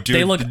 moving. Oh, dude,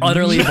 they look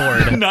utterly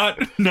bored. Not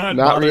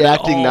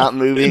reacting, not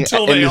moving,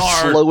 until and they the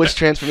are. slowest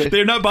transformation.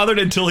 They're not bothered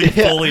until he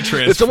fully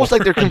transforms. It's almost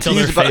like they're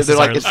confused about it. They're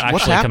like,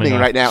 what's happening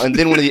right now? And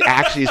then when he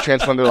actually is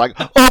transformed, they're like,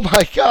 oh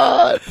my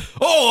god.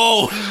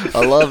 Oh,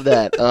 I love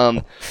that.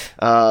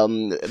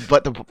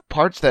 But the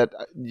parts that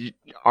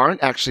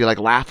aren't actually like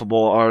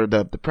laughable are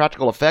the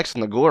practical effects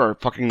and the gore are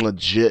fucking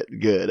legit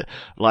good.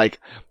 Like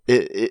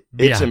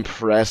it's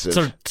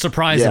impressive.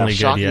 Surprisingly good.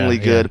 Shockingly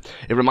good.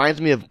 It reminds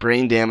me of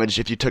Brain Damage.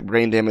 If you took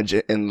Brain Damage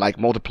and like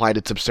multiplied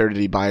its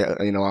absurdity by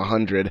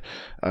 100,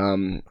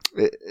 Brain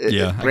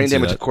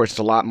Damage, of course, is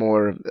a lot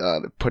more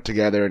put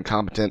together and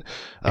competent.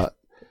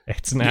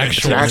 It's an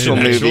actual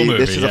movie.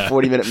 This is a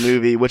 40-minute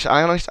movie, which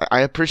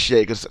I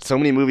appreciate because so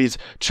many movies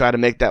try to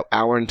make that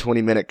hour and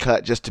 20-minute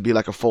cut just to be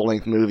like a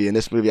full-length movie, and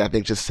this movie I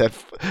think just said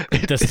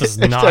this does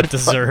not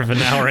deserve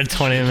an hour and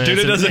 20 minutes. Dude,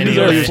 it doesn't He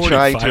was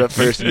trying to at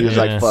first, and he was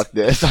like, "Fuck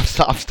this!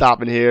 I'm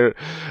stopping here."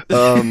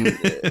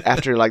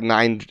 After like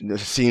 9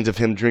 scenes of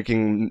him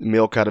drinking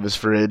milk out of his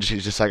fridge,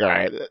 he's just like, "All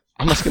right,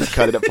 I'm just gonna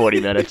cut it at 40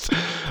 minutes."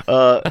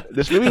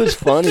 This movie was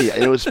funny,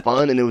 and it was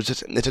fun, and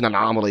it's an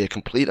anomaly, a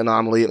complete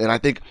anomaly, and I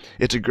think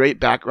it's a great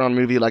background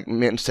movie. Like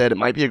Manton said, it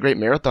might be a great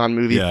marathon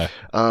movie. Yeah.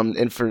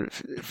 And for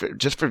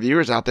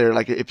viewers out there,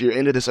 like if you're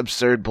into this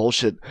absurd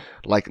bullshit,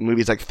 like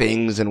movies like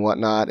Things and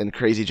whatnot, and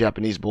crazy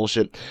Japanese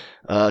bullshit,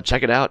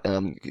 check it out.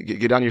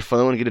 Get on your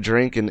phone, get a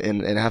drink,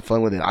 and have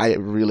fun with it. I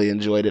really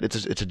enjoyed it.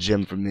 It's a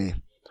gem for me.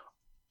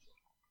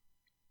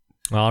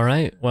 All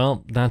right.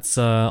 Well, that's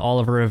all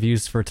of our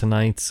reviews for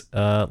tonight.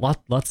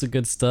 Lots of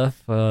good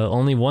stuff.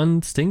 Only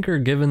one stinker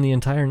given the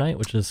entire night,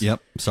 which is...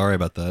 Yep. Sorry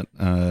about that.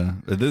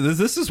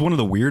 This is one of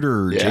the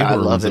weirder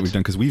J-horror ones that we've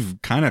done because we've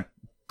kind of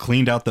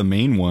cleaned out the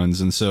main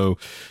ones, and so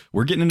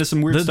we're getting into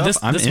some weird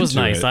stuff. This was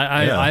nice.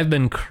 I've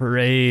been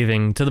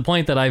craving to the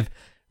point that I've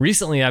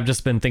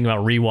just been thinking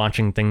about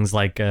rewatching things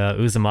like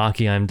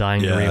Uzumaki. I'm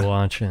dying to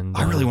rewatch, and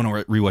I really want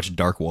to rewatch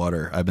Dark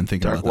Water. I've been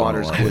thinking about that a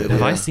lot.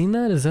 Have I seen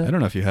that? Is it? I don't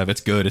know if you have.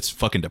 It's good. It's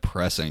fucking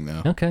depressing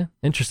though. Okay,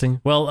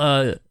 interesting.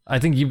 Well, I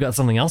think you've got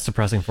something else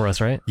depressing for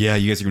us, right? Yeah,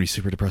 you guys are gonna be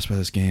super depressed by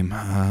this game.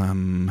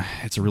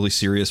 It's a really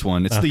serious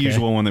one. It's the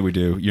usual one that we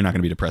do. You're not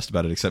gonna be depressed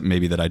about it, except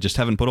maybe that I just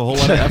haven't put a whole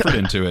lot of effort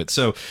into it.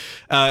 So,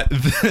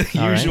 the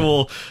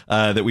usual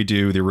that we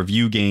do, the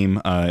review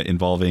game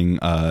involving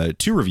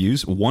 2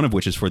 reviews, one of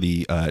which is for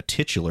the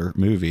titular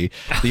movie.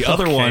 The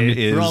other one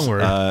is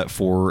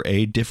for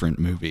a different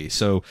movie.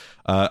 So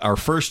our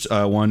first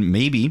one,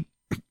 maybe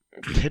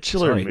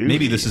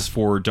this is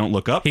for Don't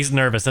Look Up. He's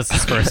nervous. That's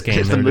his first game.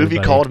 Is the movie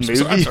called Movie?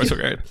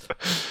 Sorry.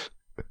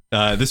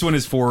 This one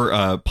is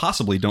for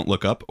possibly Don't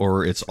Look Up,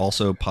 or it's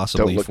also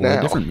possibly for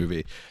a different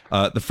movie.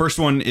 The first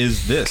one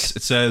is this.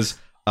 It says,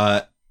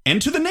 And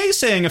to the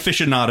naysaying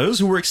aficionados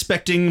who were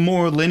expecting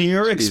more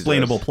linear,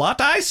 explainable plot,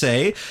 I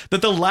say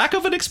that the lack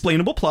of an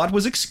explainable plot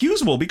was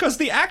excusable because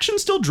the action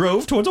still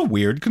drove towards a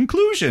weird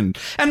conclusion.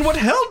 And what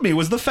held me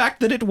was the fact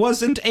that it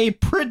wasn't a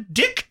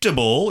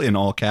predictable, in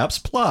all caps,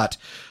 plot.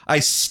 I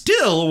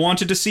still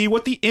wanted to see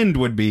what the end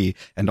would be.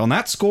 And on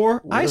that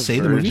score, I say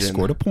the movie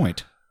scored a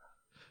point.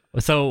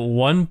 So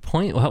 1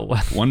 point?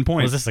 What? 1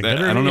 point. Was this a good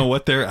I don't know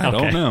what they're... I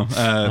don't know.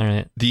 All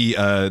right.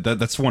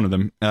 That's one of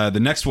them. The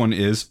next one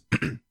is...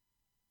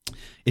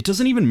 It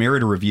doesn't even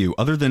merit a review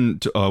other than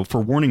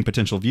for warning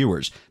potential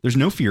viewers. There's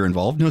no fear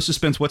involved, no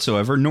suspense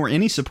whatsoever, nor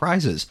any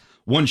surprises.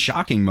 One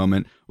shocking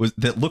moment was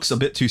that looks a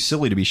bit too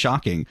silly to be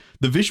shocking.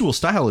 The visual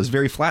style is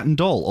very flat and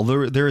dull,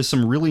 although there is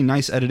some really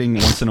nice editing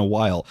once in a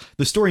while.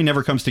 The story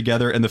never comes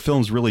together, and the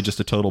film's really just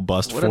a total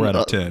bust. 4 out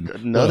of 10.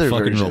 Another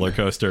fucking version. roller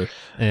coaster.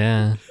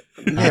 Yeah.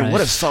 Man, what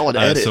a solid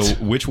edit. So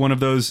which one of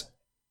those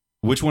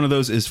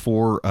is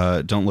for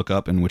Don't Look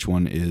Up, and which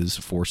one is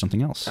for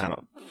something else? I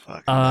don't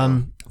fucking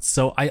know.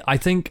 So I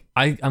think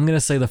I'm gonna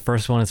say the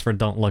first one is for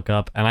Don't Look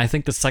Up, and I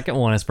think the second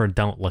one is for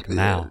Don't Look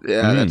Now.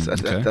 Yeah,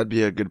 okay. that'd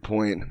be a good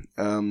point.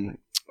 I'm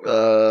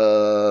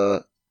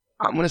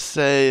gonna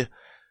say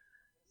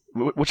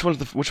which was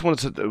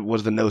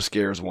the no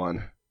scares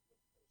one?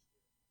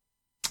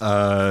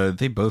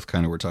 They both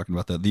kind of were talking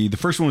about that. The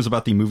first one was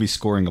about the movie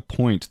scoring a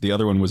point. The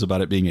other one was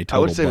about it being a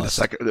total I would say bust.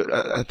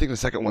 I think the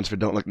second one's for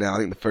Don't Look Now. I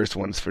think the first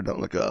one's for Don't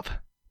Look Up.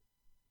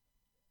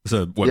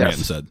 So what Yes.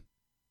 Manton said.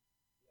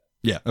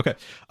 Yeah, okay.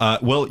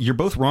 Well, you're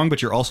both wrong,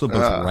 but you're also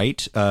both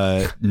right.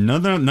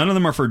 None of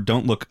them are for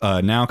Don't Look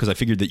Now, because I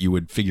figured that you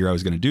would figure I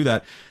was going to do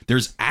that.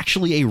 There's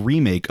actually a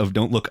remake of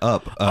Don't Look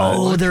Up.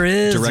 There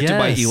is. Directed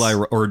by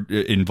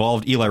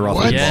involved Eli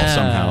Roth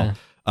somehow.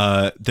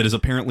 That is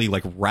apparently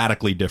like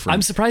radically different.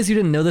 I'm surprised you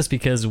didn't know this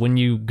because when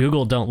you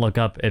Google Don't Look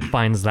Up, it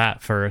finds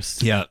that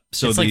first. Yeah,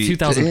 so it's like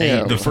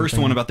 2008. The first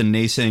one about the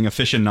naysaying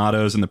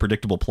aficionados and the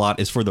predictable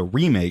plot is for the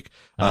remake.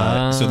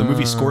 So the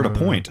movie scored a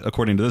point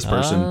according to this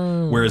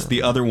person, whereas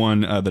the other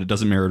one that it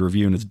doesn't merit a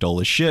review and it's dull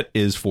as shit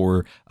is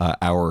for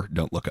our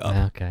Don't Look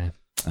Up. Okay.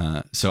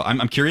 So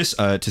I'm curious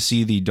to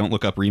see the Don't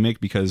Look Up remake,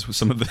 because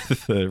some of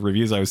the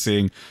reviews I was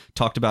seeing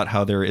talked about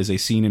how there is a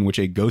scene in which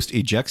a ghost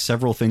ejects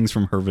several things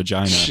from her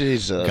vagina.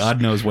 Jesus God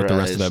knows what the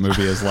rest of that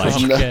movie is like,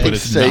 Okay. but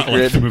it's not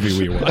like the movie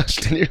we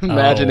watched. Can you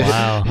imagine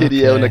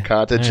Hideo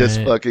Nakata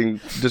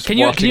just Can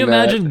you watching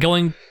imagine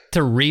going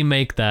to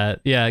remake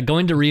that? Yeah,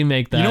 going to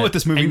remake that. You know what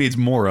this movie needs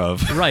more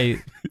of? Right.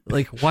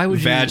 Like, why would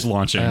you... Vag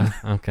launching.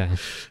 Okay.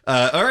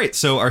 All right,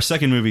 so our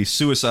second movie,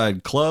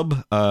 Suicide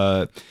Club.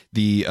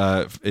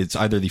 It's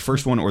either the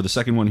first one or the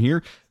second one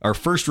here. Our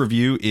first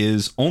review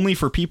is only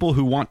for people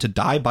who want to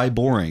die by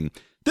boring.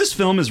 This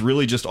film is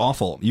really just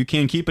awful. You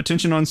can keep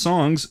attention on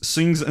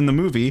sings in the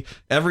movie,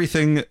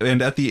 everything,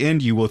 and at the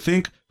end you will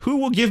think, who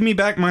will give me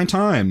back my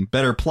time?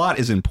 Better plot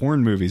is in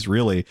porn movies,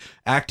 really.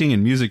 Acting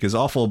and music is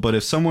awful, but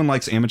if someone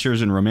likes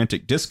amateurs and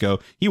romantic disco,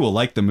 he will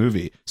like the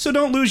movie. So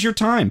don't lose your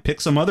time. Pick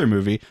some other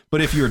movie.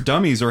 But if you're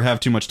dummies or have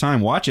too much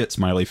time, watch it,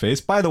 smiley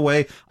face. By the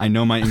way, I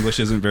know my English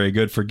isn't very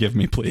good. Forgive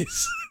me,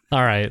 please.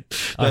 All right.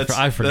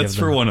 I forgive That's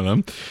them. for one of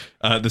them.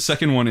 The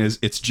second one is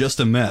It's Just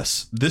a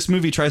Mess. This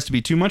movie tries to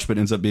be too much, but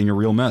ends up being a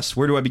real mess.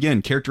 Where do I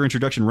begin? Character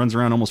introduction runs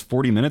around almost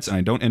 40 minutes, and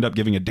I don't end up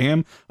giving a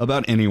damn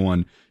about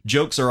anyone.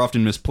 Jokes are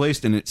often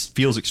misplaced, and it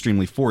feels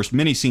extremely forced.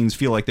 Many scenes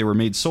feel like they were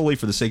made solely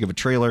for the sake of a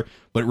trailer,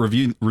 but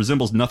it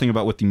resembles nothing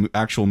about what the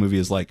actual movie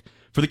is like.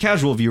 For the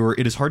casual viewer,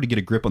 it is hard to get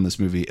a grip on this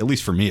movie. At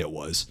least for me, it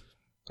was.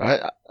 I'm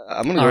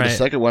going to go with the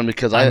second one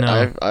because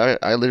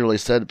I literally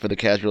said for the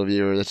casual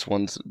viewer, this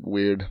one's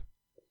weird.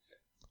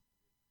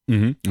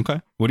 Mm-hmm.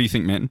 Okay. What do you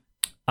think, Manton?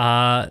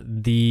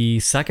 The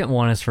second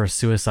one is for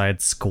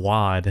Suicide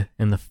Squad,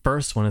 and the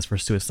first one is for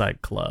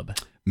Suicide Club.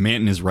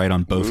 Manton is right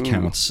on both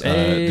counts.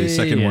 The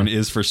second one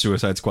is for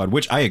Suicide Squad,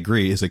 which I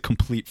agree is a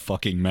complete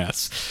fucking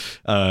mess.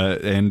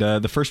 And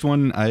the first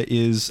one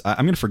is...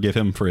 I'm going to forgive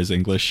him for his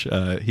English.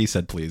 He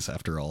said please,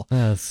 after all.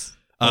 Yes.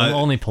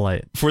 Only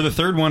polite. For the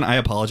third one, I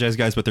apologize,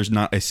 guys, but there's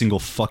not a single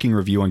fucking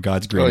review on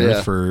God's Green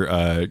Earth for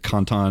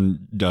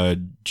Kanton,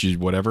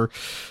 whatever.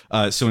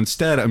 So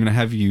instead, I'm going to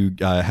have you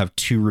have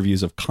 2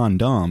 reviews of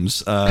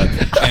condoms.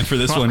 And for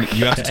this one,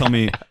 you have to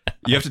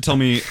tell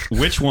me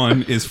which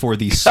one is for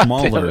the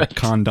smaller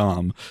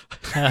condom.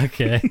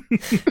 Okay.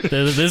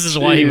 This is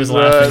why he was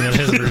laughing at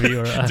his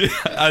review.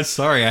 I'm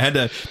sorry. I had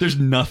to. There's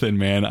nothing,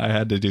 man. I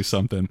had to do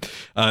something.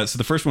 So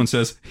the first one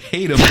says,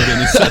 hate them for the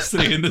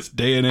necessity in this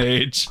day and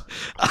age.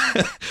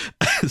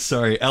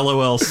 Sorry.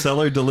 LOL.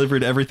 Seller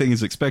delivered everything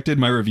as expected.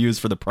 My review is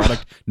for the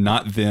product,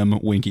 not them.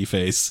 Winky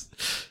face.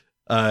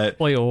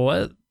 Wait,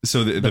 what?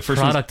 So the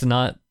first product,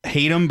 not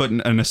hate them, but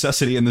a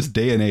necessity in this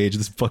day and age.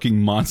 This fucking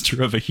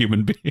monster of a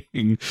human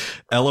being.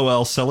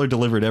 LOL. Seller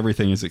delivered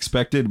everything as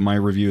expected. My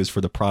review is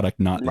for the product,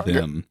 not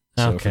them.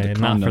 So for Okay, the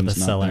not for condoms, the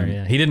seller. them.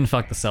 Yeah, he didn't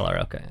fuck the seller.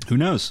 Okay. Who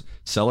knows?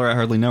 Seller, I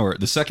hardly know her.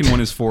 The second one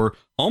is for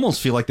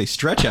almost feel like they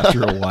stretch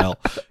after a while.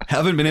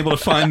 Haven't been able to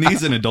find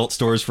these in adult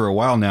stores for a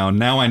while now.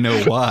 Now I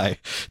know why.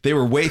 They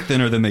were way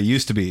thinner than they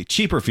used to be.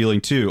 Cheaper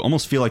feeling too.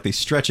 Almost feel like they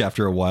stretch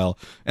after a while.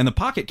 And the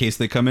pocket case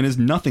they come in is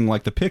nothing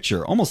like the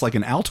picture. Almost like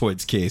an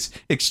Altoids case.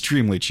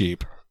 Extremely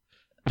cheap.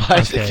 Why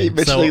does it keep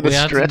mentioning the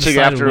stretching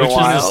after a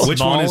while? Which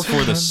one is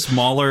for the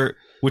smaller?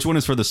 Which one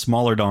is for the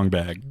smaller dong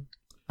bag?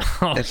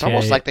 Okay, It's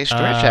almost like they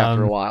stretch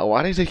after a while.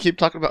 Why does he keep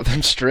talking about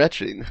them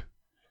stretching?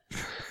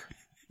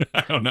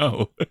 I don't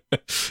know.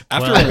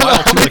 After a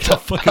while, too, like how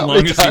fucking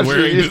long is he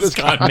wearing this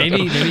condom?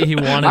 Maybe he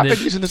wanted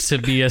it to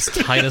be as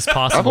tight as I've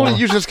possible. only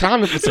used this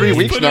condom for 3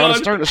 weeks Put it now, and on. it's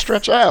starting to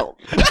stretch out.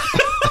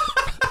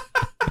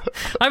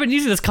 I've been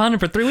using this condom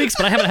for 3 weeks,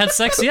 but I haven't had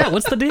sex yet.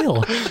 What's the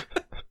deal?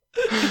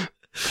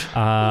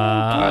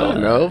 I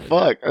don't know.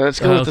 Fuck. Let's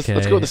go with Okay.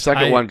 let's go with the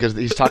second one because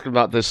he's talking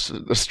about the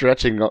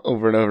stretching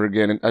over and over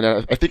again, and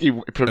I think he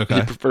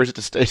prefers it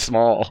to stay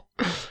small.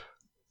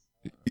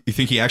 You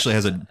think he actually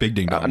has a big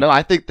ding dong? No,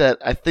 I think that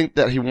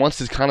he wants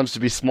his condoms to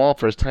be small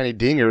for his tiny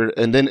dinger,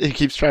 and then he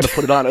keeps trying to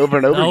put it on over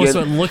and over Oh, again,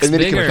 so it looks and then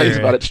bigger. he complains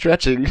about it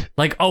stretching.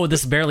 Like, oh,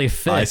 this barely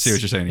fits. I see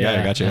what you're saying.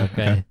 Yeah, I got you.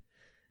 Okay.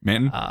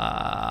 Manton?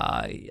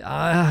 I'm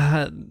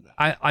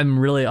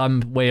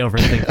way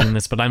overthinking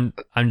this, but I'm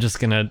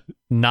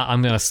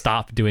gonna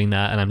stop doing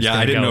that, and I'm just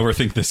I didn't go,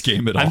 overthink this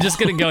game at all. I'm just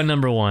gonna go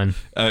number one.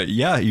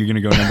 Yeah, you're gonna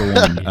go number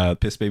one.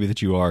 Piss baby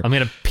that you are. I'm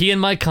gonna pee in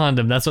my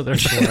condom. That's what they're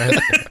for.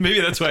 Maybe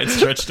that's why it's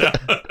stretched out.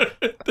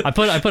 I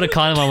put a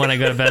condom on when I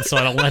go to bed, so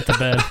I don't wet the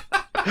bed.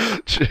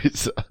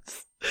 Jesus.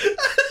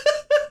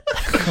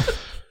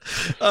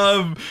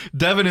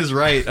 Devin is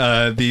right.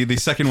 The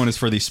second one is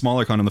for the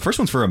smaller condom. The first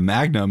one's for a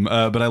Magnum.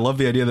 But I love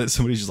the idea that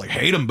somebody's just like,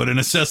 hate them, but a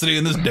necessity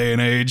in this day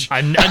and age.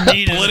 I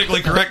need it.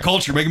 Politically correct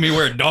culture making me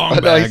wear a dong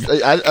No, bag.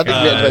 I think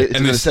it's a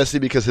and this- necessity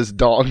because his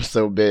dong's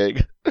so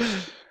big.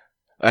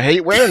 I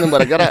hate wearing them,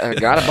 but I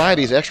gotta buy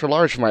these extra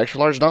large for my extra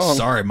large dong.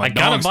 Sorry, my I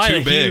gotta dong's buy too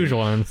the big. huge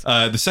ones.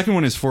 The second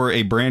one is for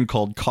a brand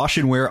called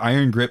Caution Wear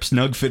Iron Grip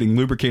Snug Fitting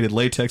Lubricated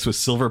Latex with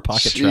Silver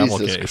Pocket Travel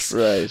Jesus Case.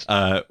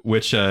 Christ.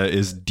 Which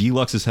is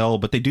deluxe as hell,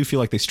 but they do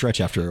feel like they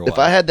stretch after a while. If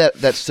I had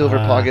that silver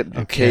pocket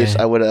okay. case,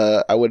 I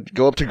would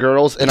go up to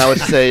girls and I would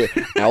say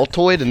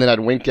Altoid, and then I'd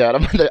wink at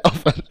them.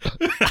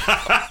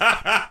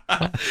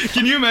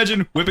 Can you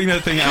imagine whipping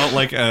that thing out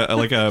like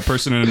a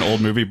person in an old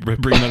movie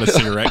bringing out a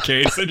cigarette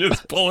case and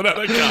just pulling out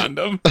a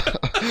condom?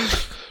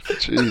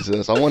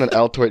 Jesus, I want an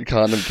Altoid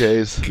condom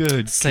case.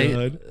 Good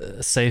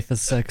Safe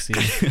as sexy.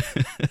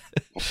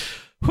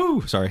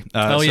 Whew, sorry.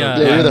 Oh, yeah.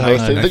 Yeah, you're the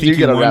host. I I think think you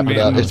gotta won, wrap it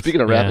up. man.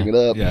 Speaking of wrapping it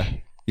up,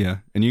 Yeah,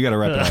 and you gotta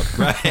wrap it up.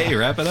 Right, hey,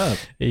 wrap it up.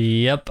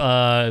 Yep.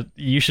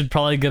 You should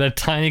probably get a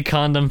tiny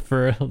condom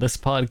for this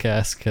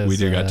podcast because We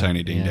do got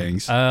tiny ding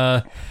dangs.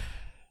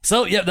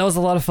 So, yeah, that was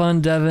a lot of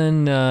fun,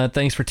 Devin.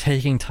 Thanks for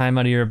taking time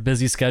out of your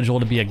busy schedule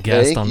to be a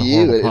guest Thank on the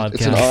you. Horrible Podcast.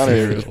 It's an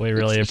honor. We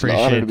really It's an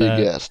appreciate honor to be that.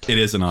 a guest. It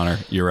is an honor.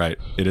 You're right.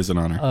 It is an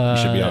honor. You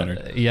should be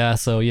honored. Yeah,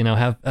 so,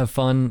 have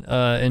fun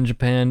in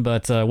Japan,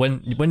 but when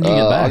do you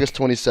get back? August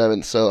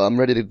 27th. So I'm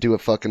ready to do a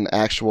fucking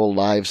actual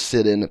live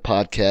sit-in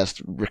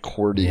podcast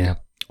recording. Yeah.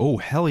 Oh,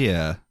 hell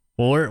yeah.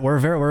 Well, we're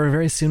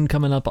very soon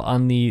coming up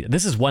on the.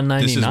 This is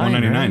 199. This is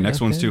 199. Right? Next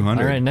one's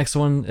 200. All right, next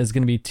one is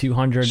going to be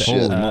 200. Shit.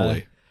 Holy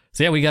moly.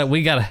 So yeah, we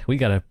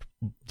gotta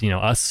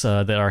us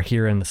that are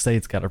here in the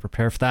States got to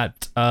prepare for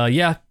that.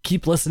 Yeah,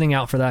 keep listening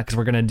out for that because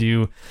we're gonna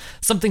do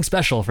something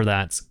special for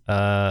that.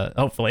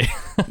 Hopefully.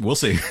 We'll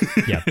see.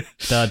 Yeah,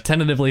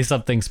 tentatively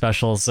something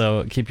special.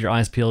 So keep your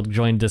eyes peeled.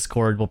 Join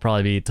Discord. We'll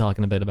probably be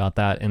talking a bit about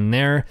that in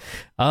there.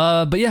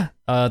 But yeah,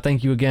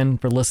 thank you again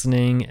for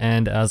listening,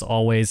 and as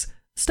always,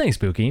 stay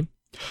spooky.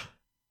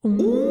 I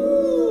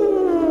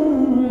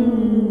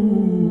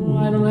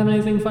don't have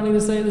anything funny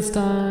to say this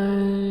time.